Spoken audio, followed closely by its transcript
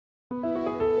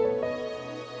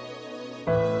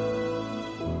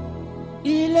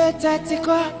tẹ́tí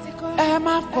kọ́ ẹ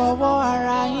má fọwọ́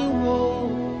ara yín wò.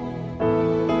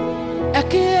 Ẹ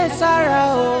kíyèsára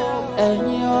o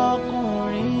ẹ̀yin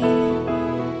ọkùnrin,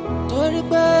 torí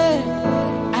pé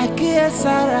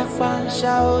àìkíyèsára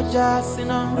panṣá ó já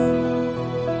síná.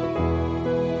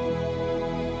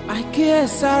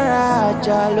 Àìkíyèsára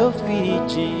àjà ló fi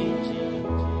jìn.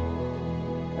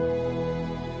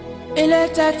 Ilé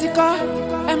tẹ́tí kọ́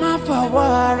ẹ má fọwọ́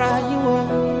ara yín wò.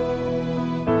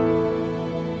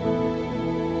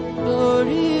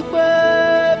 Torí pé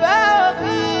bẹ́ẹ̀ ò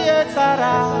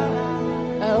kíyèsára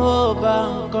ẹ ó bà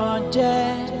nǹkan jẹ́.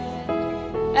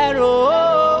 Ẹ rò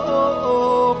ó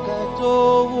kẹ́ tó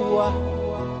hùwà,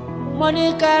 mo ní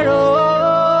kẹ́ rò ó.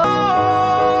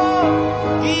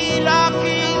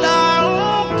 Kìlọ̀kìlọ̀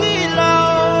ń kìlọ̀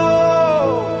o,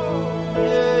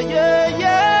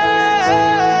 yeyeye.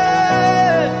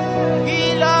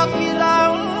 Kìlọ̀kìlọ̀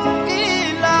ń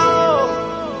kìlọ̀ o.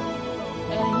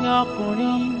 Ẹ̀yin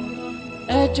ọkùnrin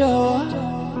ẹ jọ̀wọ́,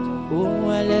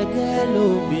 ohun ẹlẹgẹ́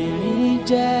lobìnrin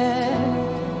jẹ́.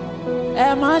 Ẹ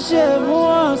má ṣe mú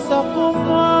wọn sọkún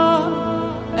mọ́,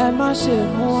 ẹ má ṣe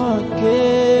mú wọn ké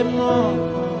mọ́.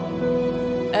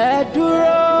 Ẹ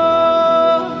dúró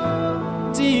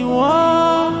tì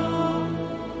wọ́n,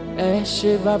 ẹ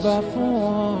ṣe bàbá fún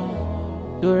wọn,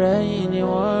 lórẹ́yìn ni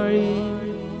wọ́n rí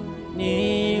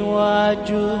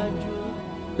níwájú,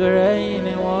 lórẹ́yìn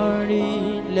ni wọ́n rí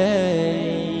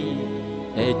lẹ́yìn.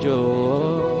 Ẹ jọ̀wọ́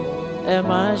ẹ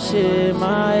má ṣe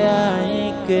máyà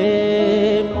yín ké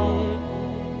mọ́.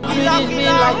 Treating me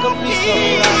like a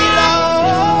piece of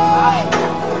land.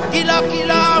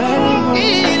 Kìlọ̀kìlọ̀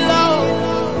kìlọ̀.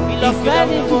 Ìfẹ́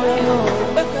ni mo ní,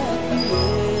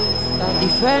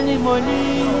 ìfẹ́ ni mo ní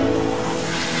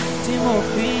tí mo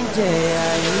fi ń jẹ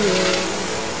ayé.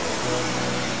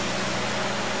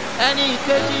 Ẹni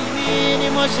ìkejì mi ni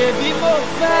mo ṣe bí mo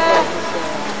fẹ́.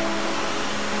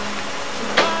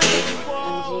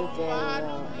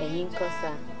 Ẹ̀yin kọ́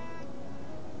sá.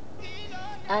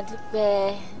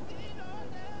 Adúpẹ́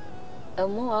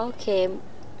ọmọ okay.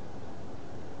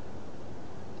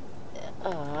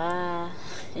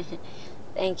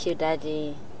 Thank you,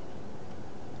 Daddy.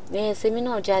 Yes, èmi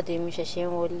náà jáde mo ṣẹ̀ṣẹ̀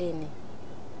ń wọlé ni.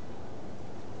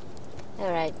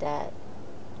 All right, Dad.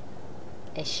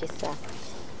 Ẹ ṣé sá.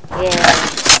 Yeah.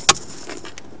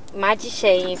 Màá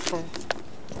jíṣẹ́ yín fún.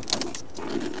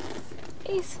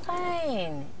 It's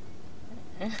fine.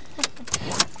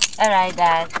 All right,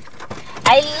 Dad.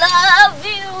 I love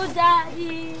you,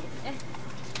 Daddy.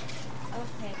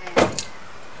 Okay.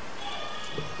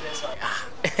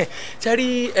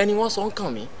 Cherry, anyone song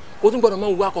coming? Kò tún gbọ́dọ̀ mọ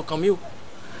wá kọ̀kan mi o.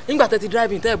 Nígbà tẹ́ ti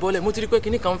driving tẹ́ bọ́lẹ̀ mo ti rí pé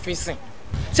kíní kan fi sìn.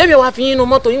 Ṣé bí wá fi yín nú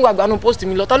mọ́tò yín wá gbanú post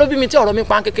mi lọ. Ta ló bí mi tí ọ̀rọ̀ mi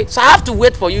pa kéké. So I have to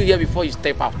wait for you here before you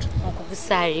step out. Uncle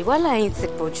Busari, wàhálà yín ti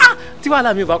pọ̀ jù. Tí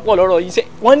wàhálà mi ò bá pọ̀ lọ́rọ̀ yìí ṣe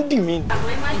wọ́n dì mí.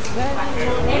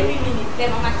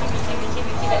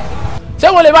 Ṣé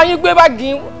wọ́n lè bá yín gbé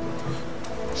báàgì?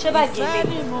 Ṣé báàgì ilé?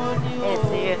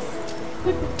 Serious.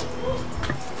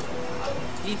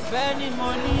 Ìfẹ́ ni mo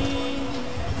ní.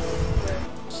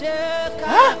 Ṣé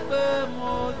ká pé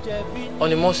mo jẹ̀bi ní.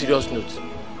 On a more serious note,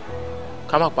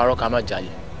 ká má parọ́ ká má jalè.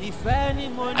 Ìfẹ́ ni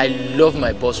mo ní. I love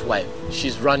my boss wife.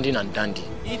 She's rounding and dandy.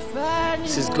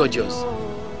 She's gorgeous.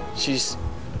 She's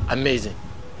amazing.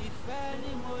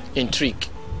 Intrigue.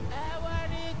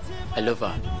 I love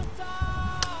her.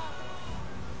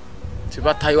 Tí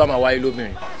bá Táyọ̀ máa wáyé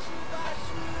lóbìnrin.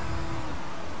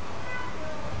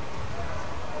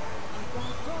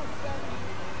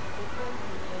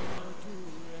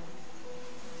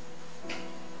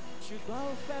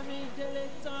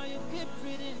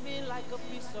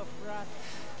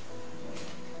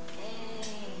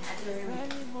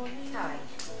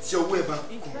 Tí owó ẹ bá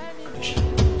kún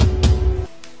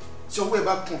tí owó ẹ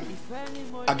bá kún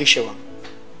Adéṣẹ́wà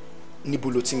níbo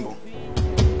ló ti ń bọ̀?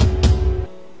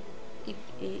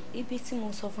 Ibi tí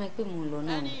mo sọ fún ẹ pé mo lọ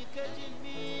náà ni.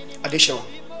 Adéṣẹ́wà,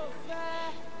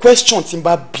 question tí n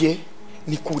bá bi ẹ́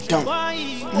ni kò dáhùn,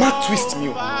 má twist mi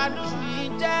o.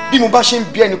 Bí mo bá ṣe ń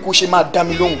bi ẹ́ ni kò ṣe máa dá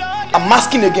mi lóhùn. I'm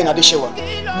asking again, Adéṣẹ́wà,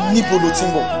 níbo ló ti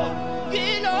ń bọ̀?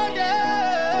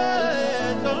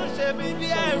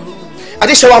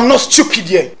 Adéṣẹ́wà, I'm not stupid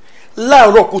here.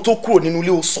 Láàárọ̀ kó tó kúrò nínú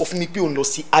ilé ó sọ fún mi pé ó ń lọ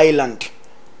sí Ireland.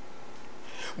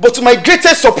 But to my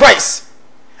greatest surprise,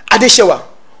 Adéṣẹ́wà,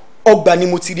 ọgbà ni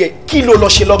mo ti rí ẹ. Kí ló lọ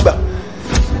ṣe lọ́gbà?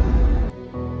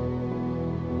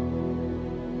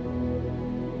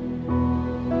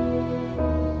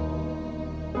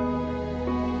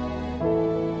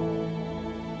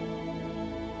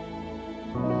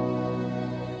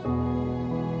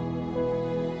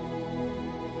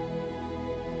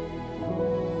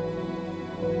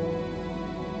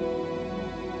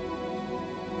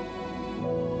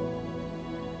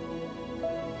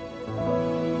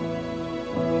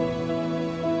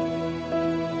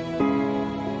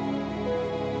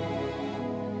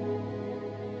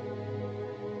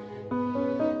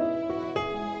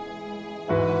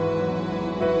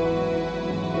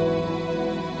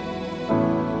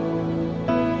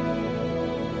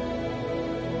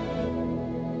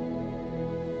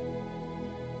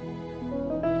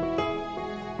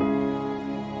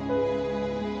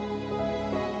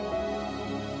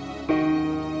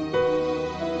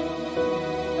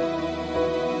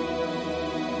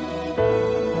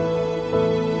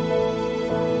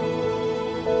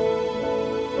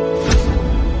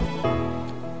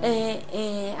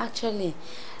 actually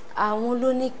àwọn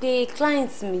ló ní pé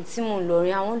clients mi tí mo lọ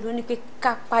rí àwọn ló ní pé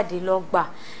ká pàdé lọ́gbà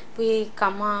pé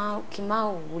kí má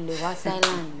wulẹ̀ wá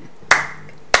silent.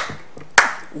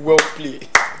 Well played.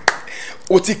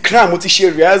 O ti crime, o ti ṣe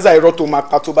rehearsal irọ́ tó máa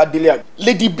pa tó bá délé àgbà.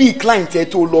 Lady B client ẹ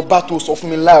tó lọ bá tó sọ fún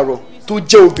mi láàárọ̀ tó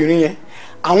jẹ́ obìnrin yẹn.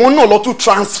 Àwọn náà lọ tún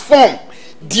transform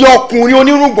di ọkùnrin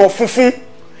onírùngbọ̀n funfun.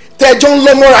 Tẹ́jọ́ ń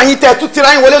lọ mọ́ra yín tẹ́ tún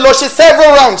tira yín wọlé lọ ṣe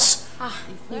several rounds.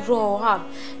 Irọ́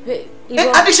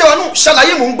Adéṣẹ́wà náà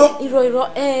ṣàlàyé mò ń gbọ́.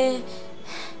 Irọ́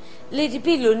Lady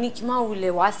B ló ní kí n má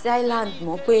wulẹ̀ wá sí island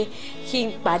mọ́ pé kí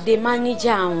n pàdé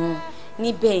manager àwọn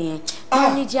níbẹ̀ yẹn.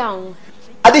 Manager àwọn.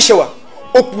 Adéṣẹ́wà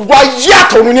òpùwà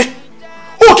yàtọ̀ ni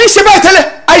o kì í ṣe báyìí tẹ́lẹ̀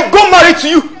I got married to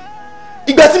you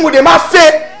ìgbà tí mo dé máa fẹ́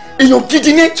èèyàn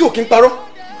gidi ní tí o kì í parọ́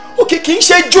o kì í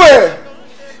ṣe jó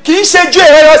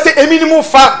ẹ̀ rárá ṣe èmi ni mo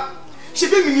fa ṣe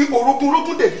bí mi ní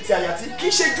orogún dèbí ti àyàtí kì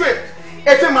í ṣe jó ẹ̀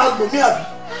ẹ fẹ́ máa lò mí àbí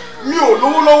mi ò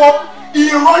lówó lọ́wọ́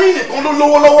ìran yín nìkan ló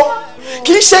lówó lọ́wọ́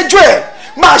kì í ṣe jó ẹ̀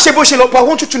máa ṣe bó ṣe lọ pa I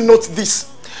want you to note this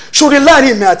ṣòro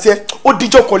láàrin èmi àti ẹ ó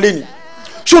díjọ́ kan lé ní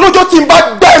ṣòro ọjọ́ tí n bá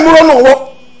gbá ẹmú lọ́nà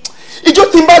ọwọ́ ìjọ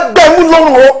tí n bá gbá ẹmú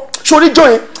lọ́rùn ọwọ́ ṣòro ìjọ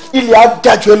yẹn ilẹ̀ á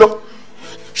ga jù ẹ lọ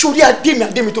ṣòro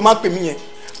adémi tó máa ń pè mí yẹn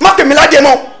má pè mí ládé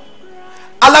náà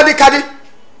aládékadé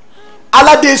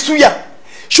aládé súyà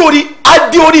ṣòro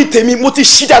adé orí tèmi mo ti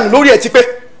ṣí dànù lórí ẹ tipẹ́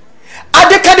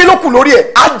adékadé ló kù lórí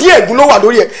ẹ adé ẹ̀gún ló wà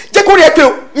lórí ẹ jẹ́ kó rí ẹ pé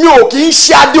mi ò kì í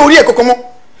ṣe adé orí ẹ kankan mọ́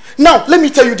now let me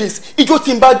tell you this ìjọ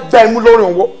tí n bá gbá ẹmú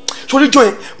lọ́rùn ọwọ́ ṣòro ìjọ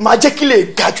yẹn máa jẹ́ kí lè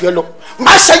ga jù ẹ lọ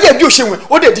máa ṣayé bí o ṣe wẹ̀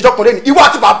ó dẹ̀ dídọ́ kan lẹ́nu ìwọ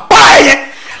àti bàbá ẹ yẹn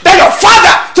then your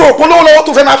father tó o kún lọ́wọ́lọ́wọ́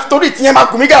tó fẹ́ máa torí ìtìyẹn máa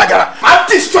gùn mí gàràgàrà máa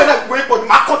destroy náà gbogbo ipò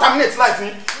máa contaminate life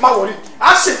yín máa wọlé á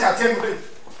ṣètì àti ẹnu rẹ.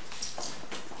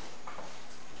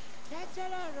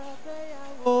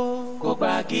 kò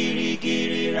gba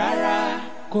girigiri rárá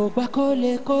kò gba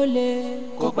kólekóle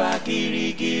kò gba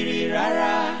girigiri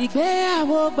rárá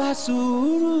ìgbéyàwó gba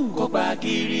sùúrù kò gba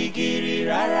girigiri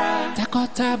rárá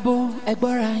takọtabo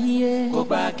ẹgbọ́ra yín yé kò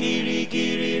gba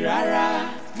girigiri rárá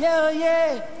yéoyé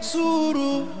sùúrù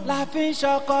la fi ń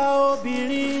ṣọkọ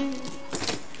obìnrin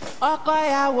ọkọ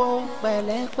ìyàwó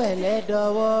pẹ̀lẹ́pẹ̀lẹ́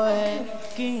dọwọ́ ẹ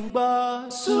kí n gbọ́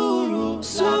sùúrù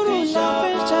la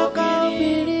fi ń ṣọkọ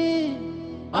obìnrin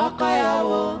ọkọ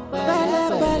ìyàwó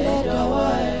pẹ̀lẹ́pẹ̀lẹ́ dọwọ́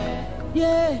ẹ.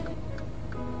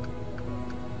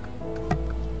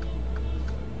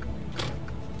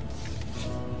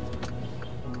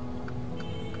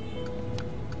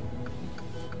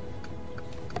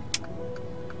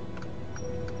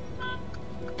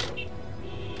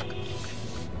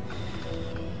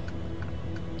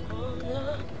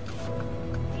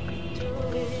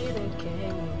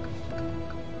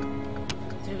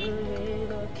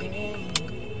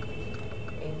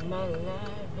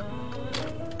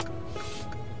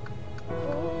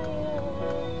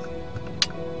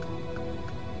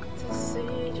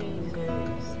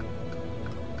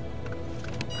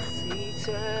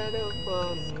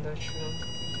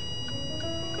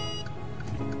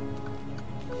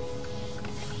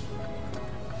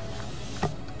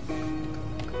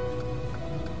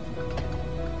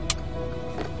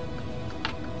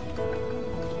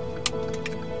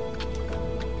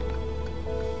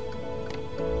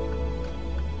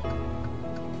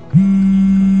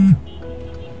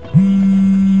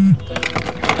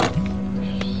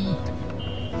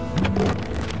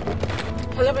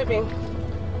 Hello, baby.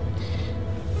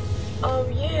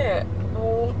 Yeah.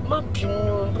 Oh, má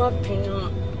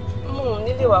bínú. Mo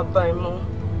nílé wá báyìí mọ́.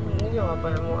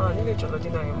 Nílé jọ̀lọ́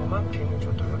dínà yẹn mo má bínú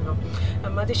jọ̀dọ̀ lọ.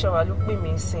 Adéṣẹ́wà ló pè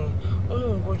mí sìn. Ó ní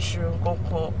òun go through nǹkan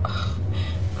kan.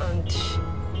 And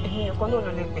èmi nìkan náà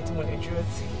ló lè pè tí mo lè dúró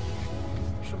tì.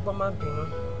 Ṣùgbọ́n má bínú.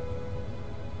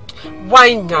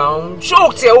 Why now? Ṣé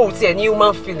o tiẹ̀ ní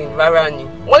human feeling rárá ni?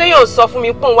 Wọ́n léyàn sọ fún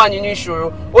mi pé òun wà nínú ìṣòro.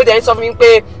 Ó dẹ̀ ń sọ fún mi pé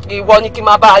ìwọ ni kí n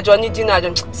máa bá àjọ ní dínà àjọ.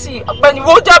 Sí, ọ̀gbẹ́ni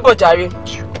wo jábọ̀ jàre.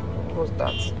 What's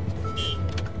that?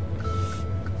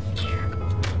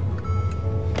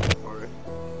 Ọ̀rẹ́,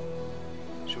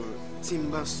 ṣòro tí n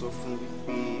bá sọ fún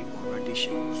wípé ọ̀rọ̀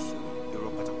Adéṣẹ́wà sọ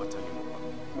irọ́ pátápátá ni mo pa.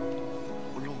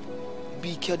 Ọlọ́run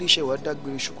bíi kí Adéṣẹ́wà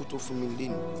dágbére ṣòkòtò fún mi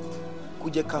lẹ́nu kó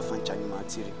jẹ́ káfàǹchà ni màá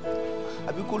tirẹ̀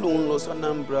àbí kó lòun lọ sí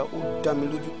Anambra ó dá mi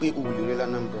lójú pé òun lè rẹ́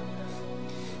l'Anambra.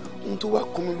 Ohun tó wá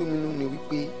kọ́ mi lóminú ni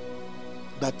wípé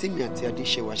gbà tèmi àti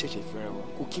Adéṣẹ́wà ṣẹ̀ṣẹ̀ fẹ́ra wa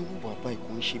kò kí n mú bàbá ìkó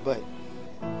ń ṣe báyìí.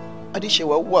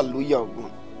 Adéṣẹ́wà wà lóyà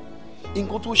ọgbọ́n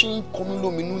nǹkan tó ṣe ń kọ́ mi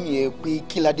lóminú nìyẹn pé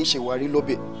kí l'Adéṣẹ́wà rí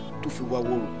lọ́bẹ̀ tó fi wá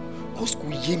wọ́rọ̀ cause kò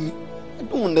yé mi I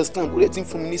don't understand ó lè ti ń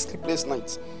fún mi ní sleepless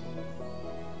night.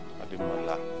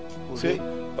 Adémọ́lá ṣé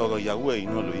ọ̀rọ̀ ìyàwó ẹ̀yìn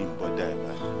náà ló yín bọ́dà ẹ̀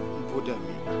báyìí. Bọ́dà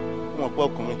mi. Wọ́n pọ̀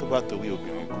ọkùnrin tó bá torí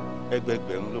obìnrin kù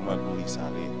ẹgbẹgbẹ̀rún ló máa gbórí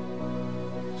sáré.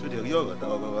 So the real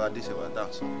Adéṣẹwà tá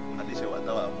sọ Adéṣẹwà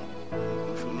tá wà mú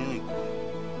oṣù nírìn kù.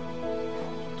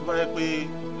 Tó bá yẹ pé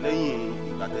lẹ́yìn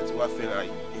ìgbà tẹ́ ti wá fẹ́ra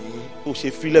yìí ó ṣe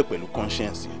fílẹ̀ pẹ̀lú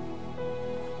conscience yẹn.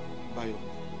 Báyọ̀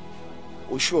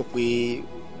ó ṣùọ́ pé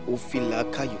ó fi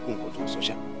làákàyè kún nǹkan tó ń sọ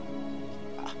ṣá.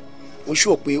 Ó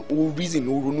ṣùọ́ pé ó reason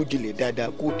ó ronú jinlẹ̀ dáadáa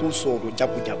kó tó sọ ọ̀rọ̀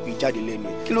jákujàku jáde lẹ́nu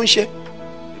ẹ̀. Kí ló ń ṣe?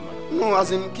 No,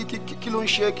 as in kí ló ń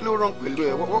ṣe kí ló wrong pẹ̀lú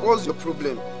ẹ? What's your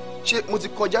problem? Ṣé mo ti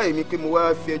kọjá èmi pé mo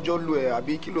wá fi ẹjọ́ lù ẹ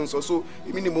àbí kí ló ń sọ so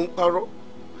èmi ni mo ń parọ́?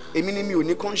 Èmi ni mi ò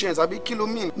ní conscience àbí kí ló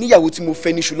mean? Níyàwó tí mo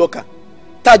fẹ́ ní Ṣùlọ́kà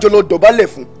tájọ lọ dọ̀bálẹ̀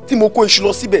fún tí mo kó iṣu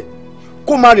lọ síbẹ̀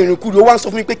kó máa rìnrìn kúrò ó wá ń sọ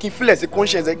fún mi pé kí n fílẹ̀ sí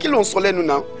conscience ẹ kí ló ń sọ lẹ́nu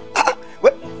náà?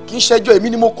 Kì í ṣẹjọ́ èmi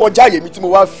ni mo kọjá èmi tí mo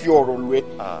wá fi ọ̀rọ̀ lù ẹ.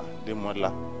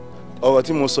 Démọ́lá ọ̀rọ̀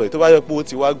tí mo sọ yìí tó bá yẹ pé ó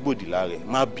ti wá gbòdì lára ẹ̀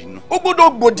má bínú. Ó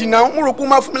gbọ́dọ̀ gbòdì náà mo rò pé ó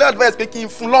máa fún mi advice pé kí n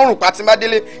fún lọ́rùn pa tí má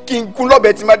délé kí n gún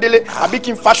lọ́bẹ tí má délé àbí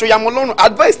kí n faṣọ ya mọ́ lọ́rùn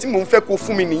advice tí mò ń fẹ́ kó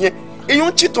fún mi nìyẹn èyí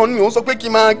ń chìtàn ni òun sọ pé kí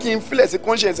n fílẹ̀ sí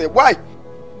conscience ẹ̀ why.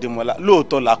 Démọ́lá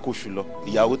lóòótọ́ la kó ṣùlọ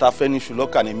ìyàwó ta fẹ́ ní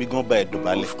Ṣùlọ́kà ni mí gan bá ẹ̀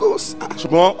dọ̀bálẹ̀. Of course.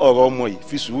 Ṣùgbọ́n ọ̀rọ̀ ọmọ yìí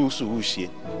fi sùúrù ṣe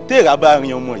téèrà bá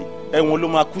rin ọmọ yìí ẹ̀wọ̀n ló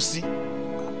máa kú sí.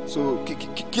 So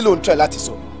kí ló ń try láti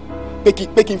sọ pé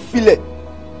kí n fílẹ̀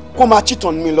kó máa cheat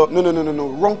on mi lọ no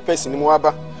wrong person ni mo wá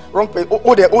bá wrong person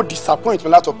ó disappoint mi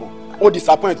látọkàn ó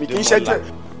disappoint mi kì í ṣẹjọ́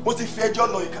mo ti fi ẹjọ́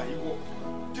lọ ìkà yìí wọ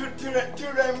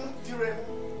dírẹ mú.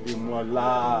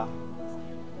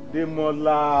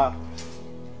 Démọ́lá.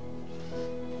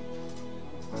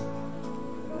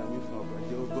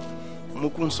 Mo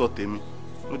kún sọ tèmi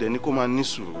mo dẹ̀ ní kó máa ní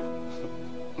sùúrù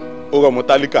ó rọ ọmọ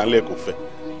tálíkà ńlẹ̀ kò fẹ́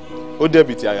ó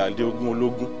dẹ̀bi ti àyàdé ogún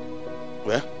ológun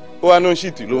ó wá náà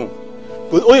ṣìtì lóhùn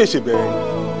ó yẹ ṣe bẹ̀rẹ̀ ni.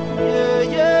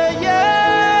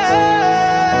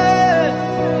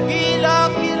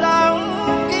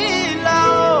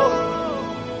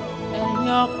 Ẹ̀yin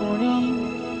ọkùnrin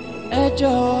ẹ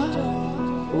jọ̀wọ́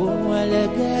ohun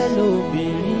ẹlẹgẹ́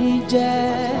lobìnrin jẹ́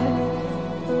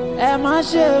ẹ má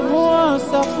ṣe mú wọn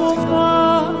sọ fún mọ́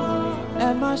ẹ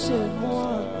má ṣe mú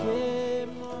wọn ké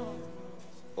mọ́.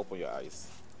 Open your eyes.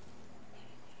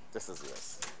 This is yours.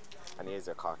 And here's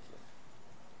your car key.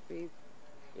 Babe.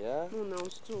 Yeah? No,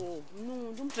 stop.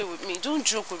 No, don't play with me. Don't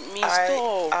joke with me.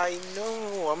 Stop. I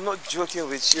know. I'm not joking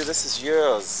with you. This is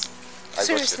yours.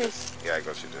 Seriously? I got you this. Yeah, I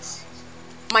got you this.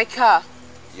 My car.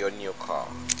 Your new car.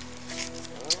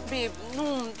 Babe,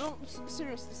 no, don't.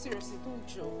 Seriously, don't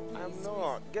joke. Please. I'm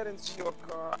not. Get into your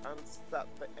car and start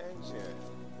the engine.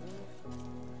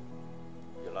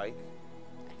 You like?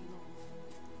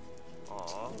 I know.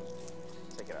 Aww.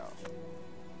 Check it out.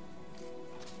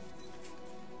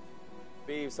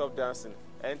 Babe, stop dancing.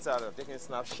 Enter. I'm taking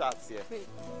snapshots here. Babe.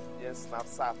 Yes,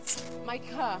 snapshots. My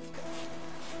car.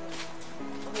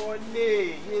 Wole,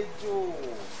 Yejo.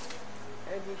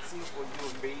 Anything for you,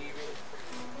 baby.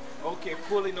 Okay,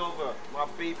 pulling over. My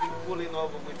baby pulling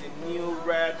over with the new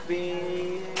red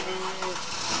bean.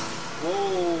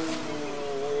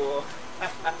 Whoa.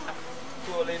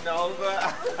 Pulling over.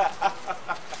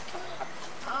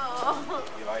 Oh.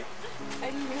 You like? I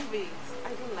love it. I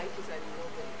don't like it. I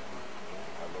love it.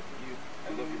 I love you. I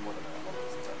love you more than I love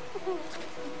this time.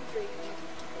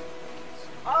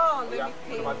 Oh, let me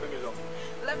paint.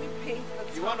 Let me paint the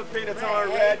top. You want to paint the tower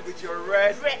red with your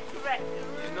red? Red. You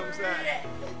know what I'm saying?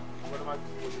 What am I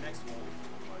doing with the next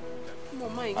one? No,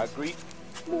 mine. Agree?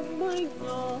 No, mine,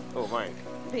 no. Oh, mine.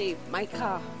 Babe, my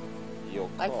car. Your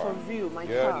car. Like for real, my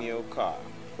Your car. new car.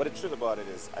 But the truth about it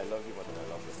is, I love you more than I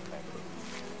love this car.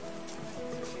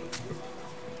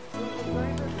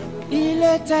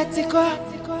 Ilé tẹ́tí kọ́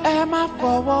ẹ má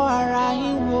fọwọ́ ara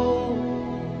yín wò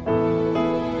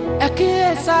ẹ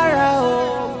kíyèsára o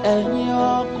ẹ̀yin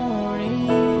ọkùnrin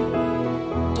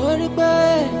torí pé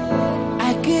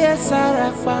àìkíyèsára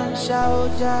panṣá ó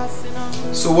já síná.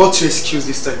 So what's your excuse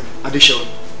this time, Adéṣẹwà?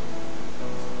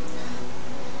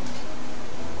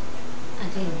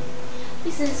 Adémi,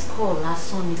 business call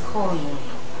lásán ni call yẹn.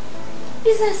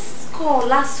 Business call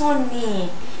lásán ni.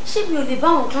 Ṣé mi ò lè bá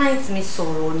àwọn clients mi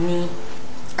sọ̀rọ̀ ni?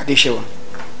 Adéṣẹwà,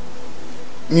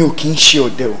 mi ò kí ń ṣe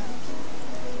ọ̀dẹ̀ o.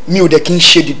 Mi ò dẹ̀ kí ń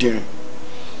ṣe dìdìrín.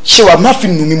 Ṣéwà má fi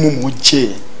nù mí mo mọ̀ jẹ́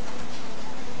ẹ̀.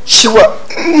 Ṣéwà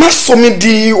má sọ mí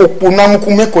di òpònú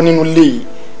amúkú mẹ́kọ̀ọ́ nínú ilé yìí.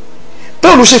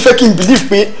 Báwo ló ṣe fẹ́ kí n believe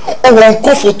pé ọ̀rọ̀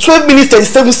nǹkan for 12 minutes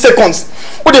 37 seconds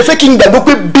ó dẹ̀ fẹ́ kí n gbàgbọ́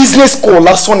pé business call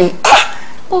lásán ni.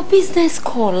 Oh, business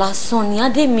call lásán ni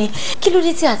Adémi. Kí ló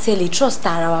dé tí àti ẹ lè trust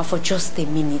ara wa for just a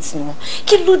minute no?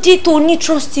 Kí ló dé tó ní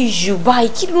trust issue báyìí?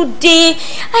 Kí ló dé?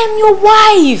 I am your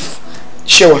wife.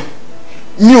 Ṣéwà,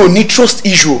 mi ò ní trust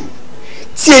issue.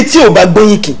 Tí etí ò bá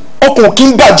gbóyìn kì, ọkàn kì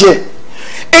í bàjẹ́.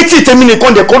 Etí tèmi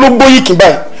nìkan dẹ̀ kọ́ ló gbóyìn kì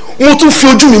báyìí. Mo tún fi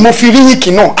ojú mi mo fi rí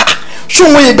yìnkì náà. ṣé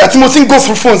òun ìgbà tí mo ti ń go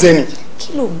through phones ẹni.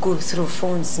 Kí ló go through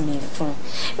phones mi fún?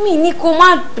 Mi ní kó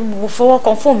má fọwọ́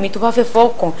kan phone mi tó bá fẹ́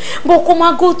fọwọ́ kan, but kó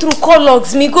má go through call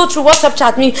logs mi, go through WhatsApp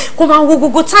chat mi, kó má wo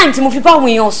gbogbo time tí mo fi bá àwọn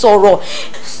èèyàn sọ̀rọ̀.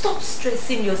 Stop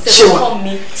stressing yourself upon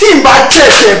me. Tí n bá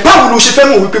check báwo ló ṣe fẹ́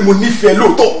mọ̀ wípé mo nífẹ̀ẹ́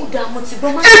lóòótọ́?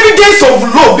 Evidence of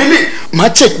love délé. Má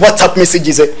check WhatsApp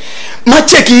messages ẹ, má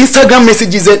check Instagram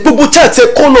messages ẹ, gbogbo chat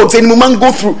ẹ, call logs ẹ ni mo máa ń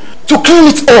go through to clean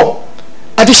it up.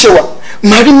 Adéṣẹ́wà,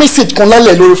 màá rí message kan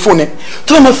lálẹ́ lórí fóònù ẹ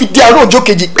tó lọ́ máa fi di àárọ̀ ọjọ́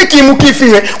kejì pé kí n mú kí n fi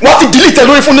yẹn wá ti delete ẹ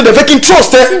lórí fóònù ẹ fẹ́ kí n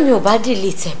trust ẹ. Tí mi ò bá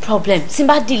delete ẹ problem, tí n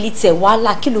bá delete ẹ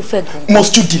wàhálà kí ló fẹ́ gan.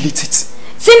 Must you delete it?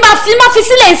 Tí n bá fi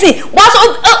sílẹ̀ sí wá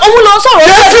òun lọ sọ̀rọ̀.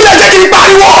 Jẹ́ sílẹ̀ jẹ́ kí n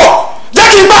pariwo jẹ́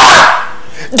kí n bá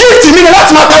gift mi ni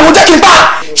láti máa pariwo jẹ́ kí n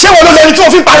bá ṣé wọn ló lẹni tí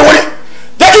wọ́n fi ń pariwo ni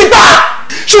jẹ́ kí n bá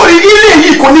sórí ilé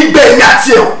yìí kò ní gbẹ ẹ̀mí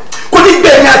àti ẹ̀ o kò ní gbẹ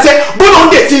ẹ̀mí àti ẹ̀ bọ́lá ń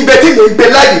dẹ̀ ti ń bẹ tí mi ń bẹ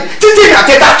láàyè títí ìrìn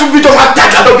àti ẹ̀dá tún bí tó máa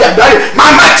dàgbà lọ́bí àgbáyé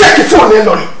máa máa chẹ́kì fóònù ẹ̀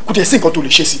lọ ni kò dẹ̀ sí nǹkan tó lè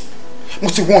ṣe sí mo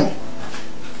ti wọ́n ni.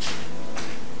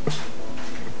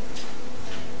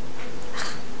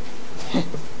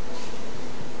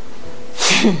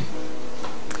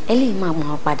 Eléyìí máa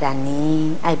mọ̀ padà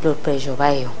ní high blood pressure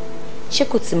báyìí o ṣé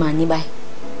kò ti máa ní báyìí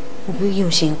òbí yìí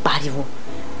ò ṣe ń pariwo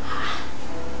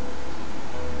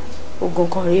oògùn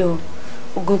kan rí o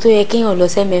oògùn tó yẹ kéèyàn lọ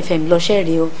sẹ́mẹ̀fẹ̀m lọ́ṣẹ́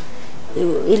rí o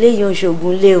eléyìí ò ṣe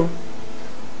oògùn lé o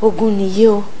oògùn nìyí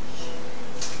o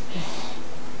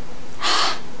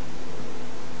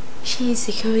ṣé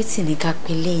insecurity ní ká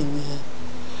pé léyìí ni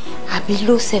àbí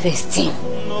low self esteem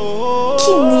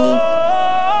kí ni.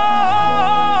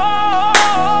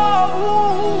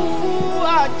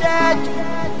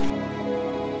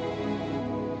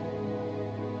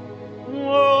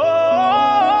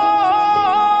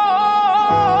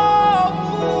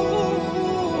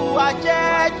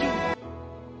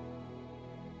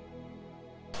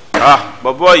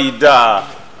 Bọ̀bọ̀ yìí dáa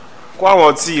kó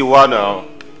àwọn tí ì wá náà.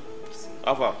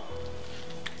 Alpha.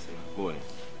 Boy.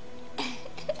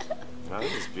 Man,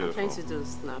 this is beautiful. I'm trying to do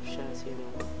snapshots, you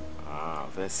know.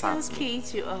 Versat me.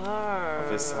 Cute you are.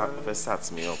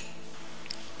 Versat me up.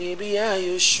 Baby, are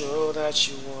you sure that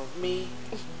you want me?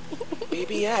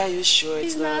 Baby, are you sure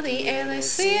it's not the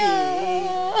NSC?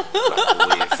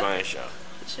 Fine, sure.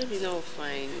 It should be no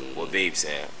fine. Well, babes,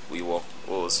 we were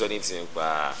studying things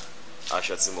by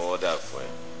aṣọ tí mo order fún ẹ.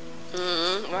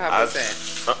 What happened there?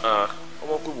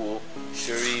 Ọmọ kúbo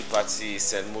ṣeré party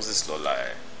St. Moses lọ́la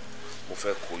ẹ̀ mo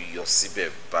fẹ́ kó yọ síbẹ̀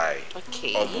báyìí.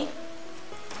 Okay. Ọmọ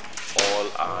all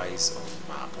eyes on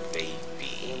my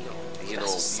baby. You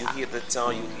know, you hit the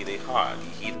town, you hit it hard.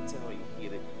 You hit the town, you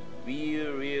hit it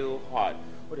real hard.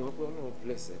 Ó dẹ̀ wọ́n pé Ọlọ́run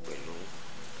bless ẹ pẹ̀lú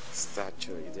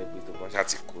stature yìí jẹ́ pé tó bá ṣáà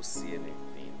ti kó sí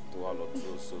anything tó wà lọ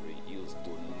tó sórí heels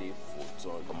tó lé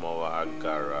fòtọ́. Ọmọ wa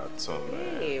gara tán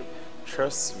mẹ́.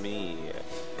 Trust me,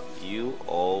 you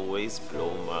always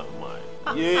blow my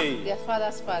mind. Yay! Their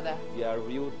father's father. They are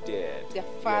real dead. Their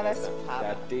father's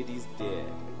father. Their daddy's dead.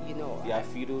 You know. Their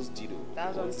fiddles dido.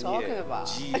 That's what I'm talking about.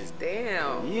 Jeez.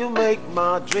 Damn. You make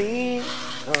my dream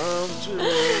come true.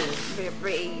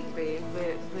 Babe.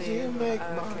 You make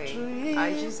my dream.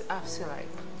 I just have to like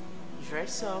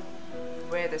dress up,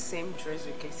 wear the same dress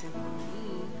you're getting from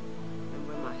me, and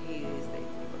wear my hair is like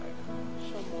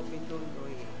show up and don't know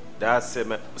you. That's it,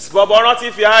 man. Bobo, not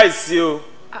if your eyes see you.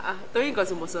 Don't you got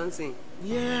some something?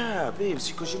 Yeah,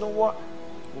 babes, because you know what?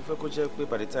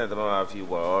 By the time that I have you,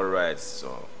 we're alright.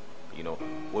 So, you know,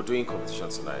 we're doing competition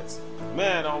tonight.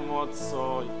 Man, I'm not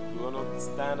so. You wanna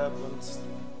stand up and.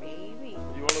 Baby.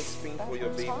 You wanna spin for your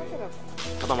baby?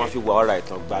 I don't know if you were alright,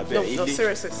 no,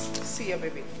 seriously. See your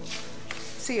baby.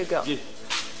 See your girl. Yeah.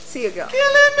 See your girl.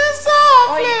 Killing me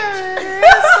softly.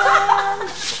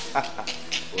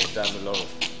 Oh, damn it, Lord.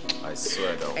 I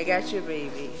swear though. I got you,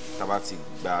 baby. Tabati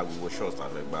bag we were short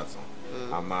and like that.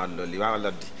 I'm a lolly. I'm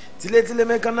a tile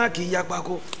make a naki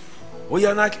yakbako.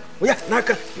 Oya naki. Oya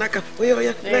naka. Oya naka. Yeah,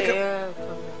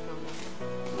 come.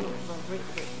 Wait.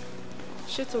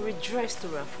 She to redress to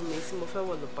her for me. See my friend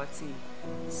the party.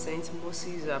 Saint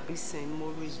Moses or be Saint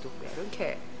Maurice do. I don't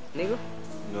care. Nigga?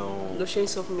 No. No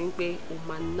shades of me pay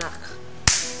Omanak.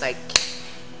 Like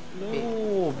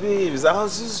no, babes, I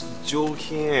was just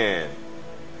joking.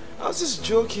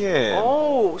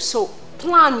 Oh, so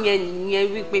plan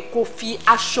yen we pay coffee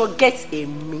asho get a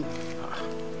me.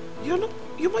 You know,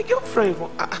 you're my girlfriend.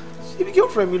 If your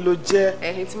girlfriend me lo je.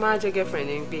 It's my girlfriend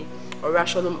and be or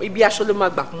asho ibi asho lo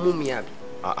magba fún mummy abi.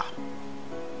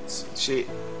 She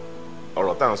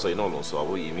ọ̀rọ̀ tá ń sọ iná ló ń sọ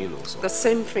àbó yìí mi ló ń sọ. The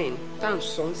same thing. Tá ń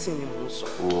sọ nsìn ni mo ń sọ.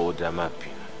 Oh, that má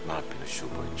bínú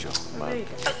ṣùgbọ́n jọ.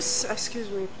 Excuse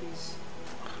me, please.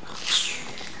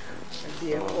 Ẹ̀dí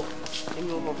ẹ̀kọ́.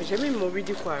 Èmi ò mọ̀ fẹ́ ṣe mí mo rí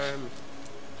dípò ara mi.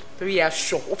 Torí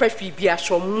aṣọ, ó fẹ́ fi ibi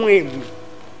aṣọ mú èmi.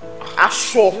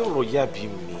 Aṣọ. Yóò yá bí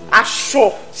mi.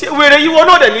 Aṣọ. Ṣé wèrè yìí wọ́n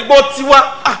náà dẹ̀ ní gbọ́ tiwa?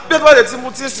 Bí ẹ bá dẹ̀ ti mú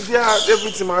tí sí bí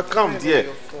everything máa calm díẹ̀.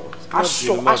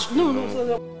 Aṣọ. No.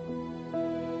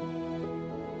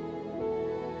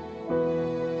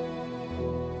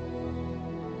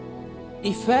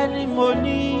 Ìfẹ́ ni mo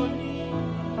ní.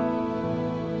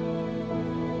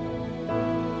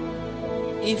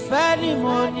 Ìfẹ́ ni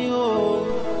mo ní o.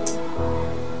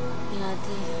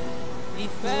 Ìyáde.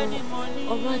 Ìfẹ́ ni mo ní.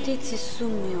 Ọ̀rọ̀ Adé ti sú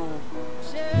mi o.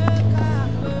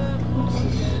 Ó ti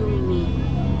sú mi.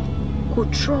 Kò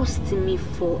trust me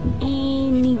for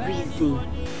any reason.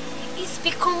 He's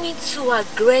becoming too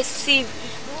aggressive,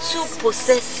 too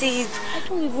possessive. I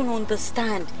don't even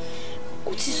understand.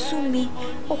 Ó ti sú mi.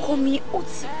 Ọkọ mi ó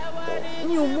ti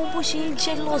mi ò mọ bó ṣe ń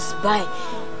jealous by.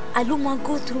 I ló máa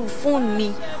go through phone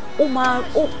mi. Ó máa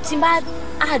tí bá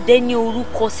àdé ní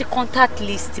orúkọ sí contact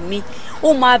list mi.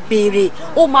 Ó máa béèrè,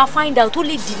 ó máa find out, ó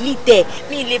lè delete ẹ̀.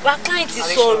 Mi lè bá client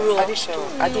sọ̀rọ̀.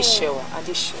 Adéṣẹ́wà.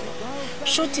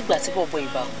 Ṣó dìgbà tí bọ̀bọ̀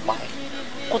ìbá pa ẹ̀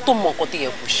kó tó mọ nǹkan tó yẹ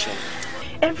kó ṣe.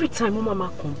 Every time ó máa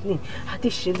complain,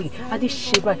 Adéṣẹ́lẹ̀,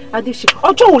 Adéṣe.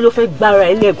 Ọjọ́ wo ló fẹ́ gbára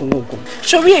ẹ lẹ́gùn-ún?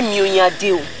 Sórí èmi Oyin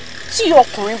Adé o, tí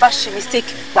ọkùnrin bá ṣe mistake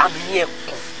gbà mí ní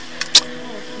ẹ̀kún,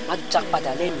 máa já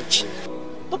padà lẹ́ẹ̀mejì.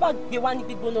 Tó bá gbé wá ní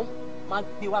gbígbóná, máa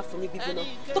gbé wá fún ní gbígbóná.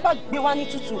 Tó bá gbé wá ní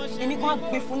tútù, èmi kan á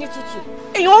gbé fún ní tútù.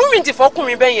 Èèyàn ń rìn tì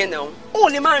fọkùnrin bẹ́ẹ̀ yẹn náà. Ó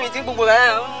lè má rìn tí gbogbo rẹ̀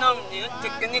náà ní ti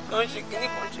kíní kan ṣe kíní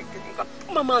kan.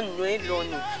 Ó máa nù ẹ́ lọ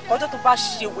ni. Ọjọ́ tó bá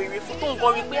ṣe wèrè fún tó ń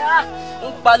gan rí pé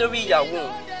ń pa lórí ìyàwó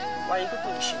òun. Wáyé tó kò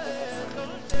ní ṣe kankan fún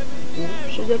mi.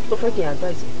 Ṣó jẹ́ kí o fẹ́ kí n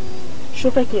advice ẹ? Ṣó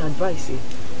fẹ́ kí n advice ẹ?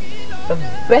 The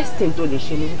best thing tó lè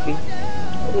ṣe ni wípé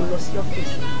ó lè lọ sí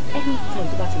ọ́fíìsì anytime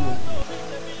tó bá ti mọ̀.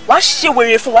 Wàá ṣe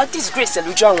wèrè fún wa disgrace ẹ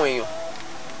lójú àwọn èèyàn.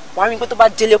 Wàá rí pé tó bá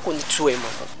délé kò ní tú ẹ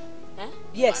mọ́.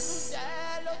 Yes.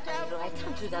 I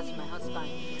can't do that to my husband.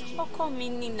 Ọkọ mi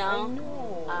ni now.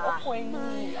 Ọkọ ẹni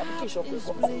àbíkè ìṣọ̀kan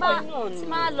ọkọ ẹni náà ni. Tí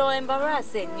máa lọ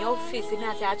embarrass ẹ ní ọ́fíìsì mi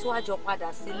àti àtúwájọ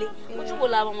padà sílé. Ojú wo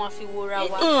la máa fi wora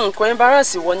wa? Kò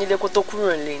embarrass wọ nílé kó tó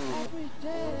kúrò nílé ni.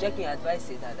 Jẹ́ kí n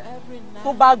advice ẹ dáadáa.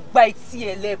 Tó bá gba etí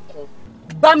ẹ lẹ́ẹ̀kan,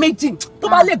 gbá méjì. Tó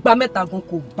bá lè gba mẹ́ta gan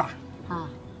kò gbà.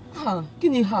 Kí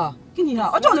ni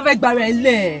ọjọ́ ló fẹ́ gbára ẹ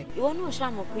lẹ̀. Ìwọ náà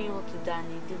ṣàmọ̀ pé irun tó dáa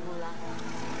ní Démọ́lá.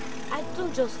 I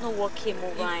don't just know what came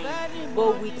over him,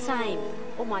 but with time,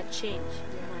 ó máa change.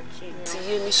 Ti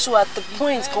yé mi so at the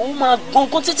point kan ó máa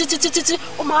gbọ̀ngàn títí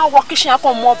ó máa wọ kíṣìn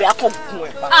akọ mọ ọbẹ̀ akọ gun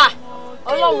ẹ̀ pa.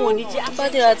 Ọlọ́run ò ní jẹ́. Tó bá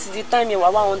dé láti di time yẹn wà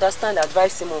wá understand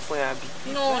advice mọ̀ fún yàrá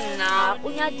bí. No na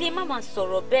Oyin Adé má máa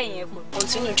sọ̀rọ̀ bẹ́ẹ̀ yẹn.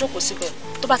 Continue jókòó síbẹ̀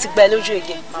tó bá ti gba ẹ lójú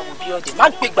ege máa wò bí ọdẹ má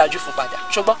gbé gbàjú fún padà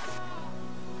ṣùgbọ́n.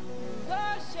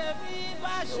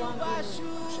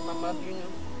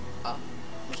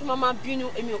 Ṣé máa bínú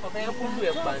èmi ò kàn fẹ́ kó lù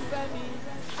ẹ̀ pa ni.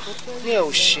 Ní ẹ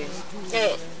ò ṣe.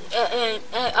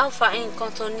 Alfa nǹkan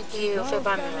tó ní kí o fẹ́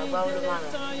bá mi rà gbá ló máa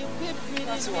rà.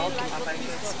 Láti wà ókè bàbá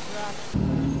ilé ẹtì.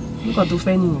 Nǹkan tó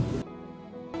fẹ́ nìyẹn.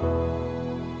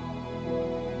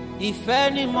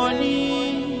 Ìfẹ́ ni mo ní.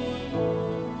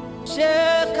 Ṣé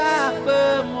ká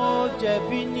pé mo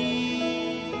jẹ̀bi ni?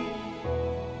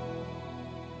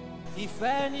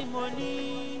 Ìfẹ́ ni mo ní.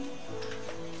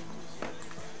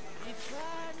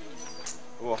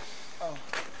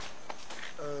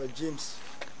 James.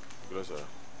 Hello, sir.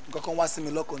 Nǹkan kan wá sí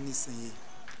mi lọ́kàn nísìnyí.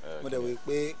 Mo dẹ̀ wí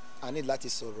pé a ní láti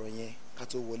sọ̀rọ̀ yẹn ká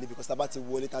tó wọlé because tá bá ti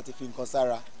wọlé tá ti fi nǹkan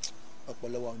sára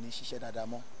ọpọlọ wa ò ní ṣiṣẹ́ dáadáa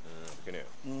mọ́.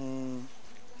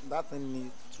 That thing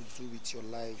needs to do with your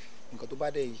life. Nǹkan tó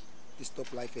bá dẹ̀ disturb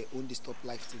life ẹ̀ ó ń disturb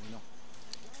life till now.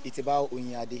 It's about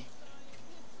Oyin Adé.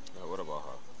 What about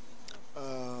her?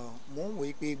 Mo ń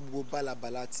wòye pé gbogbo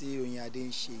bálabàla tí Oyin Adé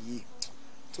ń ṣe yìí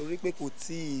torí pé kò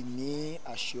tí ì ní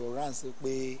assurance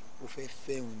pé o fẹ́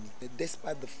fẹ́ òun ni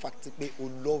despite the fact pé o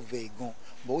love ẹ̀ gan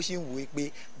but ó ṣì ń wòye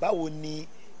pé báwo ni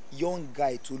young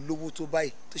guy tó lówó tó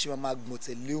báyìí tó ṣe máa gbọ̀n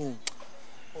tẹ̀lé òun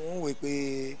òun wòye pé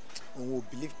òun ò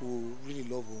believe kò really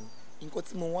love òun nǹkan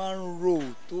tí mo wá ń rò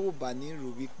tó bá ní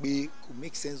rò wípé kò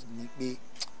make sense ni pé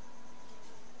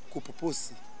kò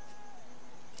propose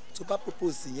tó bá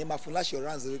propose yẹn máa fún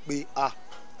assurance wípé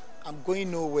I'm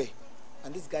going nowhere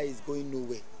and this guy is going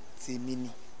nowhere tèmi ni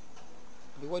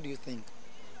but what do you think?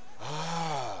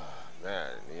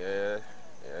 Man, yeah,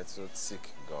 it's so sick,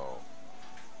 girl.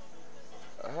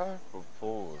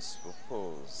 Propose.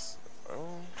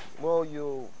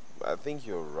 Well, I think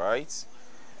you're right.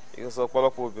 Because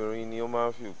obìnrin ni ó máa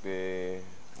ń feel pé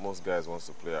most guys wants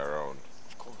to play around.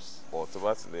 Of course. But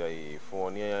about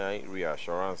for any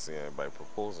reassurance by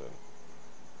proposing,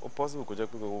 or possible kò jẹ́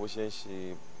pé gbogbo ṣe ń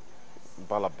ṣe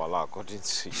balabala according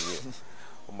to you.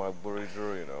 Oh my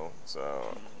burridro, you know. So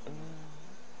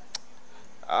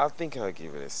I think I'll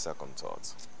give it a second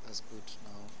thought. That's good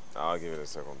now. I'll give it a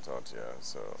second thought, yeah.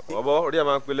 So, Bobo, ori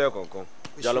ma pe le kankan.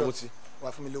 Jalomuti.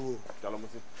 Wá fún mi lówó.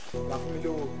 Jalomuti. Wá fún mi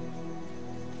lówó.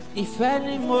 Ìfẹ́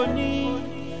ni mo ní.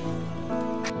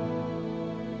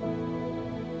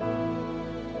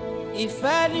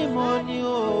 Ìfẹ́ ni mo ní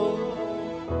o.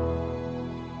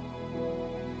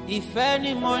 Ìfẹ́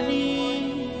ni mo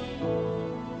ní.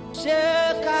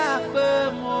 Ṣé ká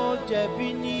pé mo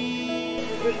jẹ̀bi ni?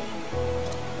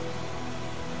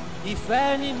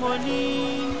 Ìfẹ́ ni mo ní.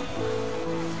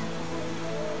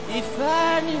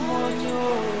 Ìfẹ́ ni mo ní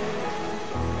o.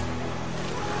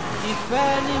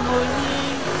 Ìfẹ́ ni mo ní.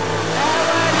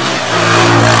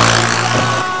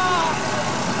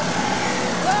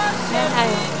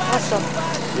 What's up?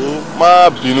 Má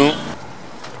bínú.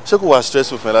 Ṣé kò wá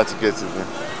stressful fún ẹ láti get even?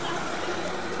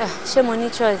 Ṣé mo ní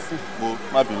choice?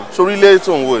 Má bínú. Sórí ilé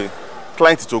tó ń wò yìí,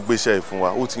 client tó gbéṣẹ́ yìí fún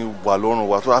wa, ó ti wà lọ́rùn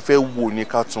wa tó a fẹ́ wò ní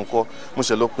ká tún kọ́. Mo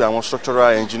ṣe lọ pé àwọn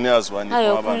structural engineers wa ní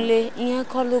fún wa bá mi. Ayọ̀kúnlé, ìyẹn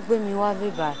kọ́ ló gbé mi wá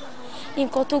bíbá.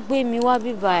 Nǹkan tó gbé mi wá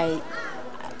bíbá,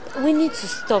 we need to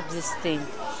stop this thing.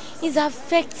 It's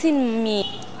affecting me.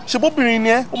 Ṣé bóbìnrin ni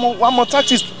ẹ́? Ọmọ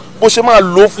tactics bó ṣe máa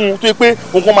lò fún un tó yẹ pé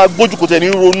nǹkan máa gbójú kò tẹ̀ ní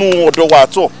ronú ọ̀dọ̀ wa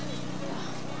àtọ̀.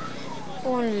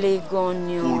 Ó ń le gan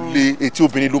ni o. Kò le etí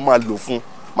obìnrin ló máa lò fún.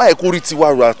 Má yẹ kó rí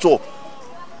tiwa rò àtọ̀.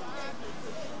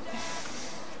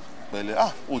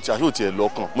 Pẹ̀lẹ́, ó ti àṣọ tiẹ̀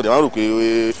lọ́kàn. Mo dẹ̀ máa rò pé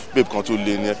babe kan tó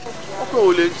le ni ẹ́. Ọkọ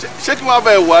ò lè ṣé kí wọ́n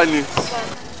bá ẹ wá ni.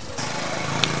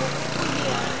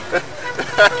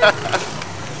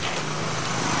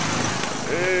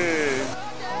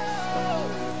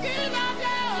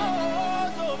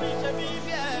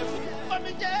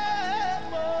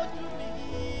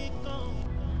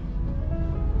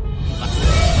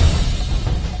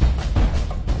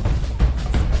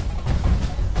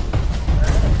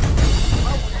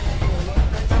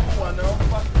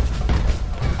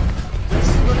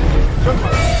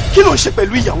 Kí ló ń ṣe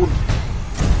pẹ̀lú ìyàwó mi?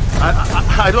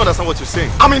 I don't understand what you're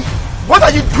saying. I mean, what are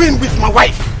you doing with my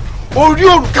wife? Orí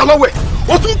òrùka lọ́wọ́ ẹ̀,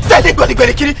 o tún tẹ̀lé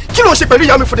gbẹ̀dẹ̀gbẹ̀dẹ̀ kiri. Kí ló ń ṣe pẹ̀lú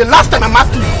ìyàwó mi for the last time I'm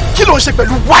asking you? Kí ló ń ṣe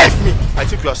pẹ̀lú wife mi? I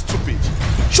think you are stupid.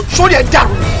 Sori ẹ̀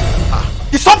dàrú ni.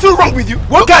 Is something wrong with you?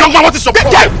 Wọ́n kẹ́ ẹ̀ wọ́n ti sọ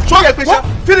fún ọ. Sori ẹ̀ pé ṣá.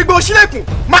 Firigbó sílẹ̀kùn,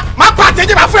 máa pa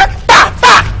àtẹ̀jẹ̀ máa fẹ́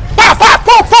pa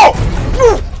pọ̀.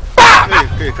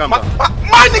 Hey, calm down.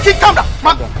 Máa ní kí calm down.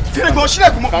 Firigbó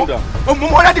sílẹ̀kùn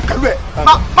mo ready pẹ̀lú ẹ̀. Calm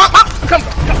down.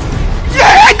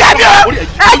 Ẹ̀gbẹ́ mi o!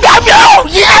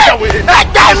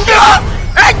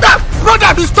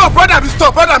 Brother mi stop, brother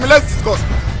mi let's discuss.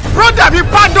 Brother mi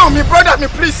pardon me, brother mi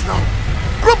please now.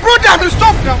 Brother mi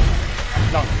stop now.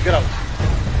 Now, get out.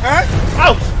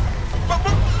 Out!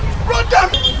 Brother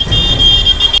mi.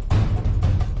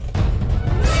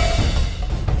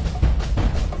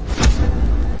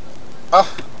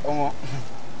 Ọmọ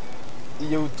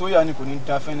ìyẹ̀wò tó yà ni kò ní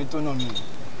da fẹ́ni tó nà mí o.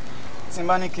 Tí n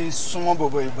bá ní kí n súnmọ́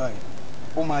bọ̀bọ̀ ẹ̀ báyìí,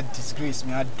 ó máa disgrace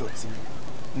mi, á dọ̀tí mi.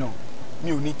 No,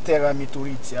 mi ò ní tẹ́ra mi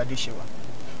torí ti Adéṣẹwà.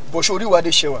 Bọ̀ṣọ́ oríwà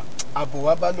Adéṣẹwà, àbọ̀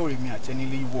wa bá lóore mi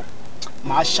àtẹnilé ìwọ.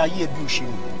 Màá ṣayé ẹ bí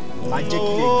òṣèlú, màá jẹ́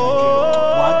kí lè gbàgbé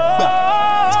wà á gbà.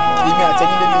 Èmi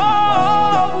àtẹnilé lè wà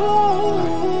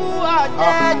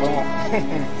á gbà.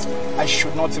 I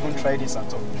should not even try this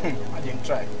at all. I didn't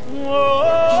try.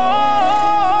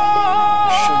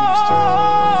 Show me the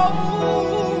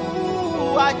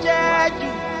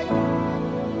Wajeju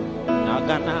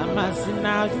Nagana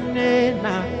masina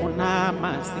na kuna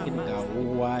masinga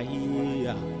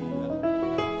uwahia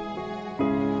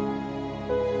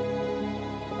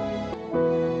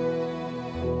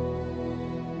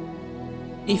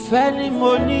Ìfẹ́ ni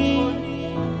mo ní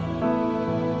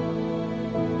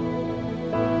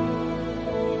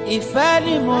Ìfẹ́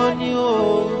ni mo ní o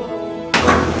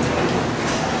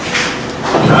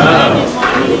Ìfẹ́ ni mo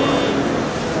ní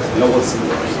lọ́wọ́ sí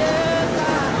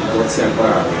ìwọ tí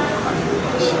agbára rẹ̀ àti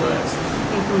ìṣẹ́ rẹ̀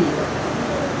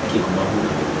kí n máa mú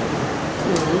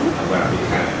agbára rẹ̀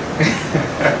ká rẹ̀.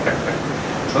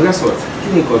 But guess what? Kí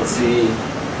ni nǹkan tí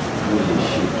mo lè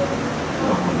ṣe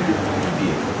ọkàn mi ló bí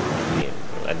ẹ̀?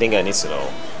 I think I need to know.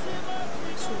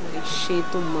 Tó lè ṣe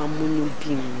tó máa múnú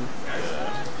bí mi.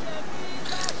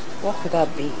 What could that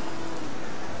be?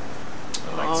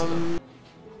 I'd like to know.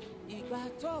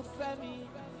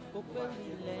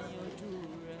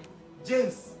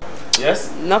 James. Yes?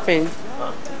 Nothing.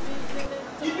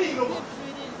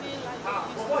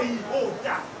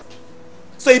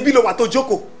 So ibi ló wà tó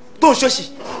jókòó tó ń ṣòṣì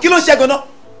kí ló ń ṣe gan-an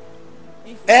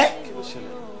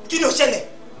kí ló ṣẹlẹ̀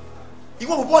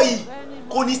ìwọ bọ̀bọ̀ yìí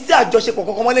kò ní sí àjọṣepọ̀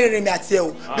kankan mọ́ lẹ́rìn mi àti ẹ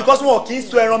o because wọn kì í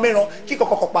so ẹran mẹ́ran kí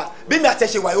kọ̀kọ̀kọ̀ pa bí mi àti ẹ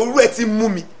ṣe wà orú ẹ ti mú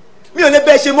mi ò lè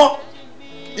bẹ́ẹ̀ ṣe mọ́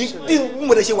bí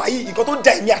mo lè ṣe wáyé nǹkan tó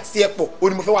dà èmi àti ẹ pọ̀ o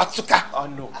ni mo fẹ́ wá túká. Ah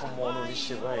no, come on, o ní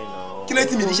ṣe báyìí náà. Kí ló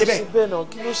ti mi ní ṣe bẹ́ẹ̀? Bẹ́ẹ̀ náà,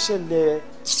 kí ló ṣẹlẹ̀?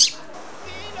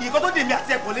 Nǹkan tó dà èmi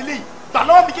àti ẹ pọ̀ lélẹ́yìí gbà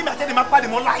lọ́wọ́ mi kí mi àti ẹ máa pàdé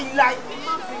mọ́ láíláí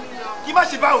kí má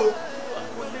ṣe báwo.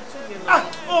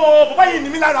 Bàbá yìí ní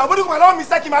mi lára òbí kò máa lọ́wọ́ mi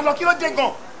sẹ́ kí n máa lọ kí ló dé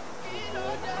gan.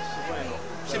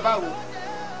 Ṣe báwo.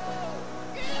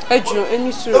 Ẹ jù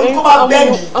ẹni sùúrù ẹni kó máa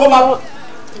bẹ́ẹ̀ mi kó máa.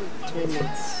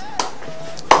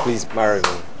 Please marry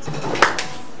me.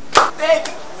 Take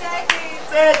it.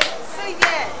 Say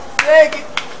yes. Take it.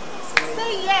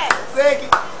 Say yes. Take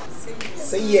it.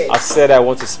 Say yes. I said I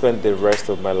want to spend the rest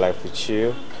of my life with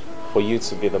you, for you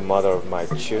to be the mother of my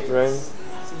children,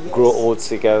 grow old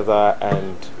together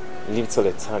and live till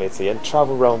eternity and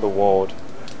travel around the world.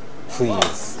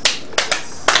 Please.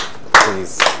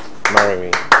 Please, marry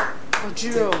me.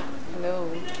 Ojuro. Hello.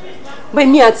 But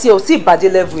me àti ẹ ò tí bàdé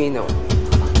level yìí now.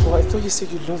 Oh, I thought you said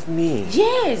you love me.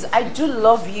 Yes, I do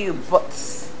love you, but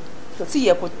kò tí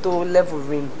yẹ kó tó level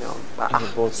ring now. But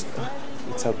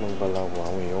Ijagbemi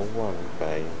àwọn èèyàn wà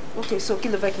báyìí. Okay, so kí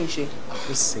ló fẹ́ kí n ṣe?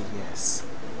 Please say yes.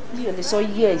 Mi ò lè sọ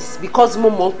yes because mo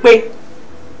mọ̀ pé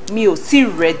mi ò tí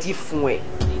ready fún ẹ.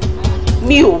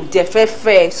 Mi ò dẹ̀ fẹ́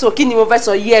fẹ́, so kí ni mo fẹ́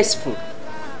sọ yes fún?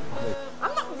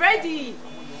 I'm not ready.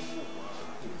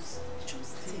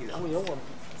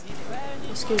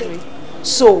 Excuse me.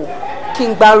 So, kí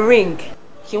n gba ring,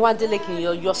 kí n wá délé kí n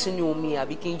yọ sínú omi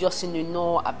àbí kí n yọ sínú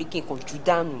iná àbí kí n kàn jù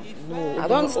dànù. No, I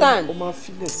don't understand. O máa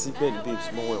feel it síbẹ̀ babes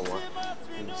mọ́wọ́ ẹ̀ wá.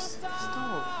 Please.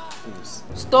 Stop. Please.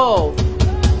 Stop.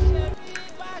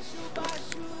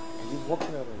 Are you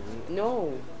walking out on me?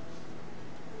 No.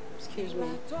 Excuse me.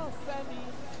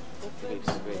 Babes.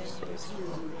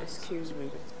 Excuse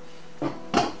me.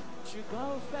 You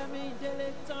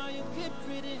keep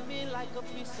treating me like a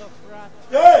piece of rat.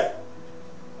 Hey!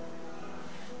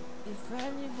 If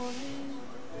any money,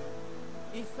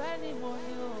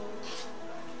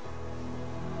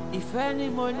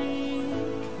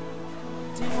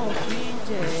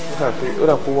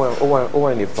 Oh,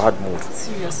 in a bad mood.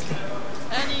 Seriously.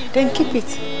 Then keep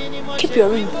it. Keep your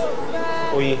ring.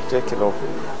 Oh, yeah, take it off.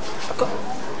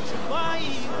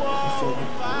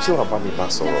 Ṣé wàá bá mi bá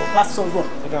sọ̀rọ̀? Bá sọ̀rọ̀.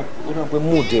 Ó dà pé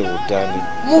mood ẹ̀ ò dá ni.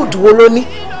 Mood wo ló ní?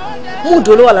 Mood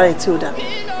wo ló wà lára ẹ̀ tí ó dá?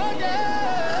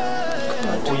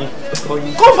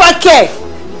 Go back here.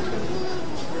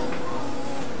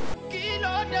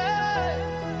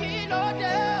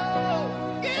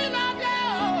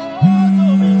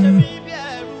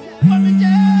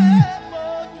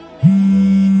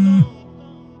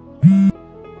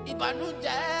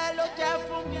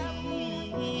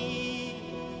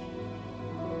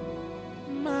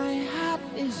 My heart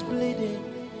is bleeding.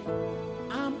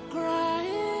 I'm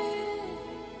crying.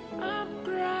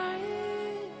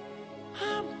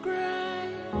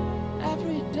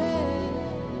 Every day,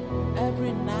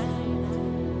 every night.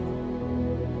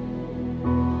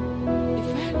 If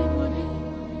anybody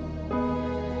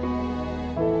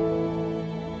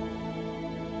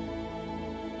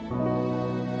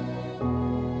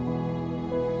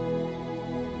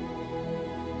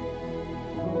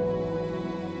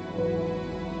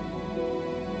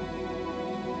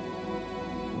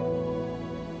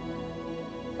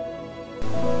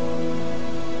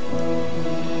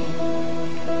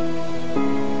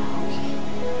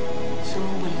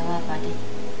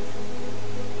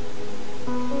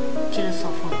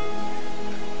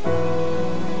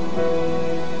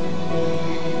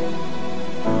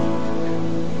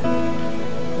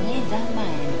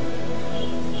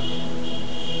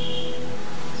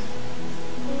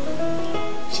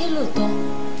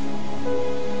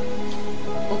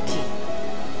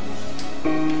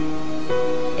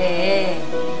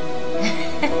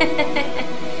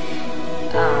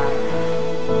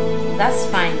that's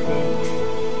fine then.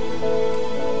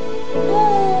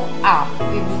 No,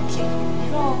 baby,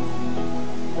 no.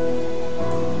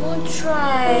 We'll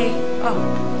try.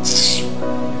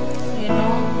 You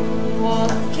know,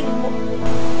 well,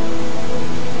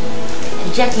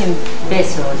 check him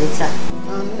best or later.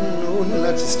 No,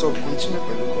 let's stop. Continue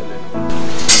pẹ̀lú call.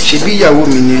 Ṣebí ìyàwó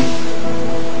mi ni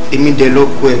èmi dẹ̀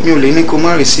lọ́kọ ẹ̀ mi ò lè ní kó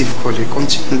má receive call.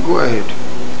 Continue, go ahead.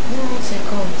 No,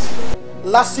 take out.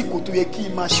 Lásìkò tó yẹ kí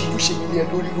n máa ṣubú ṣe nílé ẹ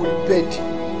lórí bẹ́ẹ̀dì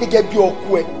gẹ́gẹ́ bí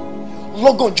ọkọ ẹ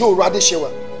lọ́gànjọ́ òru Adéṣẹwà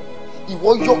ìwọ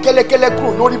yọ kẹ́lẹ́kẹ́lẹ́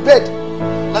kúrò lórí bẹ́ẹ̀dì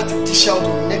láti dish out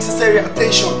unnecessary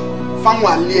attention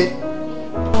fáwọn àlè ẹ.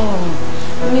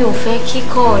 Mi ò fẹ́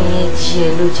kíkọ́ yẹn jẹ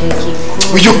ló jẹ́ kí n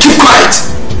kúrò. Will you keep quiet?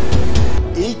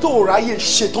 Èyí tó ráyè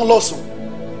ṣetán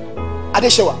lọ́sàn-án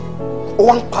Adéṣẹwà ó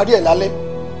wá ń parí ẹ̀ lálẹ́.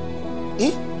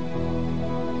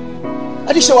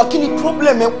 Adéṣẹwà, kí ni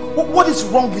problem ẹ? What is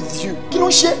wrong with you? Kí ló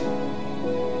ń ṣe?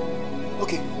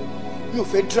 Okay, mi ò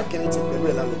fẹ́ drag anything pẹ̀lú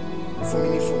ẹ̀ lálẹ́ fún mi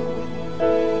ní fóònù rẹ̀.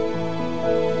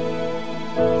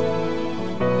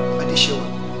 Adéṣẹ́wà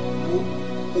wo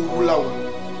owó láwà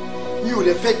mi ò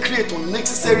lè fẹ́ create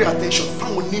unnecessary attention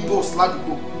fáwọn neighbors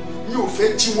ládùúgbò mi ò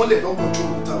fẹ́ jí wọ́n lẹ̀ lọ́gbọ̀n ojú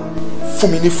òru táwọn. Fún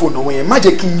mi ní fóònù àwọn yẹn má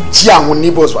jẹ́ kí n jí àwọn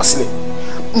neighbors wá sílẹ̀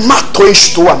má tọ́ èṣù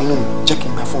tó wà nínú mi jẹ́ kí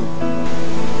n gbà fóònù.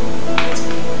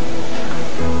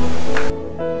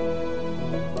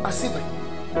 àṣìbẹ̀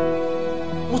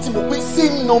mo ti mọ̀ pé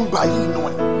same number yìí náà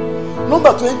ni nọ́mbà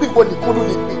tó yẹn gbé ìwọ nìkan ló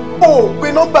lè pè ó pé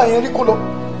nọ́mbà yẹn rí kó lọ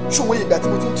ṣùgbọ́n ìgbà tí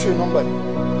mo ti ń tún nọ́mbà yìí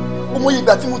ọmọ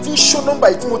ìgbà tí mo ti ń ṣó nọ́mbà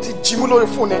yìí tí mo ti jí mú lórí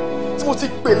fóònù ẹ tí mo ti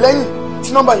pè lẹ́yìn tí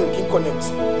nọ́mbà yìí kì í connect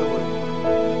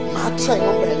màá try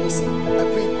nọ́mbà yẹn nísìn I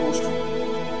pray it goes through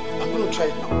I'm gonna try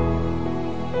it now.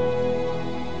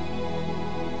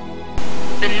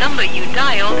 The number you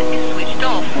dialed is switched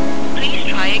off. Please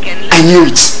try again later. I knew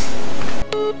it.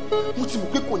 Mo ti mọ̀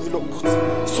pé kò ní lọ but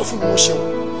sọ fún mi mo ṣe wọn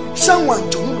ṣáwọn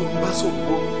àjọyún ló ń bá sọ̀rọ̀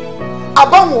lọ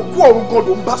àbáwọn òkú ọ̀run gan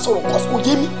ló ń bá sọ̀rọ̀ kọ́ kò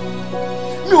yé mi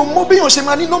mi ò mọ béèyàn ṣe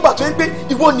máa ní nọ́mbà tó ń gbé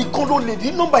ìwọ nìkan ló lè ní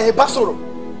nọ́mbà yẹn bá sọ̀rọ̀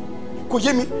kò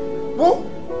yé mi wo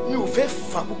mi ò fẹ́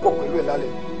fà púpọ̀ pẹ̀lú ẹ̀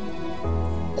lálẹ́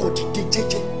kò dìde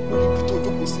jẹ́jẹ́ lórí ibi tó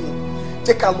jókòó sí yẹn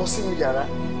jẹ́ ká lọ sínú yàrá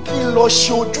kí n lọ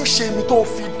ṣe ojúṣe mi tó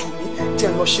fi dùn mí jẹ́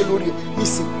n lọ ṣe lórí ẹ̀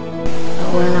nísìnyí.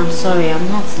 Well, I'm sorry, I'm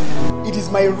not. It is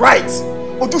my right.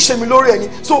 Ojúṣe mi lórí ẹni.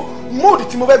 So, mode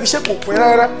tí mo fẹ́ fi ṣe kò pín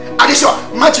rárá. Adéṣọ́,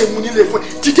 má jẹ́ mu nílé fún ẹ.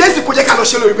 Tìjẹ́ sì kò jẹ́ ká lọ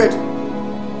ṣe lórí bẹ́ẹ̀dì.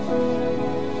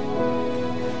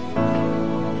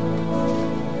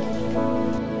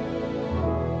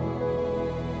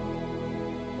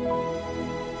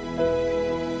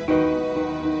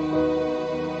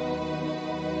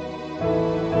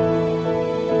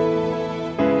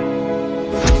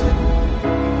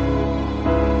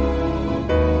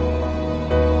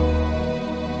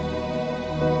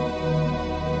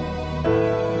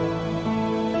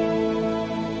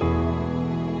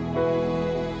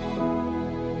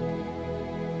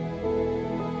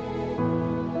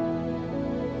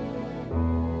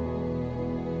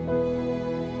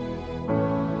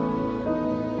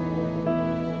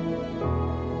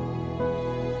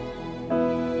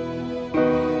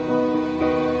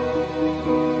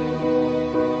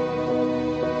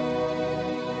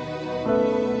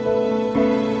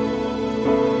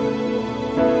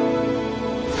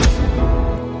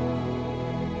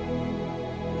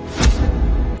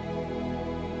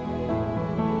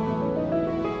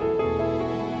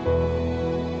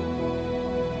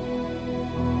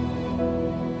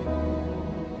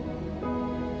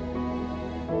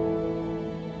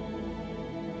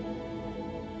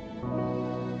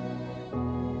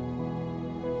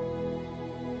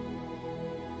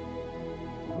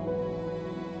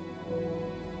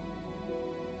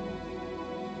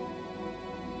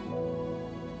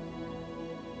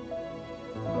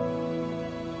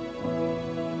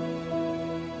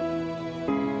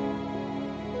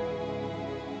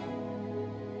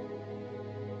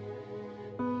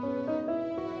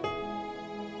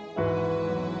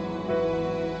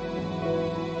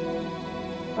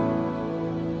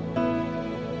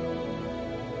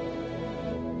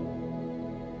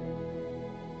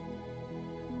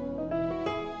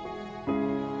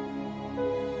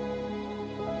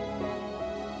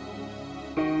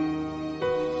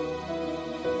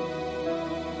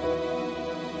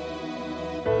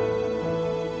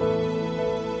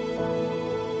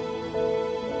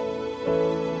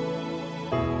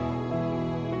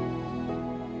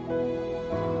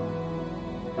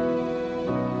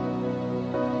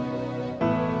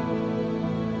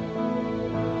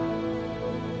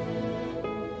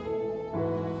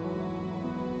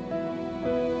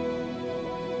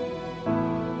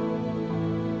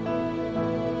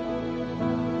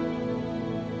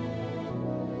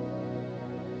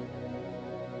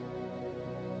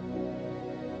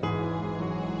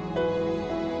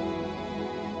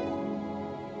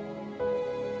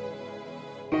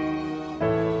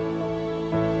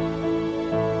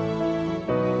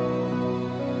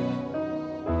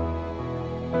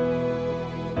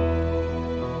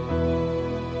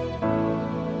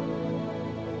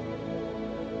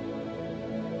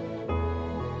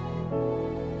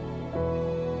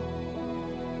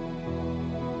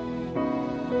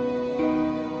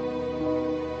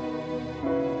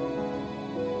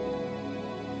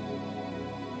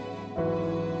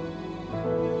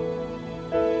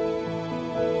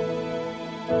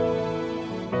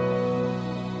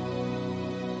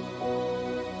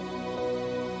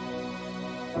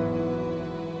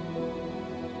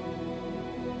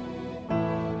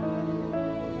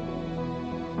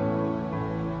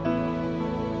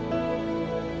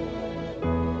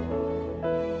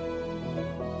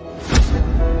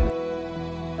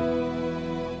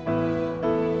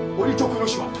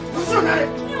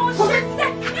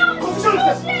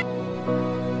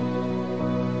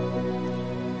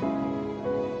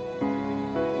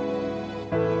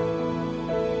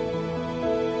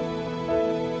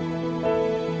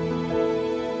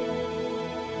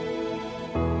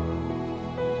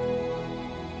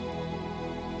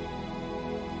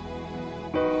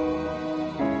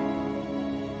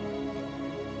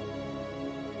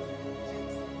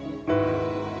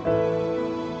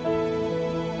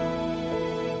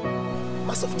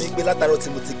 Sọ fún mi pé látàárọ̀ tí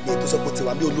mo ti gbé tó sọ pé ti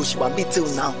wà mí olóṣì wà mí till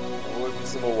now. Owó ibi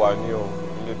tí mo wà ní o,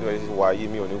 ilé ìwà ayé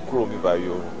mi ò ní kúrò mi báyìí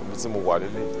o, ibi tí mo wà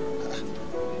lélẹ̀.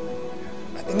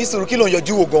 Ní sùúrù kí ló ń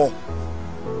yọjú wò gan-an?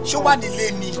 Ṣé ó wà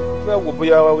nílé ni? Fẹ́ wo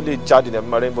bóyá ó lè jáde ní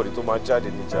ẹ̀mí rainbow tó máa jáde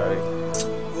ní jàre.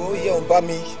 Ó yẹ òun bá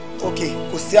mi, ok,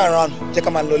 kò sí around, jẹ́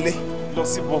ká máa lọlé. Lọ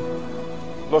síbo?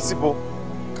 Lọ síbo?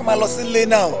 Ká máa lọ sílé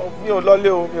náà. Mi ò lọlé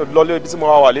o, mi ò lọlé ibi tí mo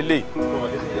wà lélẹ̀.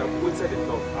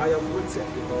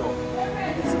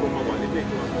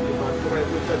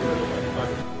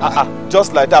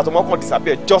 Just like that, ọmọ kan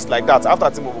disappear just like that after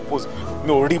tí mo propose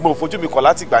mi ò rí mo fojú mi kàn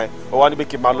láti gbà yẹn ó wá ní pé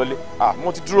kí n máa lọlé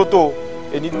mo ti dúró tó o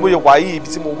èyí ni mo yẹ wá yìí ibi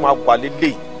tí mo máa wà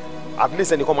lélẹ̀ at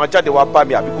least ẹnìkan máa jáde wá bá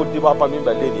mi àbí kó dé wá bá mi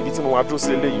nígbà lẹ́yìn ibi tí mo máa dúró sí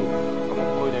lélẹ̀ yìí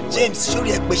o. James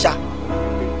sórí ẹ pé ṣá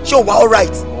ṣé o wà all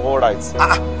right. All right.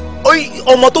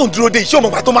 Ọmọ tó ń dúró dé ṣé o mọ̀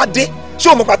gbà tó máa dé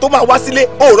ṣé o mọ̀ gbà tó máa wá sílé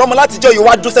o ò rọ́mọ láti jọ yìí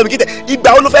wá dúró sẹ́nu kí tẹ̀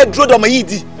ìgbà wo ló fẹ́ dúró dọmọ yìí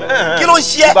di kí ló ń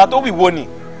ṣe ẹ́. ìgbà tó wì wo ni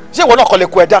ṣé ìwọ náà kọ́ lè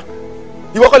kó ẹ dá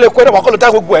ìwọ kọ́ lè kó ẹ dá wà kọ́ lè dá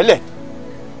gbogbo ẹ lẹ̀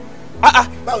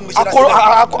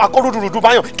akọrọdùrùdù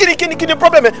báyọ̀ kíni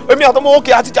problem ẹ èmi àtọmọ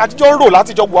òkè àtijọ́ ń rò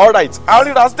látijọ́ wà all right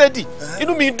àríra steady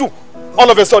inú mi dùn all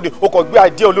of a sudden o kò gbé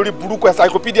idea olórí burúkú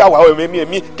encyclopedia wà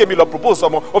èmi kémi lọ propose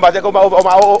ọmọ ó máa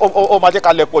jẹ́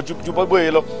ká lẹ̀ pọ̀ ju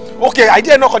bóyá lọ ok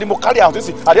idea náà kọ́ ni mo carry out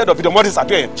sí at the end of the money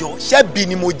disappear. jọ ṣebí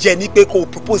ni mo jẹ ní pé kò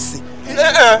propose.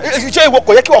 ṣé ìwọ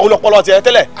kò yẹ kí wàá lọpọlọ tiẹ̀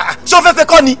tẹ́lẹ̀. ṣé o fẹ́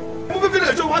kọ́ ni. mo fẹ́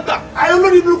fẹ́lẹ̀ ṣé wọ́n gbà. ayé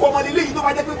olórí burúkú ọmọ nílé yìí tó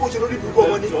bá jẹ́ pé kò ṣe lórí burúkú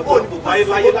ọmọ ni.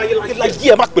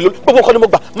 láyé ẹ má pè lórí gbogbo nǹkan ni mo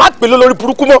gbà má pè lórí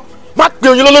burúkú mọ́ má pè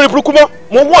oyin lórí burúkú mọ́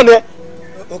mo wọ̀n ẹ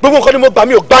gbogbo nǹkan ni mo gbà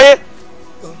mi ò gbà yẹn.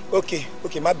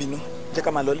 ok má bínú jẹ́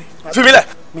ká máa lọlé. fi mi lẹ̀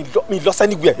mi lọ sí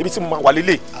anywhere ibi tí mo máa wà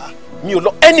lélẹ̀ mi ò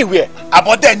lọ anywhere.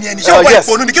 àbọ̀dẹ̀ ni ẹni ṣé wọ́n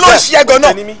ìponu ni kí ló ń ṣe ẹ̀gàn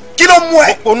náà kí ló mú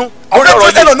ẹ ọ̀rẹ́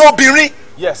tó tẹ̀lé ọ̀nà obìnrin.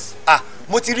 yes.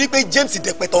 mo ti rí pé James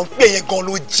dẹ̀pẹ̀tọ̀ ń pè yẹn gan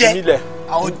ló jẹ́. fi mi lẹ̀.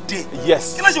 àwọn dé.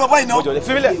 yes. kí ló ṣe bàbá yìí náà.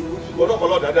 fi mi lẹ̀. ìwọ́dọ̀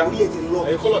kọlọ̀ dáadáa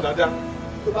ẹ̀yin kọlọ̀ dáadáa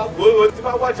tí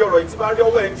bá wájú ọ̀rọ̀ yìí tí bá rí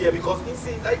ọwọ́ ẹ̀ ń di ẹ̀ because ní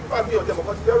sí láì fà mí ọ̀tẹ̀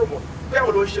mọ̀kàn ti fẹ́ rò mọ̀ bẹ́ẹ̀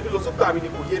wọ́n ló ń ṣe mí lọ sókè àmì ni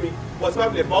kò yé mi wọ́n ti bá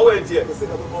filẹ̀ bá ọwọ́ ẹ̀ ń di ẹ̀.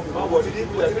 má wọ̀ ní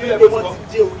ilé ẹ̀kọ́ wọn ti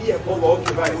dé orí ẹ̀kọ́ wọ̀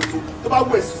ókè báyìí. tó bá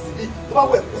wọ ẹ̀sùn síbí tó bá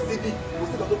wọ ẹ̀kú síbí kò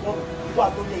sí ìtọ́jú kan ìwà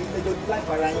tó ní ẹ̀yìn lẹ́jọ́ láì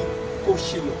fara yín kó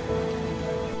ṣe lọ.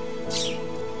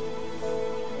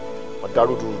 wọ́n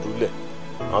dárò dùrùdù lẹ̀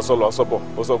àwọn sọ lọ sọ́bọ̀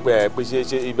ó sọ pé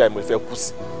ṣé ibà ìmọ̀ ìfẹ́ kú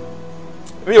sí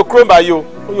mi ò kúrò báyìí o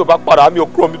ó yóò bá padà mi ò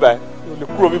kúrò mi báyìí mi ò lè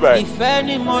kúrò mi báyìí. ìfẹ́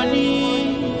ni mo ní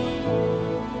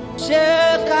ṣé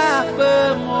ká pé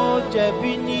mo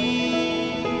jẹ̀bi ni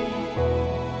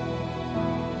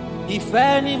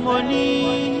ìfẹ́ ni mo ní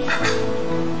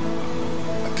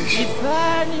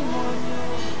ìfẹ́ ni mo ní.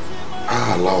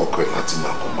 àlá ọkọ ẹ láti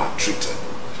máa kọ́ máa treat ẹ.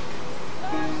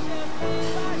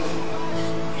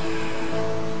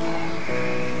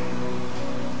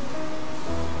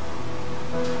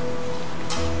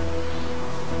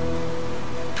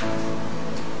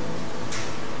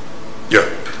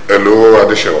 Hello,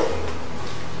 Adéṣẹ́wà.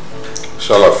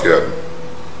 Ṣàlàfíà ni.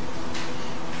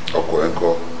 Ọkọ ẹ̀ ń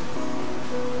kọ́.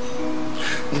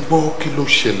 Ń gbọ́ kí ló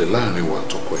ṣẹlẹ̀ láàrin wa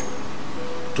àtọkọ ẹ̀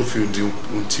tó fi di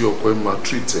ohun tí ọkọ ẹ̀ máa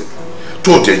treat ẹ̀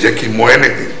tó dẹ̀ jẹ́ kí n mọ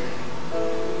anything.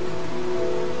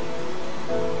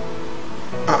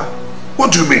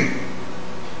 What do you mean?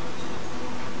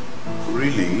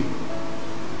 Really?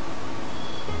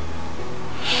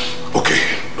 Okay,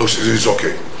 it's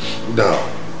okay. Now.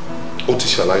 Ó ti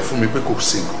ṣàlàyé fún mi pé kò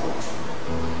sí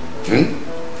nǹkan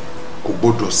kò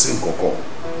gbọ́dọ̀ sí nǹkan kan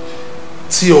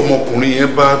tí ọmọkùnrin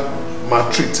yẹn bá máa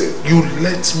treat ẹ you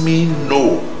let me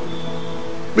know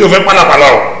mi ò fẹ́ pálapàla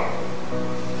o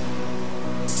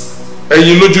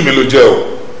ẹ̀yin lójú mi ló jẹ́ o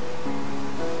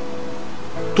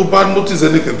tó bá notice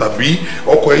anything tàbí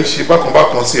ọkọ ẹ ń ṣe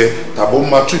bákan sí ẹ tàbí ó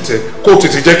máa treat ẹ kó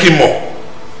tètè jẹ́ kí n mọ̀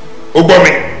ó gbọ́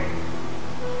mi.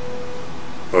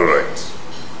 All right.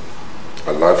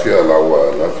 Àlàáfíà la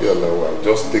wà.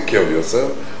 Just take care of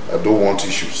yourself. I don't want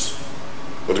issues.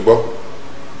 Odibo?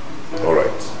 All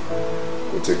right.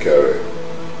 We'll take care of it.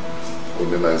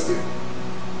 Have a nice day.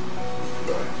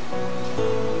 Bye.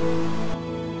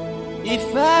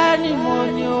 Ìfẹ́ ni mo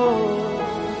ní o.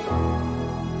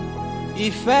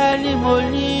 Ìfẹ́ ni mo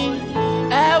ní.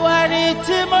 Ẹ̀wẹ̀ ni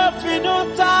tí mo finú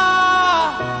ta.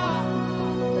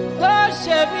 Tó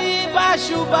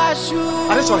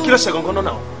Adéṣọ̀rọ̀ kí ló ṣe gangan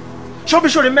náà?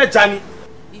 Ṣọ́bíṣọ́rí mẹ́ja ni.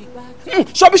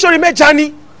 Ṣọ́bíṣọ́rí mẹ́ja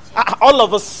ni. All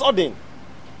of a sudden,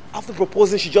 after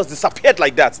proposing, she just disappeared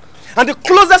like that. And the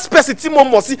closest person tí mo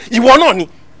mọ̀ sí ìwọ náà ni.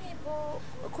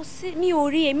 Kò sí mi ò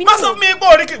rí èmi. Má sọ mi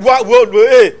gbọ́ orí kí wo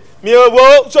mi ò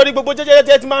wo sórí gbogbo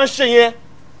jẹ́jẹ́ tí máa ń ṣe yẹn.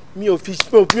 Mi ò fi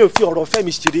ọ̀rọ̀ fẹ́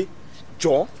mi ṣeré.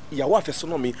 Jọ̀ọ́ ìyàwó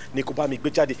àfẹ́sọ́nà mi ni kò bá mi gbé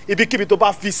jáde. Ibikíbi tó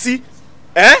bá fi sí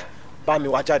bá mi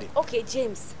wá jáde. Okay,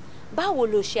 James. Báwo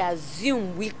lo ṣe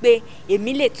assume wípé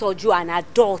èmi lè tọ́jú an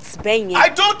adult bẹ́ẹ̀ yẹn? I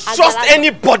don't trust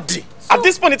anybody. At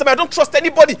this point in time, I don't trust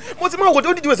anybody. Mo ti máa wò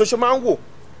ó ní ìdíwèsè ṣe máa ń wò.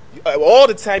 All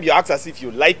the time you act as if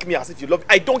you like me, as if you love me.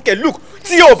 I don't care. Look,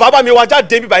 tí o bàbá mi wá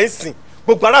jáde bí báyìí sìn,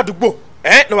 gbogbo ará àdúgbò,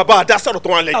 ní bàbá wa dá sọ̀rọ̀ tó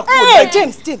wà lẹ́yìn. Hey,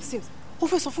 James. Ó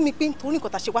fẹ́ sọ fún mi pé nítorí nǹkan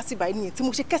tá a ṣe wá sí báyìí nìyẹn tí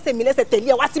mo ṣe kẹ́sẹ̀ mi lẹ́sẹ̀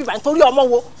tẹ̀lé ẹ wá sí báyìí nítorí ọmọ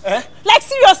wo. Like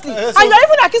seriously, and you're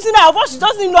even accusing her of what she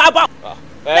doesn't know about.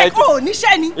 Like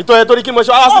níṣẹ́ ni. Ìtọ́ ẹ torí kí mo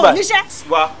ṣe wá sí báyìí. Níṣẹ́.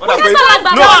 Wá ó dà pé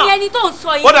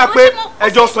ó dà pé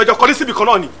ẹjọ́ sọ ẹjọ́ kọ́lí síbi kan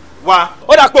náà ni. Wá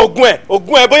ó dà pé ogun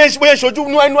ẹ bóyá ṣojú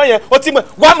inú ẹnu yẹn ó ti mọ̀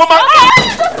wá mo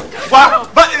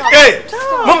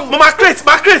máa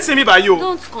create sí mi báyìí o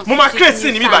mo máa create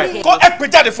sí mi báyìí kó ẹ gbé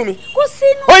jáde fún mi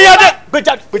ó yẹ dé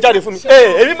gbé jáde fún mi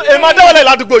èmi máa dáwọ́lẹ̀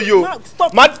ládùúgbò yìí o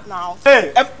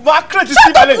máa create sí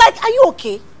mi báyìí. Like, are you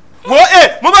okay? wo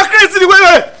mo máa create sí mi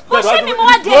wẹ́wẹ́. Kò ṣe mi mo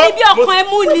wá dé níbi ọkàn ẹ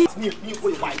mú ni.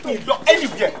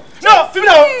 No fi mi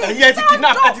náà ẹ̀yin ẹ ti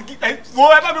kidnap wo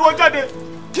ẹ bá mi wọ jáde.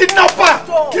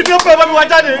 Kidnapper bá mi wá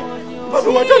jáde.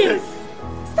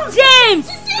 James.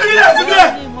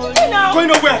 Going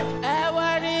nowhere.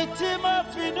 Ẹ̀wẹ̀ ni tí mo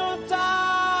finú ta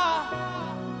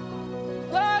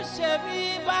tó ṣe mí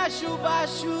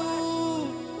báṣubàṣu.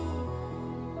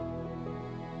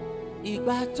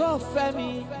 Ìgbà tó fẹ́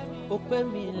mi ó pè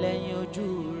mí lẹ́yìn ojú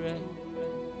rẹ̀.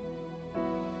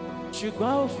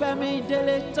 Ṣùgbọ́n ó fẹ́ mi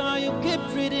délé tán, you keep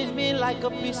treating me like a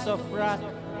piece of rock.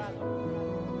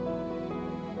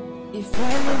 Ìfẹ́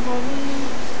ni mo ní.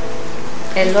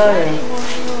 Ẹ lọ́rẹ̀ẹ́,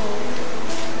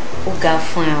 ó ga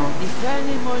fún ẹ o.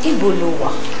 Ibo ló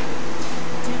wà?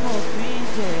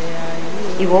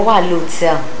 Ìwọ wà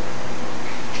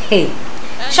lóòtẹ́ẹ̀lì.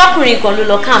 Ṣọ́kùnrin kan ló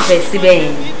lọ káàmpẹ̀ síbẹ̀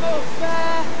yẹn.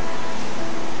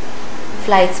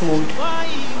 Flight mode.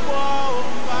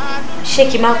 Ṣé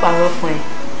kí n má parọ́ fún ẹ?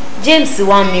 James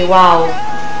wá mi wá o.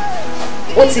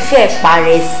 Ó ti fẹ́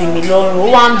parẹ́ sí mi lọ́rùn,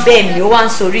 ó wá ń bẹ̀ mí, ó wá ń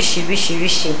sọ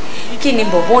oríṣiríṣiríṣi. Kí ni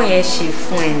bọ̀bọ́ yẹn ṣe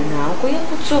fún ẹ náà? Kò yẹ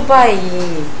kó tó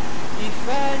báyìí.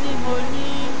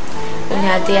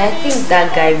 Onyade, I think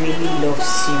that guy really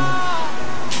loves you.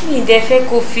 Mi dẹ̀ fẹ́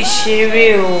kó fi ṣeré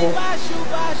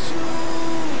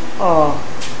o.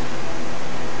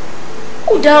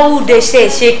 Kúdáwúdẹ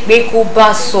ṣe pé kó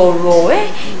bá sọ̀rọ̀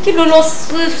kí ló lọ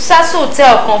sásò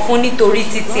hòtẹ́ẹ̀lì kan fún nítorí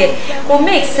títí ẹ̀ kò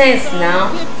make sense now.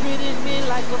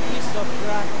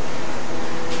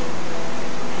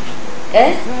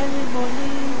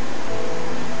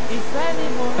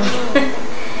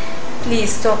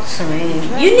 Please talk to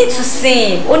him. You need to see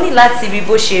him. Ó ní láti rí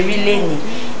bó ṣe rí lénìí.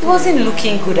 He wasn't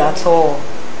looking good at all.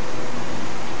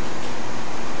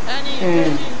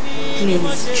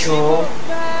 Please, Joe.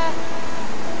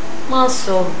 Má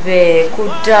sọ bẹ́ẹ̀ kó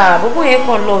dáa. Gbogbo yẹn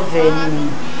kàn lọ́ọ̀vẹ̀ ni.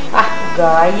 Gà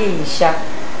ayé yìí ṣá.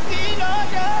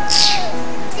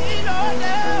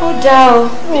 Ó dáa o.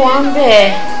 Ó wà ń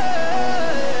bẹ̀.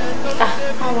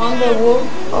 Àwọn ń bẹ̀ wo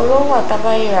ọ̀rọ̀ wà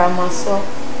tábáyéra máa sọ.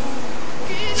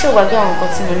 Ṣé o gbàgbé àwọn nǹkan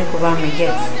tí mo ní kó bá mi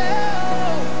get?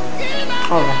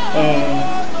 Ọ̀rọ̀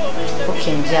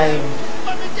okay ń járe o.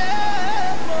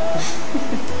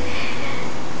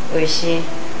 O ṣe.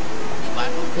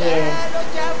 Yeah.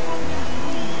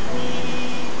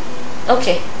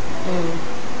 Okay.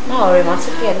 Má ọ̀rẹ́ màá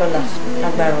tún pè ẹ́ lọ́la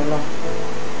lágbára ọlọ́.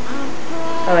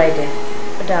 Alright then.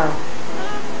 Ó dáa o.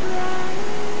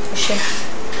 O ṣe.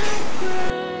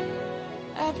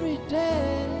 Every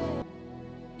day,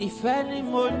 ìfẹ́ ni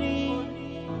mo ní.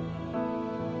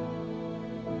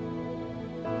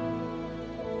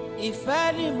 Ìfẹ́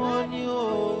ni mo ní o.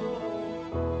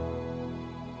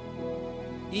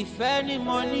 Ìfẹ́ ni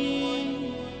mo ní.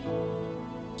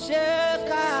 Ṣé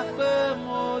ká pé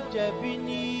mo jẹ̀bi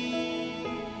ni?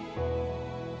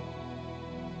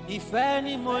 Ìfẹ́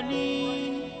ni mo ní.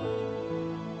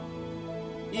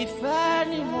 Ìfẹ́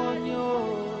ni mo ní o.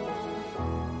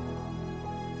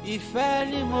 Ìfẹ́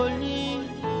ni mo ní.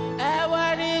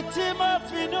 Ẹ̀wẹ̀ ni tí mo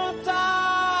finú ta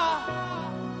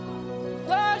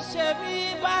tó ṣe mí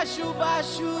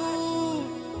báṣubàṣu.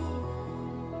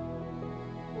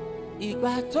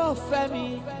 Ìgbà tó fẹ́ mi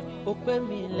ó pè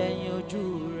mí lẹ́yìn ojú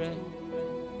rẹ̀.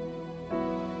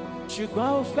 Ṣùgbọ́n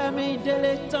ó fẹ́ mi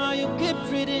délé tán, you keep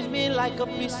treating me like a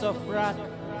piece of rock.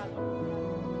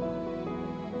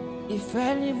 ìfẹ́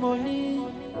ni mo ní,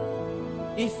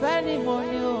 ìfẹ́ ni mo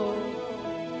ní o,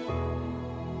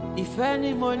 ìfẹ́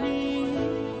ni mo ní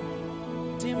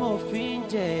tí mo fi ń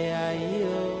jẹ ayé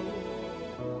o.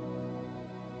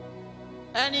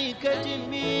 Ẹni kejì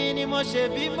mi ni mo ṣe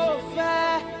bí mo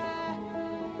fẹ́,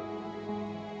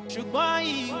 ṣùgbọ́n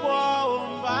ìwọ ò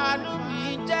ń bánú mi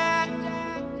jẹ́.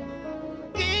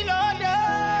 Kí ló dé?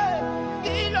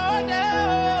 Kí ló dé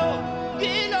o?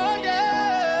 Kí ló dé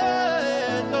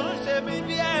tó ń ṣe mí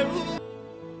bí ẹrú?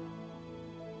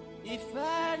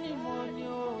 Ìfẹ́ ni mo ní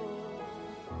o,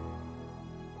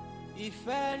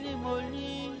 ìfẹ́ ni mo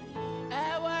ní,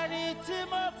 ẹ̀wẹ̀ ni tí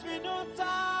mo finú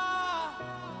ta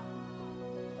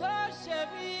tó ṣe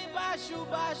mí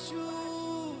báṣubàṣu.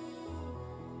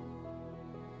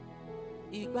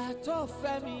 Ìgbà tó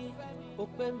fẹ́ mi ó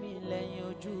pè mí lẹ́yìn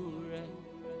ojú rẹ̀,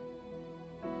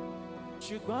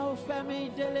 ṣùgbọ́n ó fẹ́ mi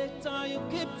délé tán. You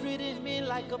keep treating me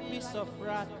like a piece of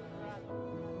rock.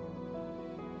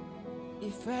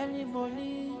 Ìfẹ́ ni mo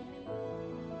ní,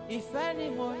 ìfẹ́ ni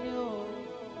mo ní o,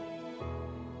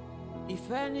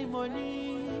 ìfẹ́ ni mo ní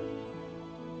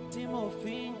tí mo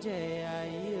fi ń jẹ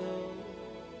ayé o.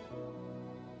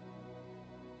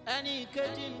 Ẹni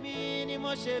kejì mi ni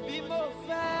mo ṣe bí mo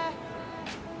fẹ́,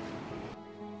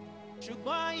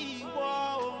 ṣùgbọ́n ìwọ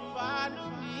ò ń bánú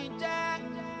mi jẹ́.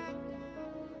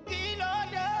 Kí ló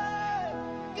dé?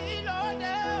 Kí ló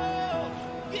dé o?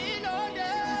 Kí ló dé?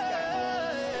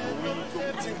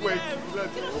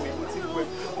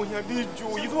 Onyadiju,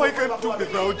 you know I can't do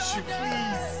without you,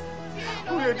 please.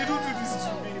 Onyadiju, don't do this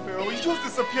to me now. You just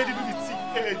disappeared into the thick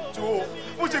air, Joe.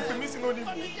 What you missing on him?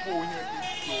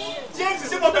 James,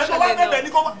 is it not better?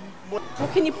 What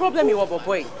can the problem you have,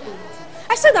 boy?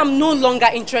 I said I'm no longer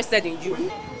interested in you.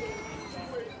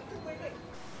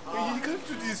 You can't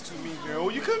do this to me now.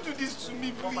 You can't do this to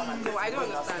me, please. No, I don't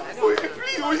understand.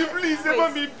 Please, never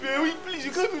me, baby. Please,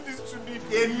 you can't do this to me.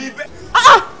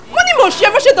 What do you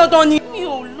share? What don't need? You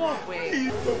love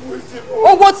it.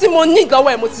 Oh, what's in money? Go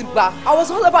away, Motiba. I was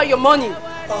all about your money.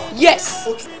 Yes.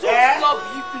 Yeah. I love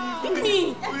you. Me.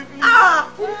 You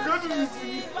can't do this to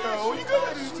me now. You can't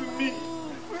do this to me.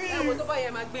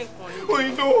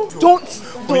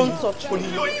 Don't touch me.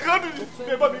 No, you can't do this to me.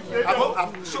 You can't do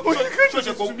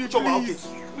this to me,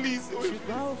 please.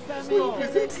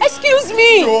 Excuse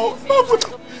me.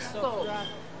 Stop.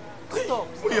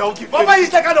 Mama is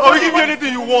the kind of. I will give you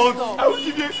anything you want. I will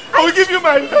give you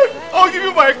my life. I will give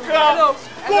you my car.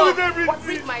 Go with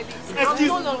everything. I'm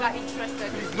no longer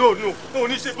interested. No. No.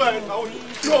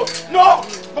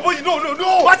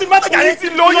 What's the matter, Gary? What's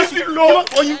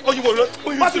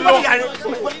the matter, Gary?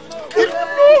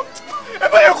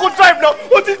 If I could drive now,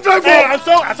 what's it drive for? I'm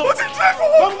so. What's it drive for?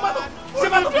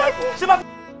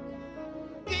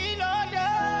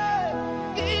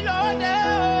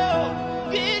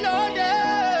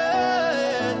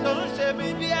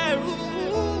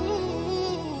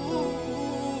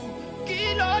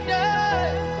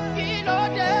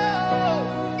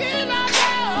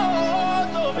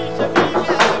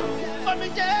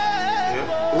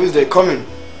 Who is there coming?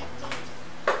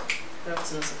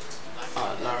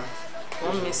 Lara.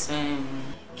 One Miss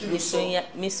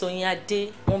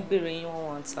Onyade, won't be ringing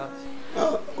one time.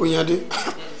 Onyade?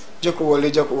 Joko wale.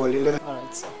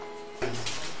 Alright, sir.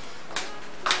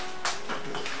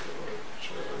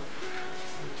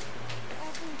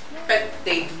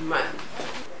 Birthday man.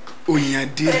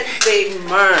 Onyade. Birthday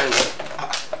man.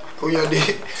 Onyade.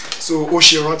 So, ó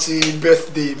ṣe rántí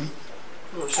birthday mi.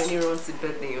 No, she only runs the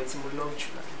birthday until we love you.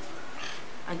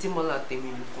 Auntie Mola Temi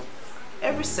Luko.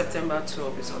 Every September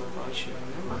 12 is all about you,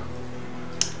 remember?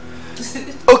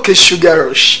 Okay, Sugar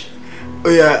Rush. Oh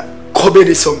yeah, cover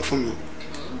the song for me.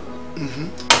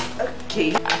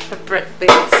 Okay, happy birthday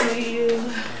to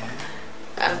you.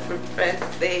 Happy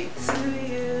birthday to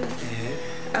you.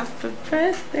 Happy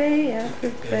birthday, happy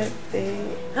birthday.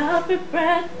 Happy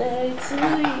birthday to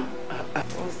you.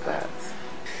 What's that?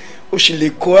 Oh, she lè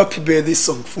kọ happy birthday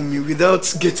song for me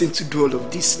without getting to do all of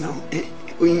this now.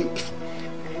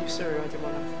 I'm sorry,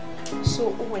 Rotimi.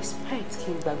 So, expect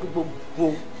kí n gbàgbé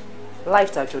gbogbo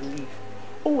life that you live.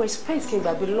 Expect kí n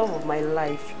gbàgbé love of my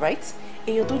life, right?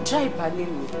 Èèyàn tó já ìbálẹ̀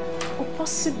mi. Oh,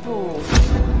 possible.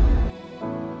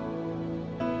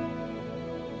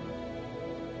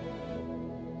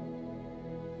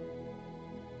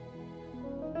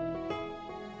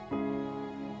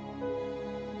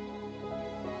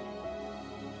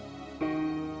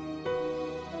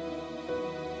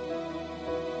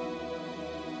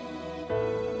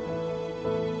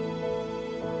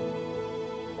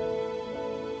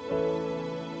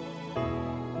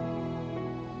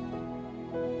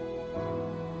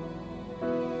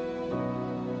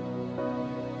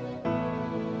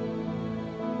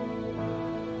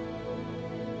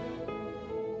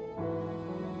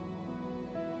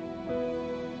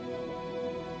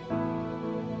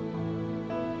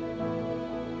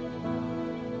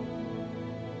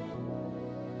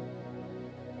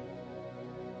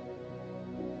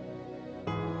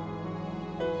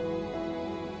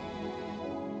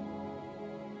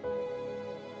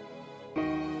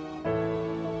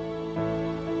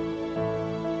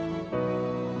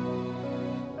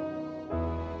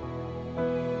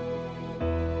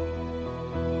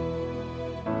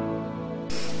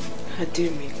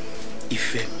 Ademi.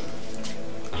 Ìfẹ́ mi.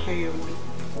 Ayọ̀ mi.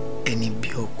 Ẹni bí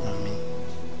ọkàn mi.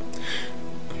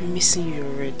 I'm missing you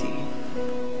already.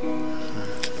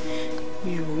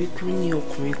 Mi ò rí pé ní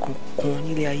ọkùnrin kankan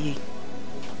nílé ayé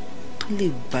tó lè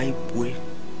gba ipò ẹ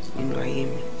nínú ayé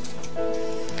mi.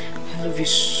 I love you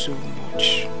so much.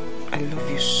 I love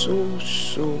you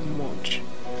so much.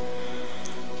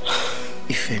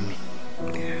 Ìfẹ́ mi.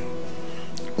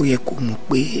 Ó yẹ kó mọ̀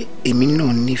pé èmi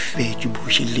náà nífẹ̀ẹ́ ju bó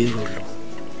ṣe lérò lọ.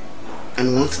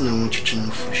 And one thing I want you to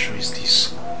know for sure is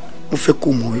this. Mo fẹ́ kó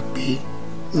mọ̀ wípé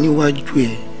níwájú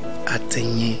ẹ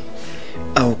àtẹ̀yìn,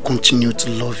 I will continue to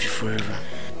love you forever.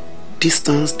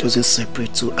 Distance doesn't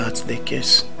separate two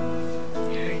heartbreakers.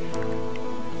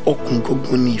 Ọkàn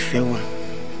gbogbo ni ìfẹ́ wà.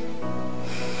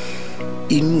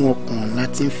 Inú ọkàn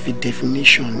láti ń fi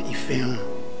definition ìfẹ́ hàn.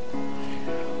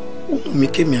 Ó mú mi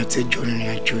kémi àtẹjọ́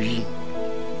rìnrìn àjò yìí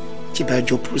tí bá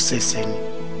jọ process ẹni.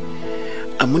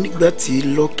 Àmọ́ nígbà tí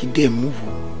lọ́ọ̀kì dẹ̀ mú wò,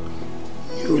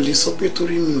 mi ò lè sọ pé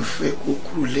torí mi ò fẹ́ kó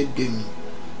kúrò lẹ́gbẹ̀ẹ́ mi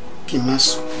kí n má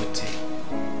support ẹ.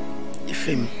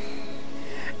 Ìfẹ́ mi,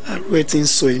 àrò ẹ ti ń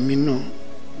sọ èmi náà,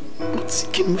 but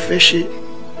kí ni mo fẹ́ ṣe?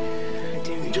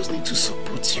 I just need to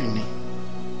support you ni.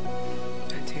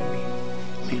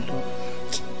 Mi lọ.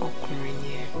 Ọkùnrin ni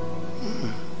ẹ.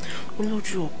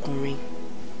 Olójú ọkùnrin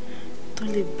tó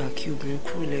lè gbà kí obìnrin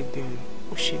kúrò lẹ́gbẹ̀ẹ́ òun,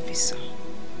 ó ṣe visa.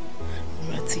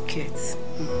 Mo ra ticket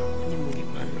ní mo lè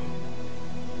máa lọ.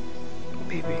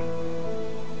 Baby,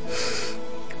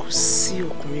 kò sí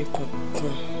ọkùnrin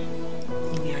kankan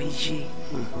ní ayé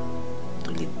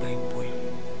tó lè gba ipò ẹ̀.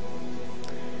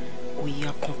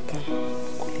 Òyà kankan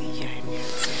kò lè ya ẹ̀mí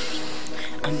àti.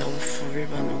 And I will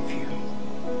forever love you.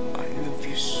 I love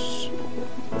you so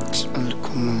much.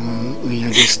 Come on,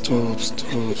 Oyade,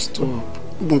 stop.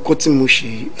 Nǹkan tí mo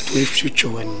ṣe torí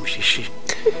future wa ni mo ṣe ṣe.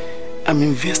 I'm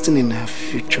investing in our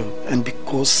future, and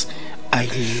because I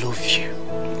love you.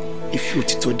 If you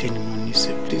to any money,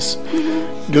 say please,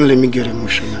 don't let me get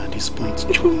emotional at this point.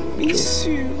 I miss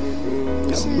you.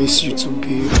 I miss you too,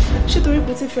 babe. She told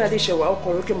me if let's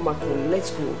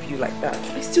go of you like that.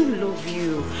 I still love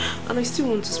you, and I still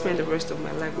want to spend the rest of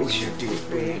my life with you.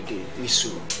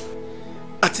 Listen,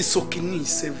 àti sọ kíní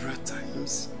several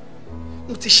times.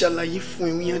 Mo ti ṣàlàyé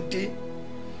fún Oyade.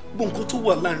 Bó nǹkan tó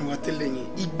wà láàrin wa tẹ́lẹ̀ yẹn,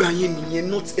 ìgbà yẹn nìyẹn,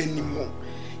 not anymore.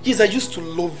 Yes, I used to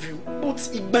love you, but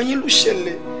ìgbà yẹn ló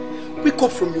ṣẹlẹ̀. Wake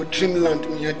up from your dreamland,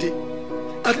 Oyade.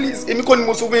 At least, èmi kọ́ ni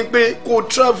mo sọ fún yín pé kó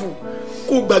travel,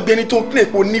 kó gbàgbé ẹni tó ń play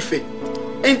kó nífẹ̀ẹ́.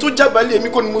 Ẹni tó jábàálẹ̀ èmi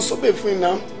kọ́ ni mo sọ bẹ́ẹ̀ fún yín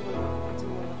náà.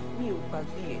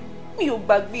 Mi ò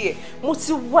gbàgbé ẹ. Mo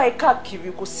ti wá ẹ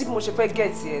káàkiri, kò sí bí mo ṣe fẹ́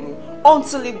get ẹ ni.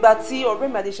 Until ìgbà tí ọ̀rẹ́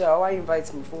mi Adéṣẹ́wà wá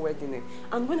invite me for wedding ẹ.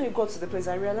 And when we got to the place,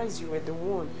 I realized you were the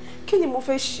one. Kí ni mo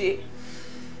fẹ́ ṣe?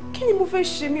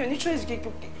 Mi ò ní choice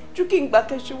ju kí n gbà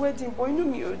kẹ́ ṣe wedding, but inú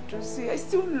mi ò dùn sí. I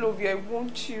still love you. I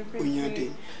want you, baby.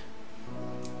 Oyade,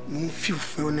 mo feel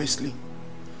for honestly.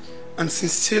 And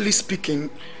sincerely speaking,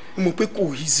 mo pé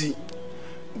kò easy.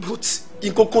 But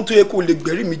nǹkan kan tó yẹ kó lè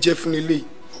gbẹ̀rí mi jẹ́ fún ilé.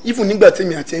 Even nígbà tí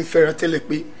mi àti ẹ̀ ń fẹ́ra tẹ́lẹ̀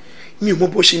pé mi ò mọ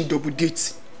bó ṣe ń double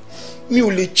date. Mi ò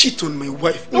lè cheat on my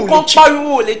wife. Mo kàn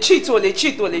pariwo ò lè cheat.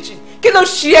 Kí ló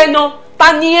ṣe ẹ́ náà?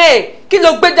 Ta ni ẹ́? Kí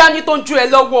ló gbé dání tó ń ju ẹ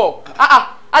lọ́wọ́?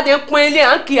 A dẹ̀ ń pọn ilé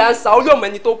à ń kì í à ń sà orí ọmọ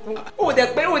ẹni tó kú. Ó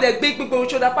dẹ̀ gbé gbogbo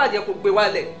ṣọ́dá pàdé kò gbé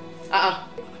wálẹ̀.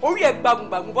 Orí ẹ̀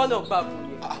gbàgùngbàgùn bọ́nà gbàgùn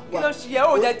yẹn. Kí ló ṣe ẹ́?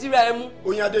 Ó dẹ̀ dírà ẹ mú.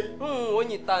 Oyade.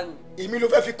 Oyin ta ni. Èmi ló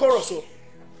fẹ́ fi kọ́rọ̀ sọ.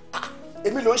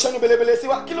 Èmi ló ń ṣẹ́nu belebele sí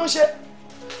wa. Kí ló ń ṣe?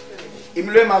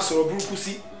 Èmi ló máa sọ̀rọ̀ burúkú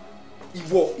sí.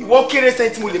 Ìwọ kéré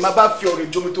sẹ́yìn tí mo lè máa bá fi ọ̀rọ̀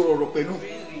ìjomi tó rọrọ̀ pẹ̀lú.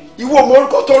 Ìwọ mọ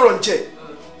orúkọ tó rọ̀ ń jẹ.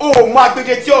 O mọ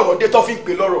agbègbè tí ọ̀rọ̀ dé tó fi ń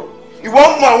pè lọ́rọ̀. Ìwọ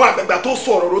mọ àwọn àgbàgbà tó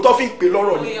sọ ọ̀rọ̀ tó fi ń pè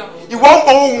lọ́rọ̀ ni. Ìwọ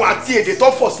mọ ohun àti èdè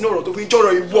tó fọ̀ sínú ọ̀rọ̀ tó fi ń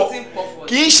jọ̀rọ̀ ìwọ.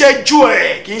 Kì í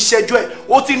ṣẹ́jú ẹ̀.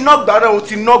 O ti ná gbàrà, o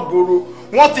ti ná gbòòrò.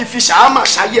 Wọ́n ti fi ṣàámà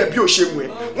ṣayé ẹ̀ bí ò ṣe mú ẹ̀.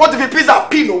 Wọ́n ti fi pizza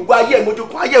pin ògbó ayé ẹ̀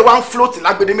mójúkọ. Ayé ẹ̀ wá ń float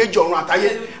lágbèdè méjì ọ̀run àtayé.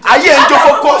 Ayé ẹ̀ ń jó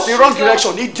focus in wrong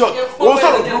direction, idiot. Òun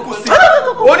sọ̀rọ̀ burúkú sí.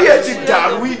 Orí ẹ̀ ti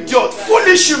dàrú, idiot.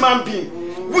 Foolish human being.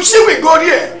 Ṣé wì gorí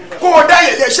ẹ̀? Kó o dá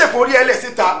yẹ̀yẹ́ ṣèpò orí ẹ̀ lẹ̀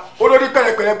síta. Olórí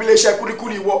pẹ̀rẹ̀pẹ̀rẹ̀ bí iléeṣẹ́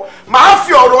kúrikúri wọ. Màá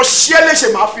fi ọ̀rọ̀ ṣẹ́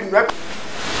léṣe, màá fi nù ẹ́.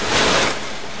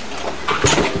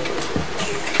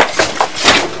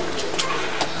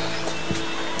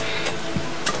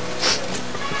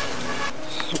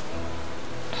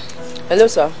 Hello,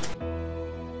 sir.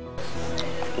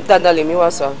 Dáadáa lèmi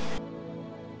wá, sir.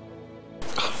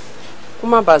 Ó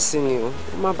má bàa sí ni,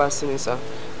 sir.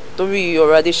 Torí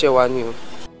ọ̀rọ̀ Adéṣẹ́wà ni o.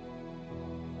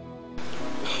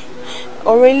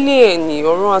 Ọ̀rọ̀ ilé ẹ̀ ni,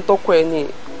 ọ̀rọ̀ atọ́kọ ẹ̀ ni.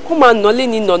 Kó máa nà lé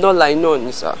ní nànà láì náà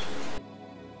ni, sir.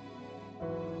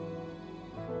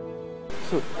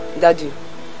 Daddy,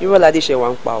 irọ́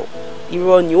l'Adéṣẹ́wà ń pa o.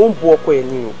 Irọ́ ni ó ń bu ọkọ ẹ̀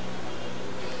ni o.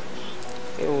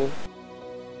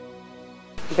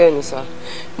 Bẹ́ẹ̀ni sá,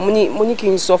 mo ní kí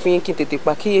n sọ fún yín kí n tètè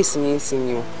pa kíyèsí yín sí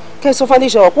ni o. Kẹ́ ẹ sọ fún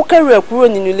Adéṣẹ́wà kó kẹ́rù ẹ̀ kúrò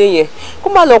nínú ilé yẹn kó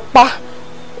má lọ pa.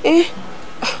 Ẹ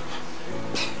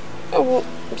wo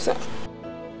sá.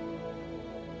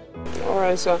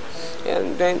 Alright sir,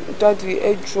 and then Daddy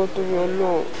ẹ jọ̀ọ́ torí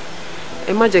Ọlọ́run.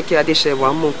 Ẹ má jẹ́ kí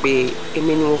Adéṣẹ́wà mọ̀ pé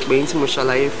èmi ni mo pè yín tí mo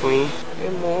ṣàlàyé fún yín. Ẹ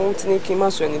mọ̀ ó ti ní kí n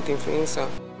má sọ anything fún yín sir.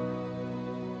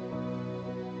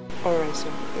 Alright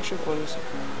sir, ẹ ṣe kọ́ ni sir.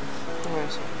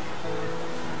 Alright sir.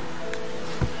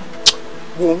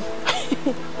 Wo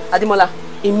Adémọ́lá,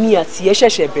 èmi àti ẹ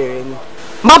ṣẹ̀ṣẹ̀ bẹ̀rẹ̀ ni.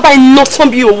 Má bá iná tán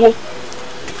bí owó.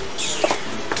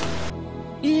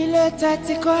 Ilé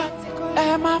tẹ́tí kọ́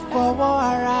ẹ má fọwọ́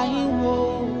ara yín wò.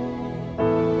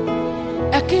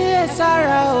 Ẹ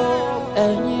kíyèsára o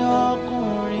ẹ̀yin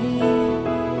ọkùnrin.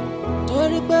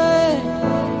 Torí pé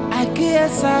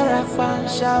àìkíyèsára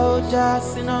panṣá ó já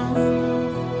síná.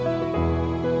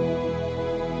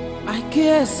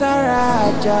 Àìkíyèsára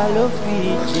àjà ló fi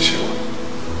jì.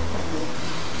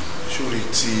 Sórí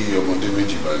tí ọmọdé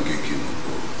méjì bá ń gègé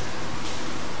nùgbò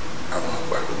àwọn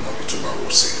àgbà ló mọ ibi tó máa wò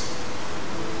sí.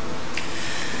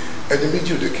 Ẹni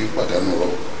méjì òde kí n pàdánù rọ.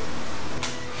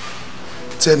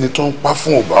 Tí ẹni tó ń pa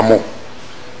fún ò bá mọ̀,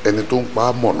 ẹni tó ń pa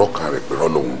á mọ̀ lọ́kàn rẹ̀ pé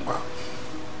Ọlọ́run pa.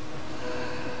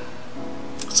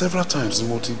 Several times ni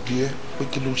mo ti bi ẹ́ pé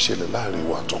kí ló ń ṣẹlẹ̀ láàrin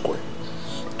wa àtọkọ ẹ̀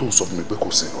tó ń sọ fún mi pé kò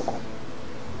sí nǹkan kan.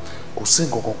 Kò sí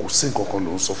nǹkan kan, kò sí nǹkan kan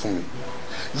ló ń sọ fún mi.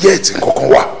 Yẹ́ẹ̀tì nǹkan kan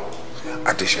wà.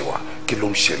 Adéṣẹ́wà, kí ló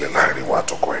ń ṣẹlẹ̀ láàrin wa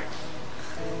àtọkọ ẹ̀?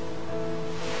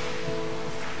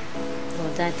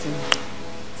 Daddy,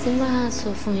 tí máa sọ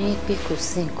fún yín pé kò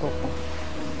sí nǹkan kan,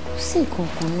 kò sí nǹkan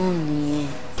kan náà nìyẹn.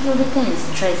 Kí ló dé tẹ̀ ń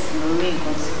stress lórí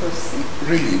nǹkan tí kò sí?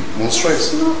 Really? Mo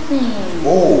stress? Nothing.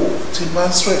 Oh, tí máa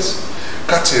ń stress.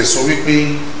 Ká tiẹ̀ sọ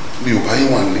wípé mi ò bá yín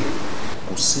wà nílé.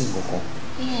 Kò sí nǹkan kan.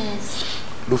 Yes.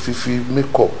 Ló fi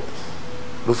make-up,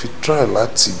 ló fi try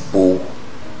láti bo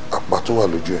àpá tó wà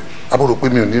lójú ẹ̀. Abúrò pé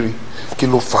mi ò ní rí. Kí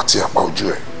ló fà tí àpá ojú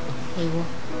ẹ̀? Èwo.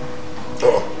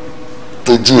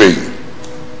 Tójú ẹ̀ yìí.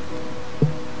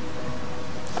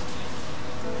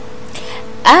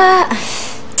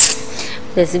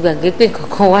 Tẹ̀sí gbàgbé pé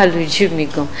kankan wà lójú mi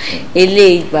gan.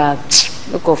 Eléyìí gbà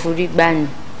ó kàn forí gbà ní.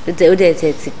 Ó dẹ̀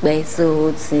tẹ̀ ti pẹ́ so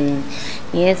ó ti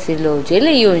ìyẹn ti lọ òjò.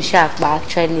 Eléyìí ò ń ṣàpá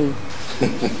actually.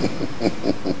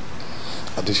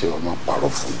 Adéṣẹ́wà máa parọ́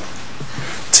fún mi.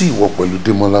 Tí ìwọ pẹ̀lú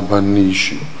Démọ́lá bá ní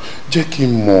iṣu, jẹ́ kí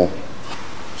n mọ̀.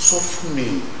 Sọ fún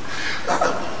mi.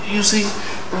 You see,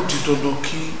 ó di dandan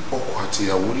kí ọkọ àti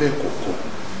ìyàwó lẹ́ẹ̀kọ̀ọ̀kan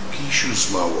kí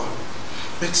issues máa wà.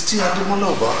 Bẹ́ẹ̀ tí Adémọ́lá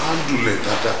ò bá handle ẹ̀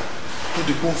dáadáa, tó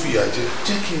di pé ó ń fìyà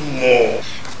jẹ kí n mọ̀.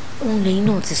 Òun lẹ́yìn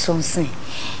náà ti sọ nsìn.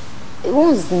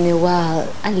 Once in a while,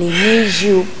 a lè ní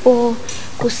issue bọ́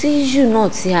kò sí issue náà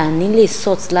tí a ní lè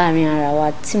sort láàrin ara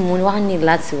wa tí mo wá ní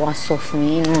láti wá sọ fún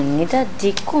yín náà ní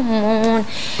Daddy, come on.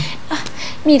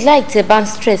 Me like tẹ́ bá ń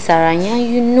stress ara yín,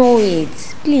 you know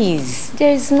it. Please,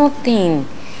 there is nothing.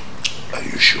 Are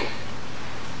you sure?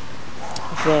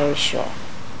 Very sure.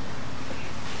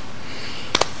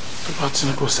 Tó bá ti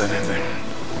ní kò sẹ́ni ní.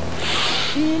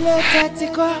 Ilé tẹ́tí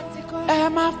kọ́ ẹ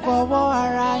má fọwọ́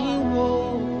ara yín wò.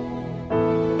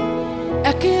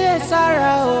 Ẹ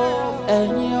kíyèsára o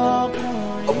ẹ̀yin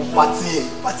ọkùnrin. Ọmọ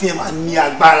pátí ẹ̀ máa ní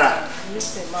agbára.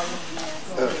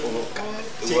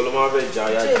 Ìwọ ló máa bẹ jà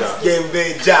ya jà. Jẹ́ ń bẹ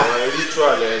jà.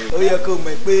 Ritual ẹni. Ó yẹ kó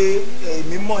mọ̀ pé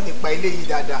èmi mọ̀ nípa ilé yìí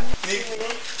dáadáa.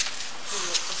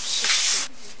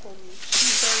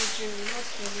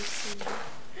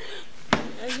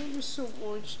 I love you so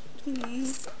much.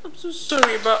 Please, I'm so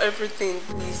sorry about everything.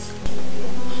 Please,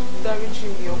 dáríjì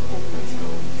mi ọkọ mi.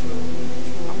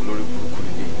 Àwọn olórí burúkú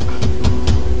nílé yìí.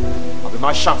 Àbí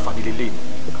máa ṣàǹfààní lélẹ̀ ni.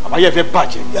 Àbáyé fẹ́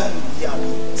bàjẹ́.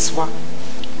 Tiwa.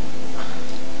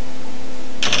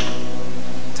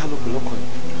 Ta ló pè lọ́kọ̀ yìí?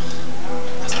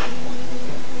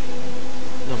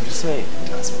 No, I'm just saying.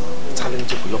 Ta ló ń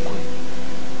tó pè lọ́kọ̀ yìí?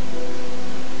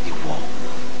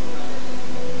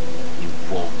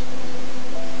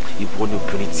 Ìwọ ni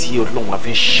obìnrin tí Ọlọ́run á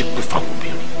fi ń ṣépè fáwọn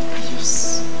obìnrin.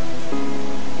 Yes.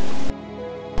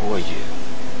 Who are you?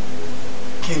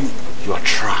 Kenny. You are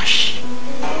trash.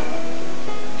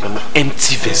 You are an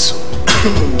empty vessel.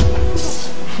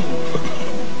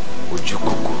 Ojú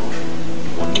kòkòrò.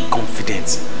 Ìwọ ní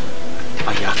confidence.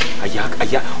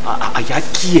 Àyà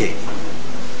kí ẹ̀.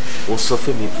 Ó sọ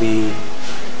fún mi pé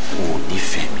o ò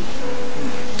nífẹ̀ẹ́ mi.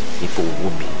 Nífẹ̀ẹ́ owó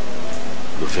mi.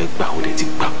 Ló fẹ́ gbà ó lè ti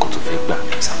gbà nǹkan tó fẹ́ gbà.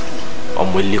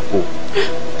 Ọmọ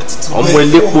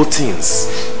elépo things,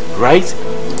 right?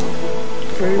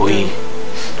 Oye,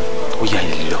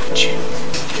 I loved you.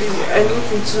 I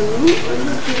love you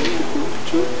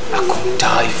too. I could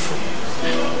die for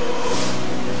you.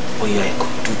 Oh yeah, I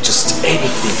could do just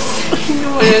anything. You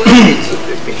know I love you,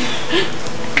 baby.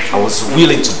 I was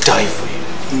willing to die for you.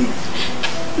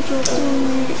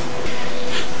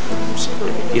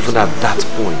 Even at that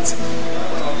point,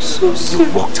 you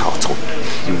walked out on me.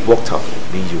 You walked out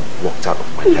on me. You walked out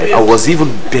of my life. I was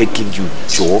even begging you,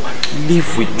 Joe,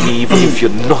 live with me even if you're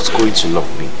not going to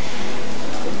love me.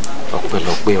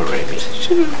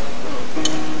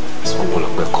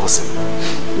 Cousin.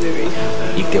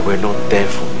 If they were not there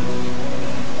for me,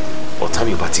 or time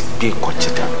you about to be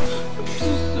considered. I'm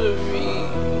so sorry.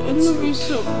 I love you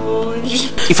so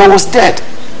much. If I was dead,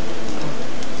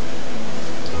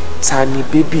 Tani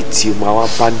baby tí o máa wá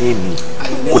bá nemi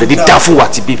kò ní dá fún wa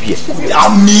ti baby ẹ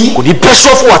àmín kò ní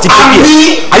pressure fún wa ti baby ẹ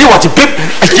ayé wa ti baby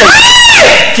ẹ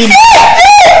kí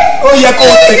ó yẹ kó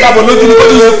ti ká bọ̀ lójú ní kó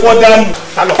ní fọ́ dànù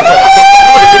ta lọ fún ẹ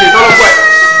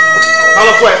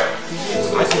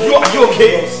are you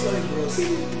okay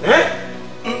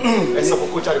ẹ sọ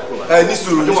kókó jáde kúrò ẹ ní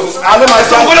sùúrù alẹ́ máa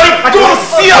jáde I don't want to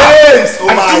see her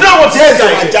I do not want to see her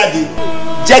jáde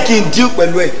jẹ́ kí n deal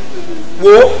pẹ̀lú ẹ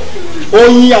wo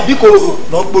oyin àbíkòrò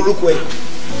náà gbolúkọ ẹ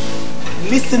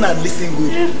listen and listen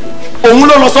good òun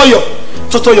ló lọ sọyọ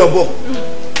tó tọyọ bọ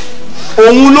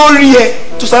òun ló rí ẹ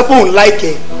tó sọ pé òun like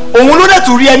ẹ òun ló dẹ̀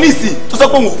tún rí ẹ nísìn tó sọ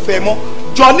pé òun ò fẹ́ mọ́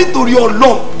jọ nítorí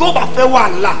Ọlọ́run tó bá fẹ́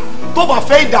wàhálà tó bá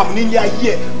fẹ́ ìdààmú nílé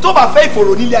ayé ẹ tó bá fẹ́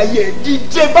ìfòrò nílé ayé ẹ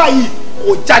díje báyìí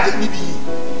kò jáde níbí yìí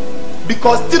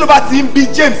because tí ló bá ti ń bí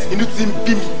James inú ti ń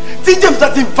bí mi tí James bá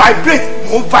ti ń vibrate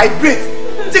mò ń vibrate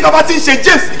tí kò bá ti ń ṣe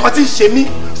James nǹkan ti ń ṣe mí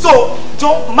so jọ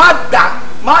má dà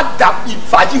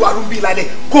ìfàjì wa rúbí lálẹ́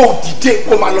kó o dìde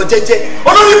kó o máa lọ jẹ́jẹ́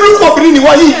olórí burúkú obìnrin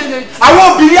nìwọ yìí àwọn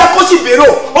obìnrin akọ́ṣìbèrò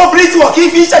obìnrin tí wọ́n kì í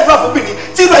fi ṣàdúrà fún obìnrin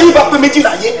tí ìlú ayé bá pé méjì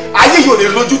láyé ayé yóò lè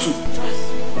lójútùú.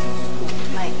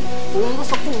 òun ló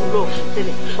sọ fún òun lọ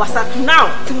tẹ́lẹ̀ wàsàkì náà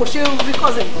tí mo ṣe ń rí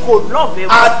cousin kò lọ́ọ̀bẹ̀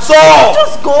wọn. àtọ́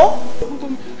just go.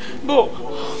 But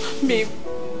babe,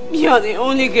 you're the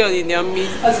only girl in their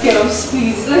midst. As girls,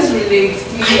 please, let's relate,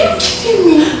 please.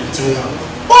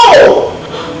 Oh!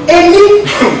 Amy!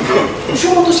 If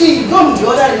you want to say you don't the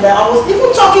other day, I was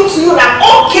even talking to you like,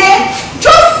 okay,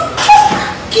 just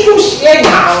keep you share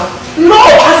now. No,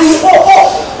 as in,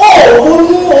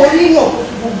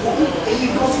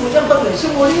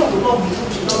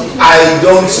 I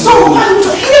don't know. So, you need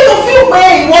to feel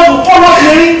where you want to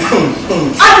follow me.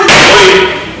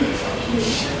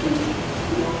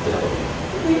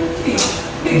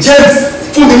 James,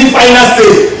 fún mi ní final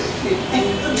stage.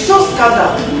 Just calm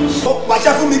down.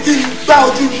 Wàṣà fún mi kí n gbá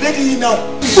ojú lady yìí náà.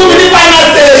 Fún mi ní final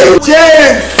stage.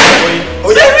 James.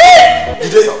 Oye.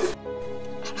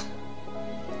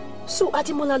 So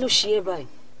Ademola ló ṣe é báyìí.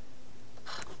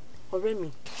 Ọ̀rẹ́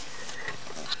mi.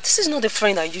 This is not the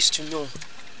friend I used to know.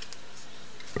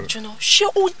 You know, ṣé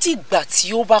ó dìgbà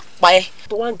tí ó bá pa ẹ́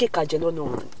tó wá ń gé kàjẹ́ lọ́nà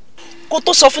ọ̀run? Kó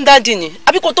tó sọ fún dáàdì ni,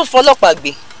 àbí kó tó fọlọ́pàá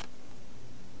gbé?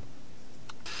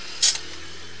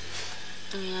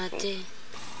 Adé,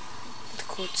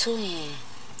 kò tó yẹn.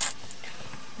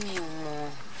 Mi ò mọ̀.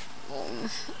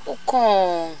 Ó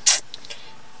kàn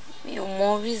mi ò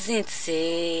mọ̀ reason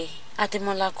tí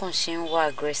Ademola kàn ṣe ń wá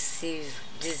aggressive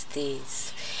these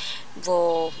days.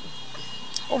 But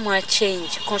ó máa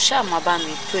change. Kàn ṣáà máa bá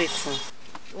mi pray fún.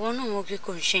 Ìwọ náà mọ̀ pé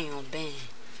kò ń ṣèyàn bẹ́ẹ̀.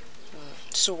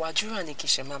 So àdúrà ni kì í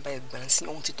ṣe máa bá ẹ gbà sí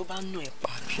ohun tí tó bá nù ẹ pa.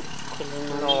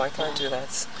 No, I can't do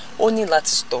that. Ó ní láti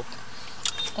stop.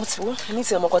 I'm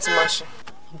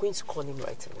going to call him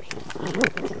right away.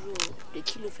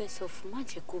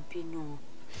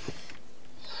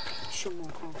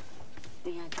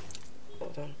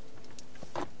 Hold on.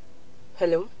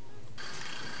 Hello?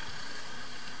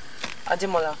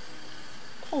 Ademola.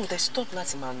 Oh, they stop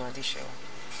láti máa nà Adéṣẹ́wà.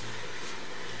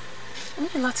 O ní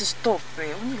láti stop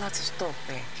ẹ. O ní láti stop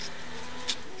ẹ.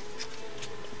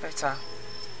 Better.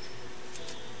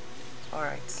 All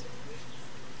right.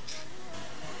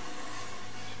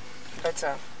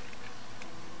 Better.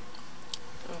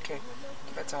 Okay.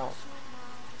 Better off.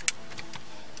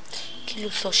 Kí ló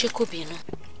sọ ṣé kò bínú?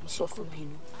 Mo sọ fún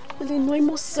bínú. Ó lè nà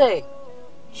imọ́ sẹ́.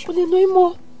 Ó lè nà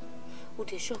imọ́. Ó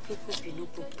dẹ̀ sọ pé kò bínú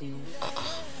kò bínú.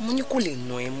 Mo ní kò lè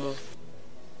nà imọ́.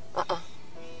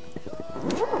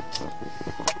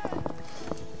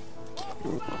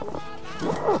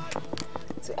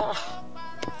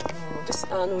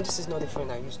 No, this is not the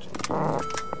friend I used to.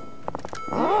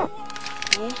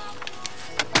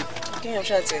 Okay, I'm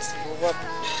trying to text you. What?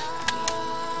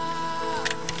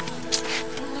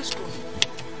 Let's go.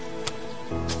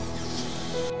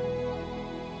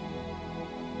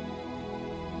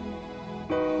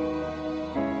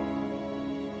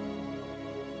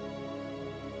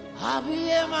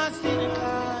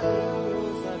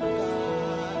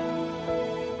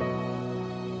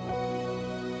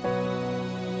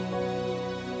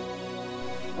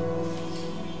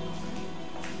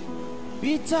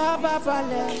 Bita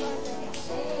babale.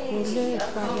 Kule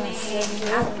padà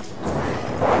sẹ́yìn.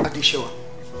 Adeshewa,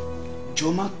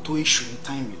 Joma to issue in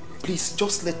time. Please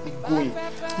just let me go in.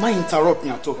 Ma interrupt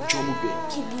me at all, Jomo Bay.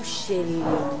 Kí ló ṣẹlẹ̀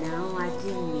now,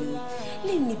 Ademi?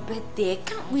 Lẹ́ni birthday,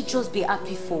 can't we just be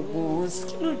happy for once?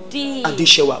 Kí ló dé?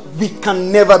 Adeshewa, we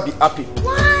can never be happy.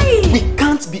 Why? We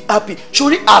can't be happy.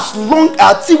 Surely as long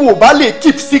as tí wo bá lè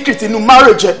keep secret in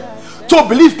marriage, to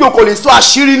believe pé o kò lè sọ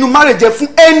àṣírí inú marriage fún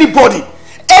anybody,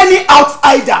 any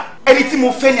outsider. Ẹni tí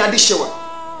mo fẹ́ ni Adeshewa.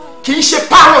 Kì í ṣe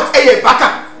parrot ẹyẹ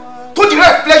baka. To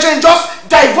derive pleasure in just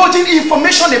divulging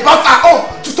information about our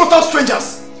own to total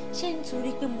strangers. Ṣé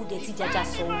nítorí pé mo dẹ̀ ti jàjà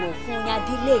sọ̀rọ̀ fún ní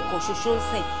adílé ẹ̀kọ́ ṣoṣo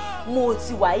sìn mo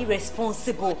ti wà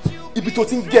irresponsible. Ibi tó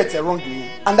ti ń get it wrong ni,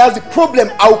 and that's the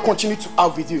problem I will continue to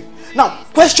have with you. Now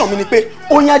question mi ni pé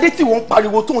Oyinade tí wọ́n ń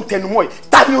pariwo tó ń tẹnu mọ́ ẹ̀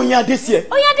ta ni Oyinade sí ẹ?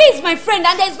 Oyinade is my friend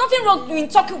and there is nothing wrong in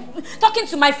talking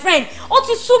to my friend. Ó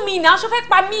ti sú mi náà, ṣó fẹ́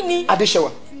pa mí ni.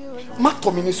 Adeshewa, má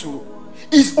tọ́ mi ní sùúrù.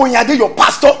 Is Oyinade your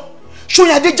pastor?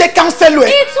 Oyinade jẹ́ counselor ẹ.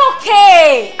 It's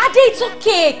okay. Ade, it's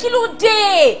okay. Kí ló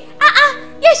dé?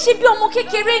 Yé ṣe bí ọmọ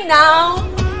kékeré now.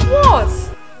 What?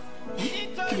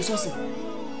 Kí ló sọ sí?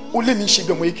 O lè ní ṣe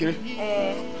bí ọmọ kékeré.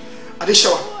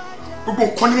 Adeshewa, gbogbo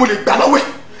nǹkan ni mo lè gbà lọ́wọ́ ẹ̀.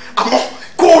 Àmọ́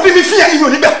kò rí mi fíyà nínú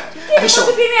onígbà.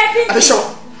 Adeshewa,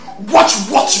 watch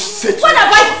what you say. What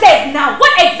have I said now?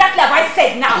 What exactly have I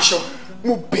said now? Adeshewa,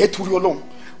 mo bẹ̀ ẹ́ torí Ọlọ́run.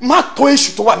 Má tọ́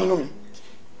èṣù tó wà nínú mi.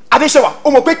 Adeshewa, o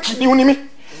mọ̀ pé kìnìún ni mí.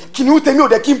 Kìnìún tèmi ò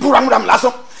dẹ̀ kí n bú ramúramù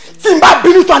lásán. Tí n bá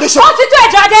bínú tó Adeshewa. Ó ti tó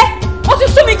ẹ̀jọ̀ Adé. Ó ti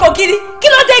sú mi kò giri. Kí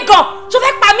ló dé gan? Ṣó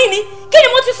fẹ́ pa mí ni? Kí ni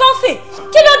mo ti sọ́nsìn?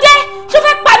 Kí ló dé? Ṣó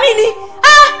fẹ́ pa mí ni?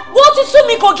 Wo ti sú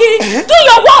mi kò giri. Do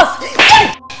your worst.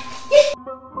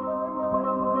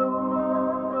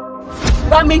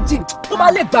 Gba méjì tó bá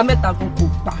lè gba mẹ́ta gbogbo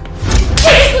gbà.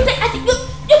 You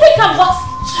think I'm what?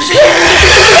 Kí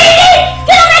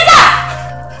ló dé gbà?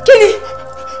 Kí ni?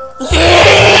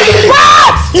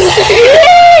 What?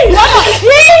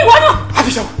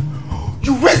 Adeshewa,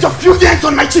 you raised your few hands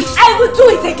on my cheeks. I will do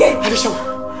it again. Adeshewa,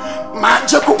 máa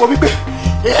jẹ́ kó wọ wípé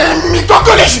èmi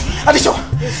gbọ́dọ̀ lè ṣù. Adeshewa,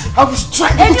 I was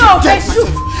trying to get myself.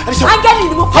 Adeshewa,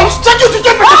 I was trying to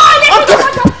get myself. I'm coming.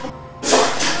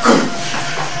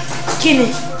 Kí ni?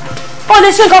 Ó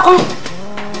lè ṣe kankan.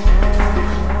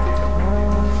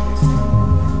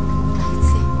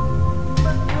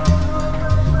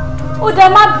 Ó dá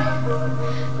má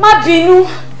bínú.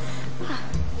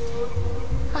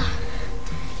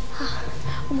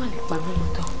 Ó má lè pa mí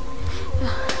lọ́tọ̀.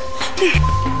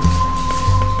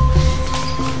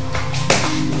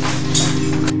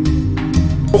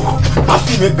 Má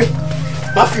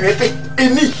fi mi pé,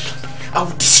 Eni, I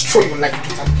will destroy your life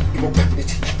totally. You won't permit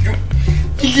it.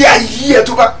 Ilé ayé ẹ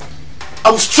tó bá, I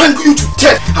will strangle you to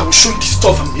death. I will show you the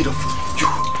stuff I'm made of. You,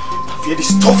 have you heard the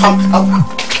stuff I will.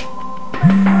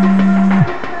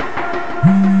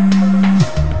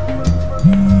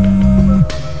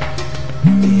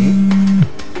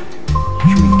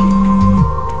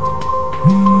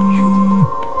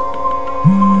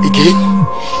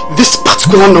 This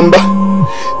particular number,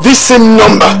 this same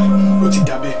number,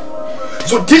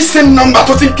 so this same number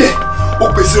to think o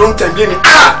pèsè wrong time lẹ́ni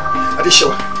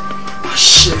Adeshewa,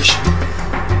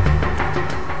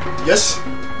 yes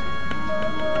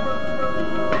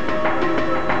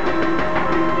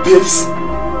babes,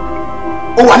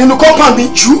 o wà nínú compound mi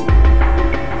you,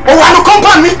 o wà nínú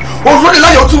compound mi o lórí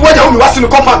láyé o tún wẹ́dẹ̀ omi wá sínú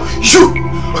compound you,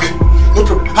 okay no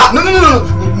problem,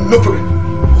 no problem.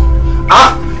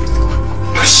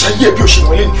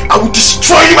 I will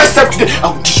destroy myself today. I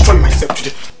will destroy myself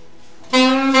today.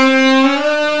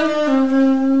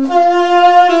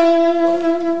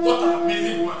 What an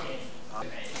amazing woman.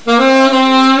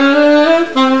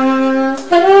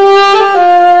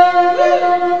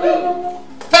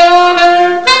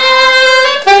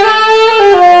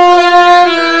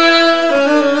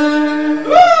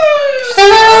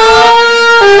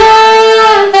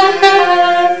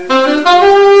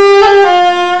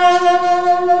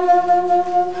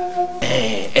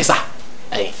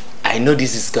 I know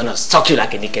this is gonna suck you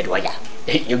like a naked wire.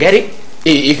 You get it?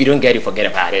 If you don't get it, forget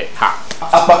about it. Ha.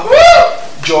 Apa,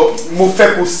 Joe, mo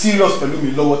fẹ́ kó serious pẹ̀lú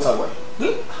mi lọ́wọ́ tá wà.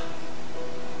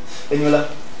 Eniola.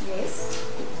 Yes.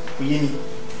 Oyemi.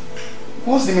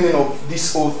 What's the meaning of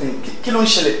this whole thing? Kí ló ń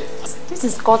ṣẹlẹ̀? This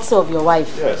is courtesy of your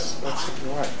wife. Yes, that's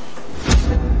your wife.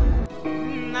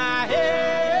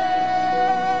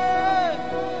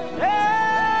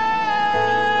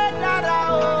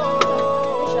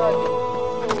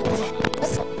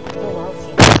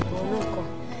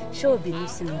 Ṣé o bínú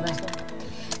sí mi báyìí?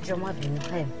 Jọ̀ọ́ má bínú.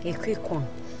 A quick one.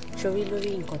 Ṣorí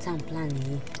lórí nǹkan tá à ń plan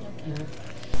yìí.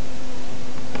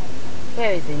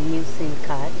 Here is a new SIM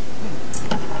card.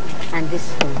 and this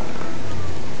phone.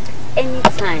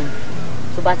 Anytime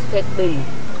tó bá ti fẹ́ pè mí,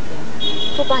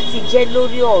 tó bá ti jẹ́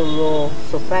lórí ọ̀rọ̀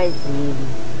surprise mi,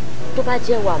 tó bá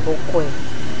jẹ́ wà bọ́kọ ẹ̀,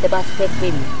 tẹ́ bá ti fẹ́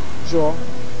pè mí, jọ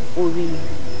orí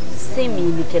sẹ́mi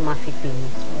ni kẹ́ máa fi pè mí.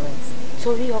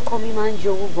 Torí ọkọ mi máa ń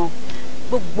jowó gan.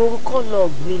 Gbogbo kọ́lọ̀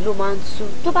mi ló máa ń tú.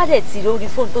 Tó bá dẹ̀ ti lórí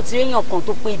fóònù tó ti réyàn kan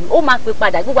tó pè mí, ó máa pè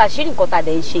padà. Gbogbo àṣírí nǹkan tá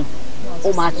dẹ̀ ń ṣe,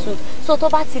 ó máa tú. So tó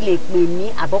bá ti lè pè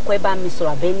mí, àbọ́kọ ẹ bá mi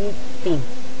sọ̀rọ̀ abẹ́ anything,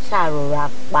 ṣàrọ̀ra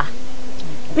pa.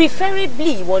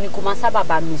 Preferably ìwọ ni kò máa sábà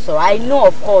bá mi sọ̀rọ̀. I know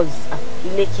of course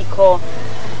ilé kíkọ́,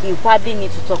 you probably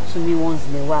need to talk to me once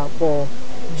in a while, but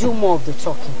do more of the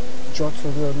talking. Jọ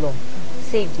torí Ọlọ́run,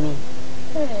 save me.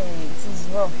 Hey, it is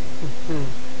rough.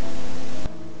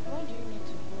 Why do you need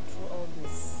to go through all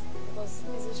this? Because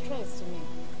it's a stress to me.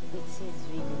 It is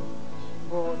really,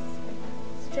 but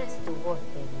stress to what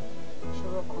then?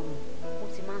 Ṣòro kan mi, ó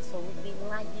ti máa ń sọ wípé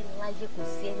láyé kò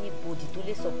sí anybody tó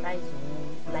lè surprise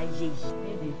òun láyé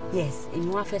yìí. Yes, èmi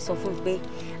wá fẹ́ sọ fún pé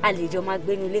a lè jọ máa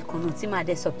gbénu ilé kan náà tí màá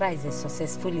dé surprise ẹ̀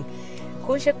successfully.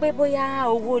 Kò ń ṣe pé bóyá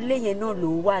owó ilé yẹn náà ló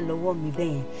wà lọ́wọ́ mi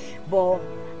bẹ́ẹ̀ yẹn, but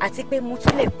àti pé mo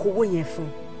tún lè kówó yẹn fún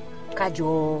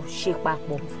kájọ ṣe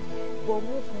papọ̀. But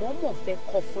mo mọ̀ fẹ́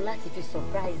kọ fún láti fi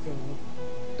surprise ẹ̀ ni.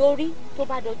 Torí tó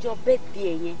bá dọjọ́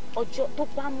birthday yẹn, ọjọ́ tó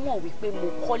bá mọ̀ wípé mo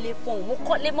kọ́lé fún òun, mo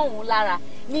kọ́lé mọ́ òun lára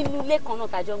nínú ilé kan náà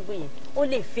tájọ́ ń gbé yẹn, ó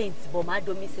lè faint bọ̀ máa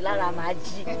domi sí lára máa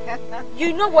jí.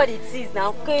 You know what it is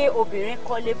now, pé obìnrin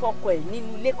kọ́lé fọ́kọ ẹ̀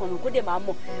nínú ilé kan náà kó dé máa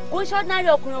mọ̀. Kò ń ṣe ordinary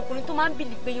ọkùnrin tó máa ń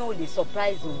bìlì pé yẹn ò lè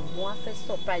surprise òun. Mo wá fẹ́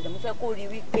surprise ẹ̀, mo fẹ́ kó rí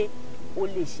wípé ó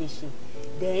lè ṣe ṣe.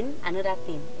 Then another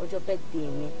thing, ọjọ́ birthday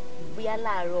yẹn, bóyá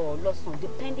láàárọ̀ lọ́sàn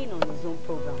depending on his own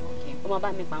program. Ó máa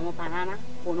bá mi pa àwọn banana,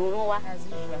 òun wá.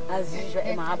 As usual,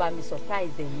 ẹ máa bá mi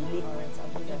surprise ẹ̀ nílé.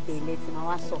 Ìbẹ̀lẹ̀ tí máa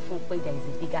wá sọ fún pé there is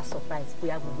a bigger surprise,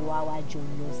 bóyá gbogbo wa wá jọ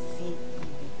lọ sí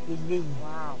ilé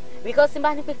yìí. Because tí n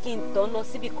bá ní pé kí n tán lọ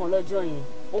síbì kan lọ́jọ́ yẹn,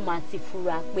 ó máa ti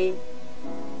fura pé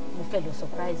mo fẹ́ lọ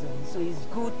surprise òun. So it's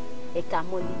good, ẹ ka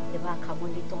mọ́lé, ẹ bá ka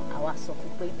mọ́lé tán, àwa sọ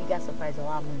fún pé bigger surprise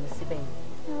àwa mú lọ síbẹ̀ yẹn.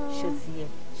 Ṣó ti yẹ?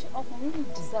 Ṣé ọkùnrin ní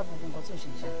deserve gbogbo nǹkan tó ṣe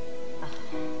ṣe?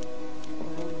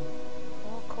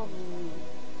 Wọ́n kọ́ mi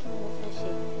kí wọ́n fẹ́ ṣe.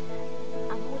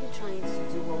 I'm only trying to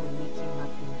do what will make him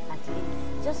happy, at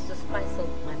least just to spice up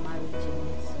my marriage and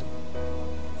it. So.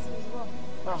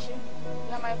 Wow.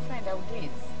 You are my friend, I will do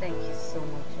it. Thank you so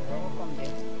much. Welcome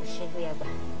there. Oṣèlúyàgbà.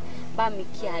 Bá mi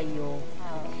kí ayọ̀.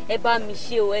 Ẹ bá mi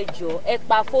ṣe o, ẹ jọ̀ọ́. Ẹ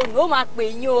pa fóònù, ó máa pè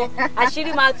yín o.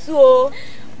 Àṣírí máa tú o.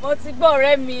 Mo ti gbọ́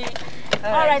ọ̀rẹ́ mi.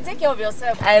 All right, take care of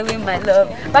yourself. I will, my love.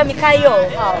 Bá mi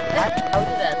káyọ̀. I'll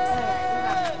do that.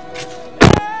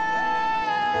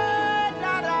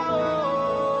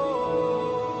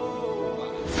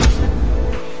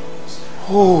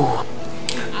 Oh,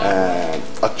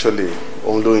 actually,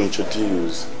 only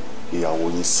introduce ìyàwó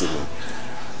yín sí mi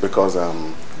because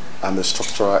I'm a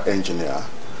structural engineer.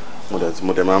 Mo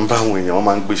dẹ̀ máa ń bá àwọn èèyàn, wọ́n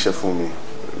máa ń gbéṣẹ́ fún mi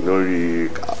lórí.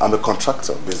 I'm a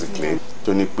contractor basically.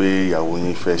 Tó ní pé ìyàwó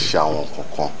yín fẹ́ ṣe àwọn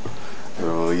kankan.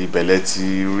 Ìbẹ̀lẹ̀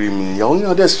ti rí mi. Ìyàwó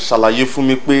yín dẹ̀ ṣàlàyé fún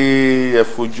mi pé ẹ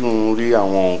fojú rí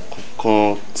àwọn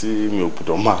kankan tí mi ò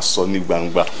gbọ́dọ̀ máa sọ ní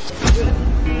gbangba.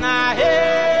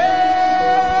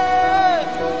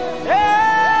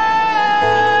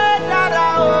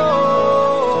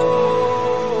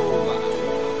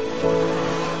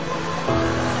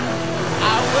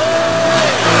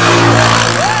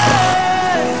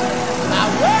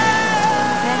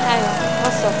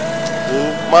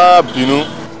 Má bínú.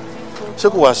 Ṣé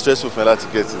kò wá stressful fún ẹ láti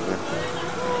get it?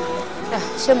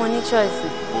 Ṣé mo ní choice?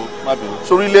 Má bínú.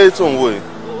 Sórí ilé tó ń wò yìí,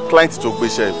 client tó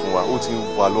gbéṣẹ́ ẹ̀ fún wa, ó ti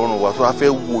wà lọ́rùn wa tó a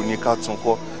fẹ́ wò ní ká tún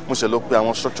kọ́. Mo ṣe lọ pé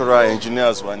àwọn structural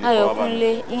engineers wa ní kọ́ wa bá.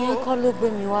 Ayọ̀kúnlé, ìyẹn kọ́ ló gbé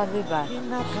mi wá bíbá.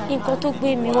 Nǹkan tó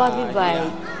gbé mi wá bíbá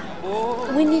ẹ̀.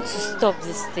 We need to stop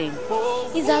this thing.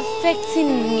 It's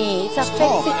affecting me. It's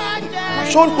affecting.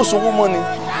 Ṣé kò sówó mọ́ ni?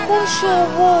 Kò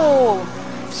ṣòwò.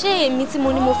 Ṣé èmi tí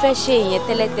mo ní mo fẹ́ ṣe ìyẹn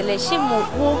tẹ́lẹ̀tẹ́lẹ̀ ṣé mo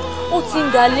kú ó ti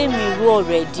ń da lé mi rú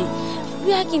already.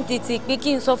 Bí a kì í tètè pé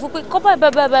kí n sọ fún pé kọ́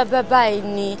báyìí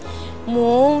ni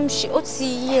mò ń ṣe ó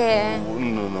ti yẹ.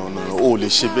 No, o ò lè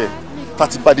ṣe bẹ́ẹ̀. Tá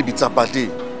ti bá débi tá a bá dé.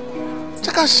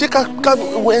 Ṣé ká ṣe ká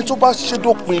ẹni tó bá ṣe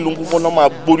dópin ló ń gbogbo náà máa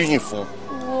gbóríyìn fún.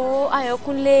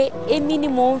 Ayọ̀kúnlé, èmi ni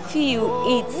mò ń feel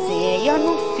it yẹn. You're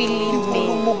not feeling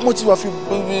me. Mo ti wá fi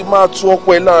máa tu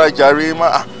ọkọ ẹ lára jàre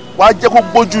wàá jẹ́ kó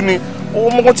gbójú ni.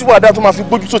 Ọmọ kan tí wàá dá tó máa fi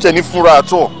gbójú tó tẹ̀ ní fúnra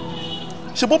àtọ̀.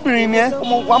 Ṣé bóbìnrin ni ẹ́?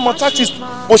 Ọmọ wa mọ tactics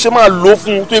bó ṣe máa lò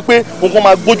fún un tó yẹ pé nǹkan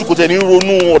máa gbójú kò tẹ̀ ní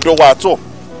ronú ọ̀dọ̀ wa àtọ̀.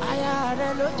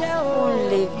 Ó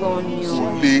le gan ni o.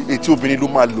 Ó le etí obìnrin ló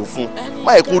máa lò fún.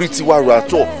 Má yẹ kó rí tiwa rò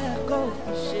àtọ̀.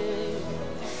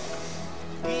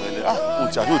 Ó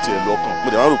tí a yóò tiẹ̀ lọ́kàn mo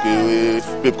dẹ̀ máa rò pé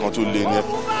babe kan tó lé ní ẹ.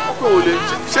 kó o lè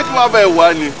ṣé kí wọ́n bá ẹ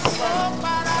wá ni.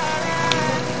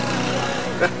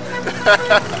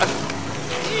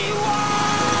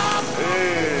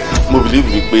 mo believe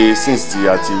wípé since tí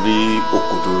a ti rí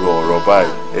òkodoro ọ̀rọ̀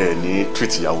báyìí ẹ ní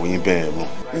treat ìyàwó yín bẹ́ẹ̀ mọ́.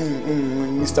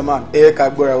 Mr. Man ẹ ká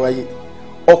gbọ́ra wáyé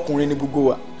ọkùnrin ní gbogbo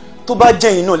wa tó bá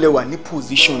jẹ́ yín náà lẹ́wà ní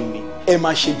position ni ẹ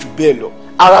máa ṣe jù bẹ́ẹ̀ lọ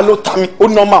ara ló ta mí ó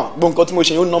normal gbogbo nǹkan tí mo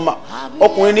ṣe yín ó normal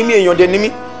ọkùnrin ní mí èèyàn dẹ ní mí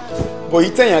bọ̀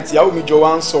yìí tẹ̀yìn àti ìyàwó mi jọ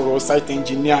wá ń sọ̀rọ̀ site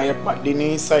engineer ẹ pàdé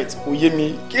ní site kò yé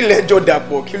mi kí lẹ́jọ́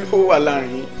dàpọ̀ kí ló wà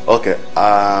láàrin yín. Okay,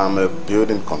 I'm a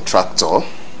building contractor,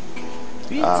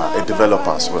 a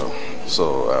developer as well.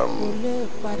 So,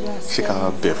 ṣé ká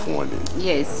bẹ̀ fún wọn ni?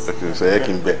 Yes. Okay, so ẹ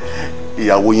kí n bẹ̀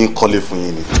ìyàwó yín kọ́lé fún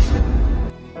yín ni.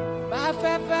 Bá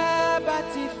fẹ́ fẹ́ bá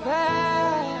ti fẹ́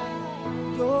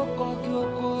yóò kàn kí o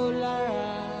kó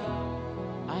lára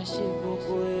a ṣe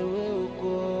gbogbo ewé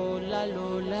oko lálo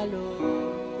lálo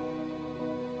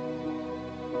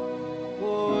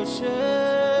kò ṣe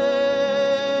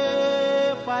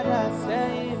padà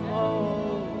sẹ́yìn mọ́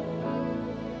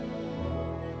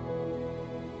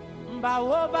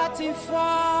báwo bá ti fọ́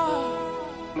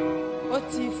ó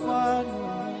ti fọ́ nù.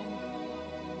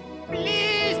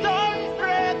 Please don't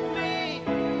break me.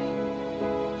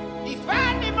 If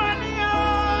any money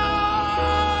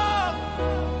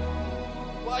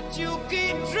but you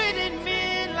keep treating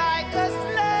me like a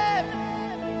slave.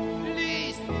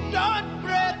 Please don't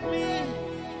break me.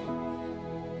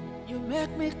 You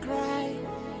make me cry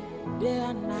day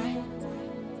and night.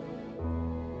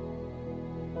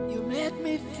 You make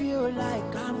me feel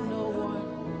like I'm no one.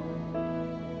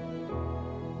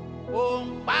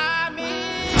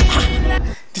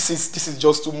 This is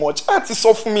just too much. Auntie,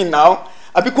 sọ fún mi now.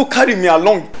 Abiko carry me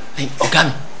along. Hey,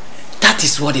 Ogami, that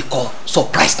is what they call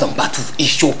surprise number 2. A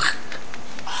shock.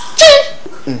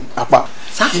 Apa.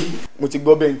 Mo ti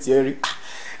gbọ́ bẹ́ẹ̀ ntí ẹ rí.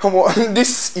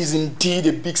 This is indeed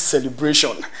a big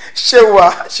celebration. Ṣé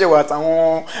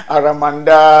àtàwọn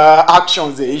Aramanda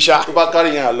actions ẹ̀ ṣá. Tó bá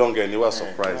carry yẹn along ẹ̀ ní wá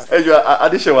surprise. Ẹ jọ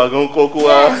Adéṣèwà gan kó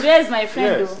wá. Yes, where is my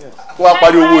friend o? Kó wá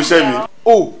parí owó iṣẹ́ mi.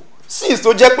 Oh, since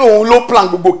tó jẹ́ pé òun ló plan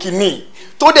gbogbo kìíní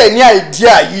tó dẹ̀ ní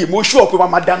idea yìí mo sure pé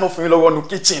màá dáná fún yín lọ́wọ́ nu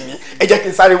kitchen ni ẹ jẹ́ kí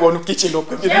n sáré wọnú kitchen lọ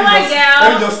pẹ̀lú.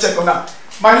 Let me just check on her.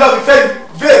 My love, ìfẹ́ mi,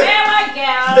 babe. Hey, my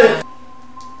girl.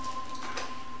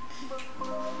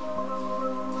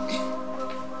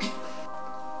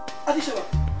 Adéṣèwà.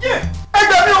 Yeah. Ẹ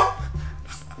gbà mí o.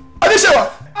 Adéṣèwà.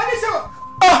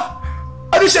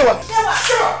 Adéṣèwà.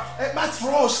 Matt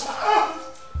Ross.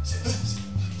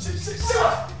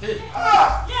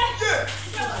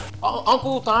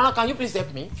 Uncle Tanara, can you please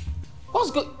help me?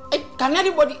 What's good? Can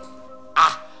anybody?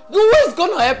 Who is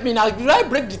gonna help me now? Did I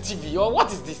break the TV or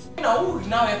what is this? Now who will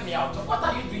now help me out? What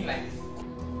are you doing like this?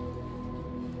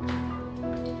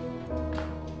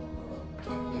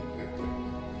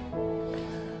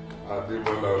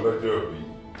 Adébọ́lá ọlọ́jọ́ bí.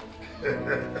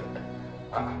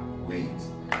 Wait.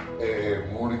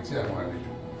 Mo retí àwọn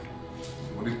àlejò.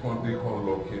 Mo ní kán dé kán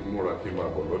lọ kí n múra kí n máa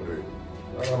bọ̀ lọ́dọ̀ ẹ̀.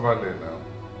 Rárá balẹ̀ náà.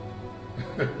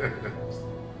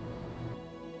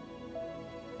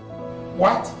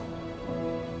 What?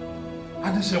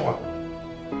 Adéṣèwà,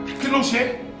 kí ló ṣe?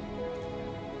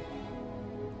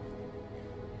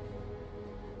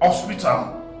 Hospital?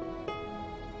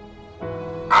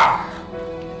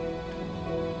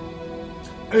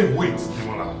 Hey, wait,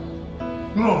 Demola.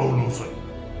 No, sorry.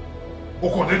 O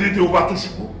kò dédé dé o bá tó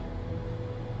ṣubú.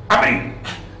 Àmín,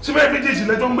 ṣé bẹ́ẹ̀ méjèèjì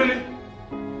lẹ́jọ́ ń gbélé?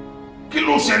 Kí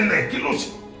ló ṣẹlẹ̀? Kí ló ṣe?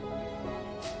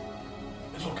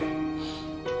 It's okay.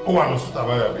 Ó wà lọ́sùn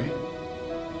tàbáyà bí?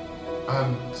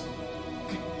 And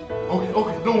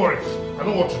okay, don't worry. I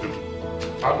know what to do.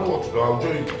 I'll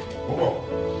join you. Move on.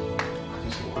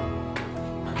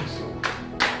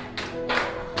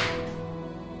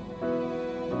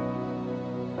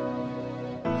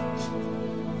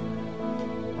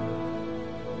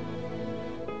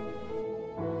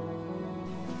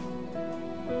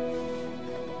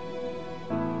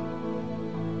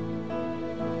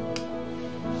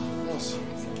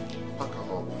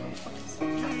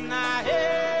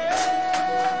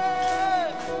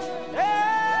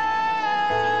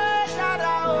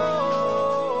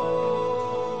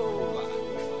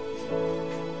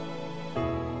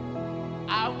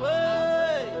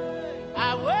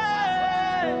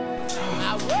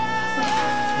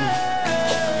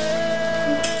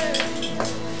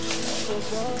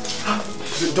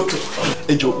 Doctor,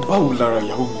 Ejo, báwo lára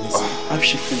ìyàwó mi nísìn? How is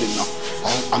she feeling now?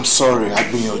 I'm sorry, I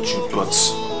gbìyànjú, but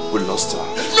we lost her.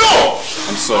 No!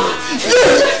 I'm sorry.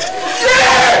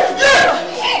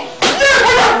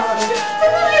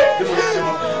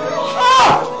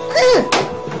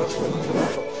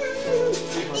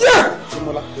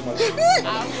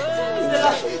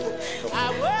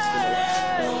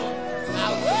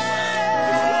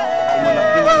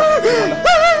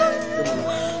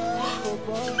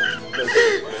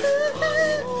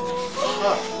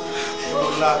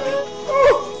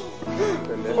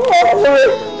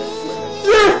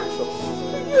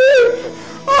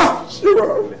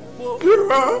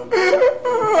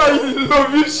 I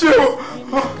love you, Shiva.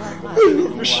 I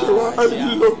love you, Shiva. I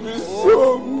love you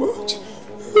so much.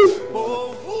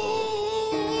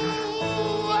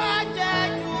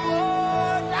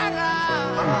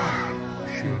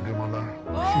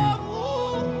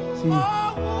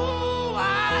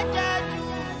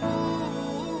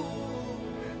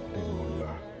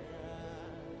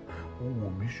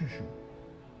 Ṣùṣù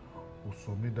ó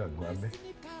sọ mí dàgbà alẹ́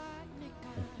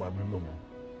ó pa mí lọ́mọ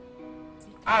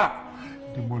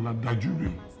Dèmọ́lá dájú mi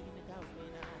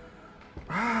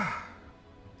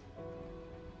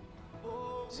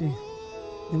sí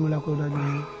Dèmọ́lá kọ́ dájú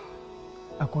mi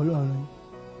àkọọ́lẹ̀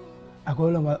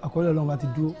Ọlọ́run bá ti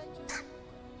dúró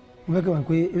mo fẹ́ kí wọ́n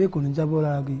pé ewé kò ní jábọ́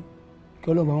lára gbé kí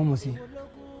Ọlọ́run bá wọ́n mọ̀ sí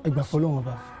ẹgbà fọlọ́run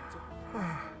bá.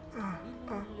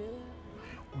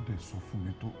 ó dẹ̀ sọ fún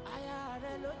mi tó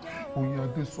Oyin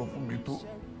Adé sọ fún mi tó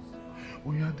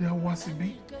Oyin Adé á wá síbí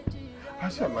á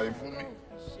ṣàlàyé fún mi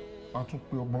á tún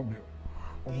pé ọmọ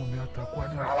mi àtàkù á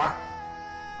ní rárá.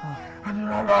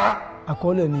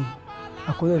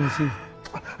 àkọọ́lẹ̀ ni ṣe.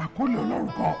 àkọọ́lẹ̀ Ọlọ́run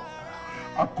kan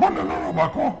àkọọ́lẹ̀ Ọlọ́run ọba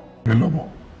kan mi lọ́mọ.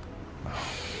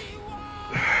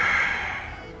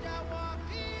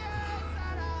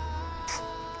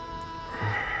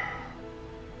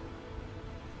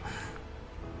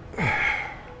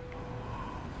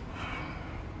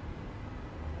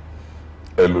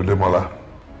 Hello Dèmọ́lá,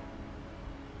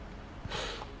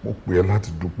 mo pè ẹ́ láti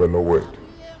dúpẹ́ lọ́wọ́ ẹ̀.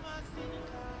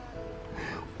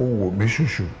 Ó wò mí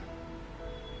ṣùṣù,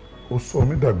 ó sọ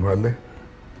mí dàgbà alẹ́,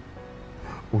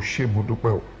 ó ṣé mo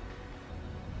dúpẹ́ o.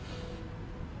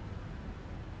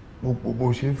 Gbogbo bó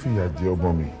ṣe ń fìyà jẹ ọmọ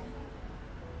mi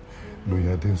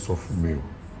lóyin Adé ń sọ fún mi o.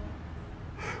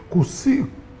 Kò sí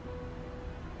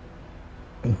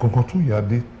nǹkan kan tó yà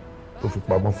Adé tó fi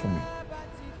pamọ́ fún mi.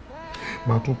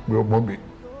 Màá tún pe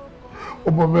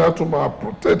ọmọ mi á tún máa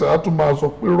protect á tún máa sọ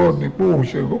pé rọ ní pé òun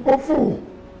ṣe kókó fún un.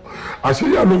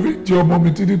 Àṣeyà ló fi jẹ ọmọ mi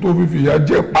títí tó fi fìyà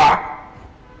jẹ pa.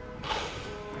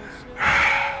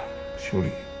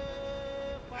 Sórí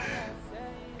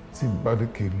tí n bá ní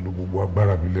kí n lo gbogbo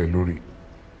agbára mi lẹ̀ lórí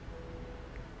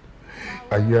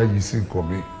ayé ayé sí nǹkan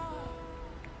mi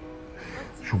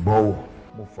ṣùgbọ́n o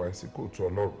mo fà ẹ́ sí kóòtù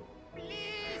Ọlọ́run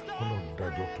Ọlọ́run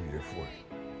dájọ́ tó yẹ fún ẹ.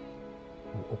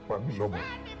 Ó pa mí lọ́mọ.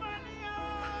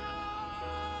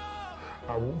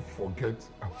 I won't forget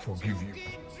and forgive you.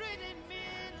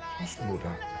 Just know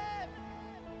that.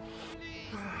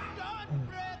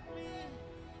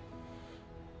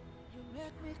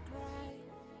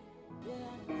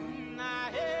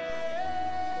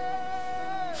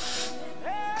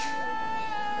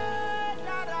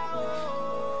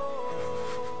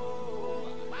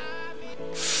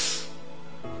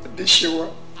 Adéṣewà,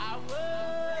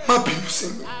 má bínú sí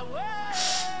mi.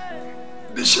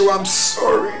 Adéṣewà, I'm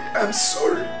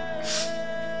sorry.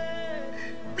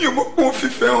 Mi ò mọ̀ pé òun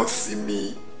fífẹ́ hàn sí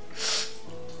mi.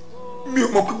 Mi ò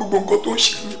mọ̀ pé gbogbo nǹkan tó ń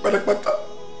ṣe fún mi pátápátá.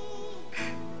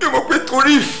 Mi ò mọ̀ pé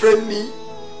torí ìfẹ́ ni.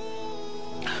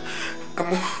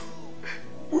 Àmọ́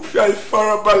mo fi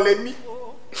àìfarabalẹ̀ mi.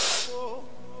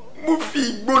 Mo fi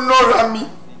ìgbónára mi.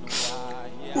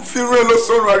 Mo fi rú ẹ lọ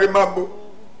sọ́run àrèmábọ̀.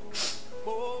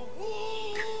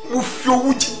 Mo fi owó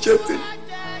jíjẹ tèmi.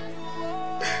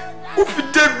 Mo fi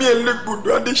dẹ́mi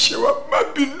ẹlẹ́gbọ̀dọ̀. Adéṣewà, má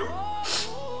bínú.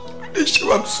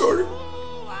 Adéṣewà, I'm sorry.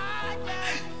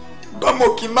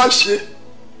 Ìbámọ̀ kí n má ṣe.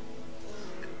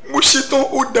 Mo ṣetán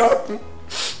ó dáa fún.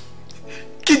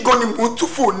 Kí gan ni mo tún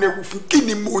fóònù ẹ̀wò fún? Kí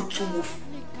ni mo tún wò fún?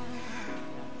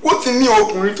 Wọ́n ti ní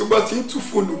ọkùnrin tó bá ti ń tún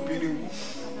fóònù obìnrin wò.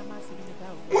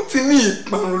 Wọ́n ti ní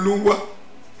ìparun ló ń wá.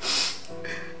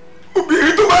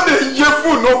 Obìnrin tó bá dẹ̀ yẹ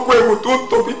fóònù ọkọ ẹ̀wò tó ń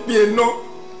tọ́ pípín ẹ̀ náà.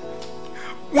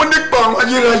 Wọ́n nípa àrùn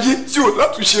ayérayé tí ò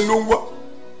látúnṣe ló ń wá.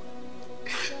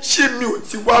 Ṣé mi ò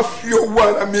ti wá fi ọwọ́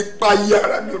ara mi pa ayé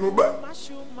ara mi run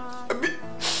báyìí? Àbí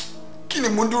kí ni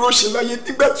mo dúró ṣe láyé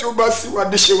nígbà tí ó bá sì wá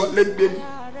Adéṣewà lẹ́gbẹ̀ẹ́ mi?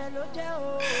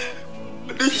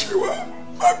 Adéṣewà,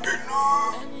 má bínú.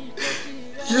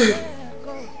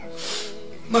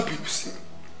 Má bínú sí mi.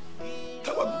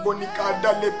 Táwa gbọ́ ní ká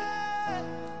dá lẹ́bi.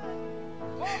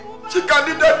 Ṣé ká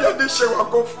ní dáàdi Adéṣewà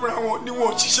kan fúnra wọn ni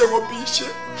wọ́n ṣiṣẹ́ wọn bí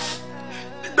iṣẹ́?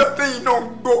 Nígbà téyìn náà ń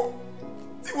gbọ́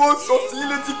tí wọ́n sọ sí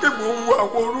ilé tí pé mò ń wo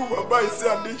àwọn orúwà báyìí sí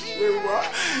Adéṣewà,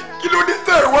 kí ló dé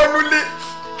tẹ́ ẹ̀ wá nulẹ̀?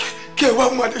 Kí ẹ wá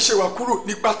mú Adéṣewà kúrò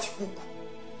ní pàtìkùkù.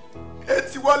 Ẹ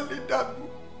ti wá lè dànù.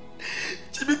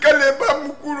 Ṣebí kálẹ̀ bá mú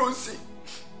kúrò sí.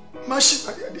 Má ṣì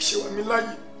parí Adéṣẹ́wà mi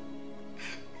láyé.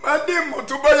 Má dé mọ̀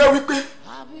tó bá yá wípé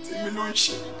tèmi ló ń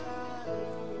ṣe.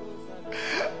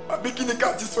 Àbí kí ni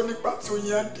ká ti sọ nípa tí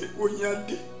Oyin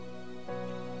Adé.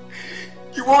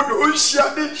 Ìwọ ló ń ṣe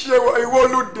Adéṣẹ́wà, ìwọ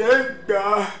ló dẹ̀ ń gbà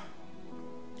á.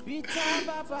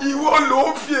 Ìwọ ló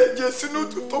ń fi ẹ̀jẹ̀ sínú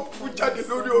tó fún jáde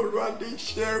lórí ọ̀rọ̀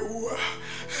Adéṣẹ́wà.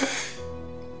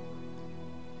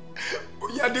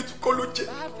 Oyin Adé tún kọ́ ló jẹ́.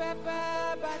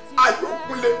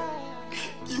 Ayọ̀kúnlẹ̀,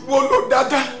 ìwọ ló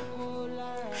dáadáa.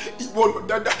 Ìwọ ló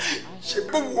dáadáa. Ṣé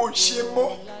bó wo ṣe mọ́?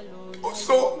 Ó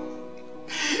sọ.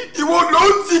 Ìwọ ló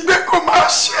ti gbé kó máa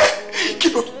ṣe. Kí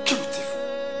ló ti fún?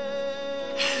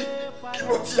 Kí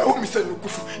ló ti ìyàwó mi sẹ́nu kú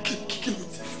fún? Kí ló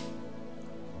ti fún?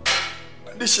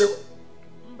 Adéṣẹ́wà,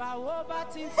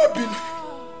 má bínú.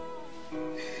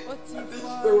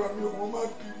 Adéṣẹ́wà mi ò mọ má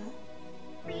bínú.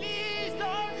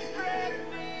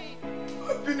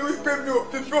 Má bínú wípé mi ò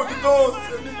fi fi òtítọ́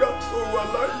ọ̀sẹ̀ nígbà tó wà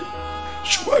láyé.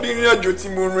 Ṣùgbọ́n ìrìn àjò tí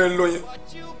mo rán ẹ lọ yẹn,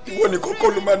 ìwọ ni kọ́kọ́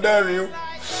ló máa dárin o.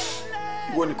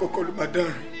 Ìwọ ni kọ́kọ́ ló máa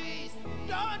dárin.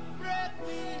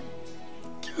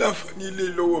 Kí láǹfààní ilé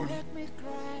lọ́wọ́ mi?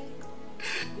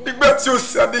 Nígbà tí ó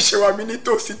sì Adéṣẹ́wà mi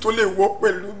nítòsí tó lè wọ́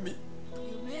pẹ̀lú mi.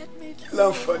 Kí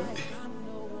láǹfààní?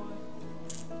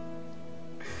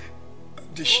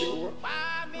 Adéṣẹ́wà.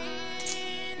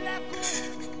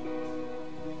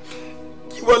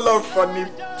 Kí wá láǹfààní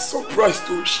surprise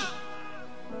tó ṣe?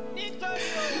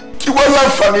 Kí wá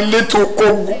láǹfààní létò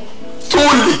kọ́gbọ́n tó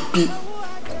lè gbé?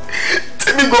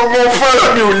 Tèmi gangan fúnra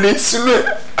mi ò lè sínú ẹ̀,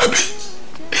 àbí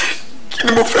kí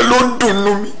ni mo fẹ́ ló ń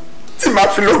dùnnú mi tí màá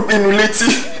fi lọ gbénu létí?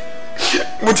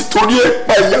 Mo ti torí ẹ̀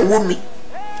pa ìyàwó mi,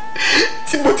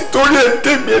 tí mo ti torí ẹ̀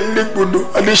tẹ̀mí ẹ̀ légbodò.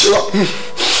 Adéṣẹ́wà,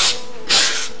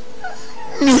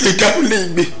 mi ò lè dá ilé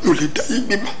ìgbé, mi ò lè dá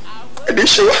ìgbé mọ́.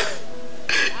 Adéṣẹ́wà,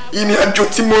 ìrìn àjò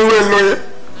tí mo rán ẹ lọ yẹn,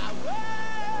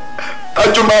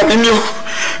 àjò máa rí ni o.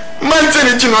 Máa ń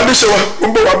tẹ̀lé jìnnà. Adéṣẹ́wà, mo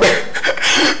ń bọ̀ wá bẹ́ẹ̀.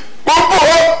 Mo ń bọ̀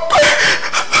wá bẹ́ẹ̀.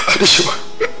 Adéṣẹ́wà.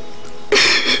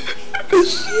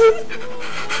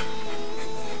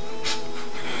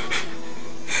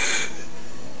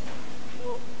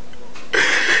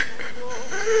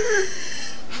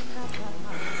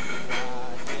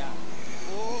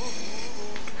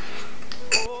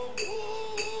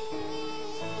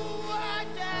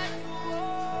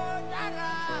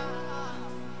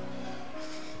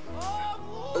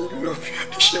 I love you,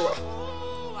 Adéṣẹ́wà.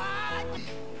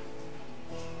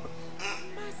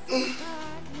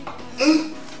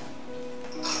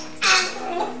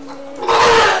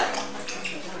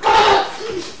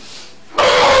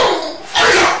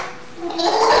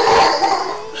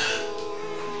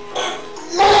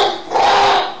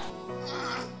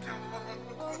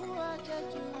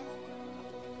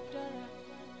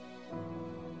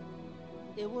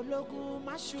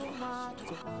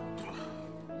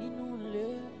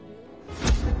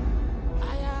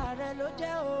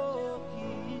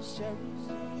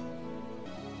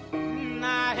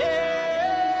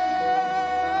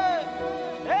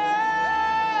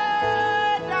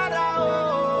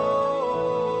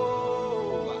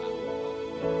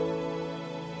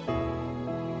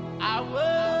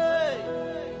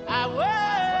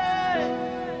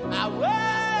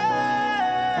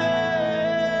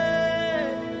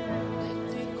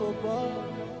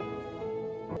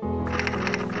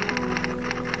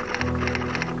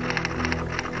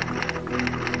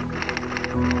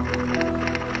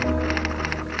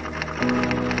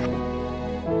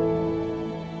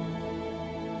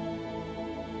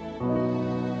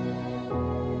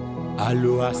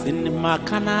 Alua sinima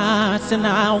kana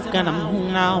sina ukana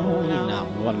muna ina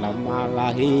wala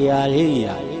mala hiya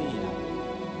hiya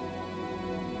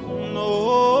no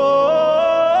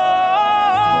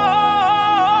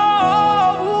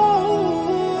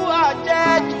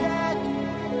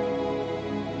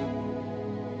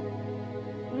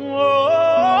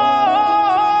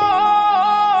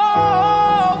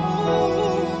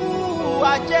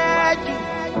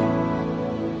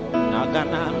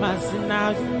Nagana masina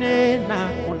na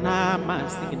kuna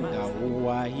masinga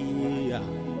uwa hiya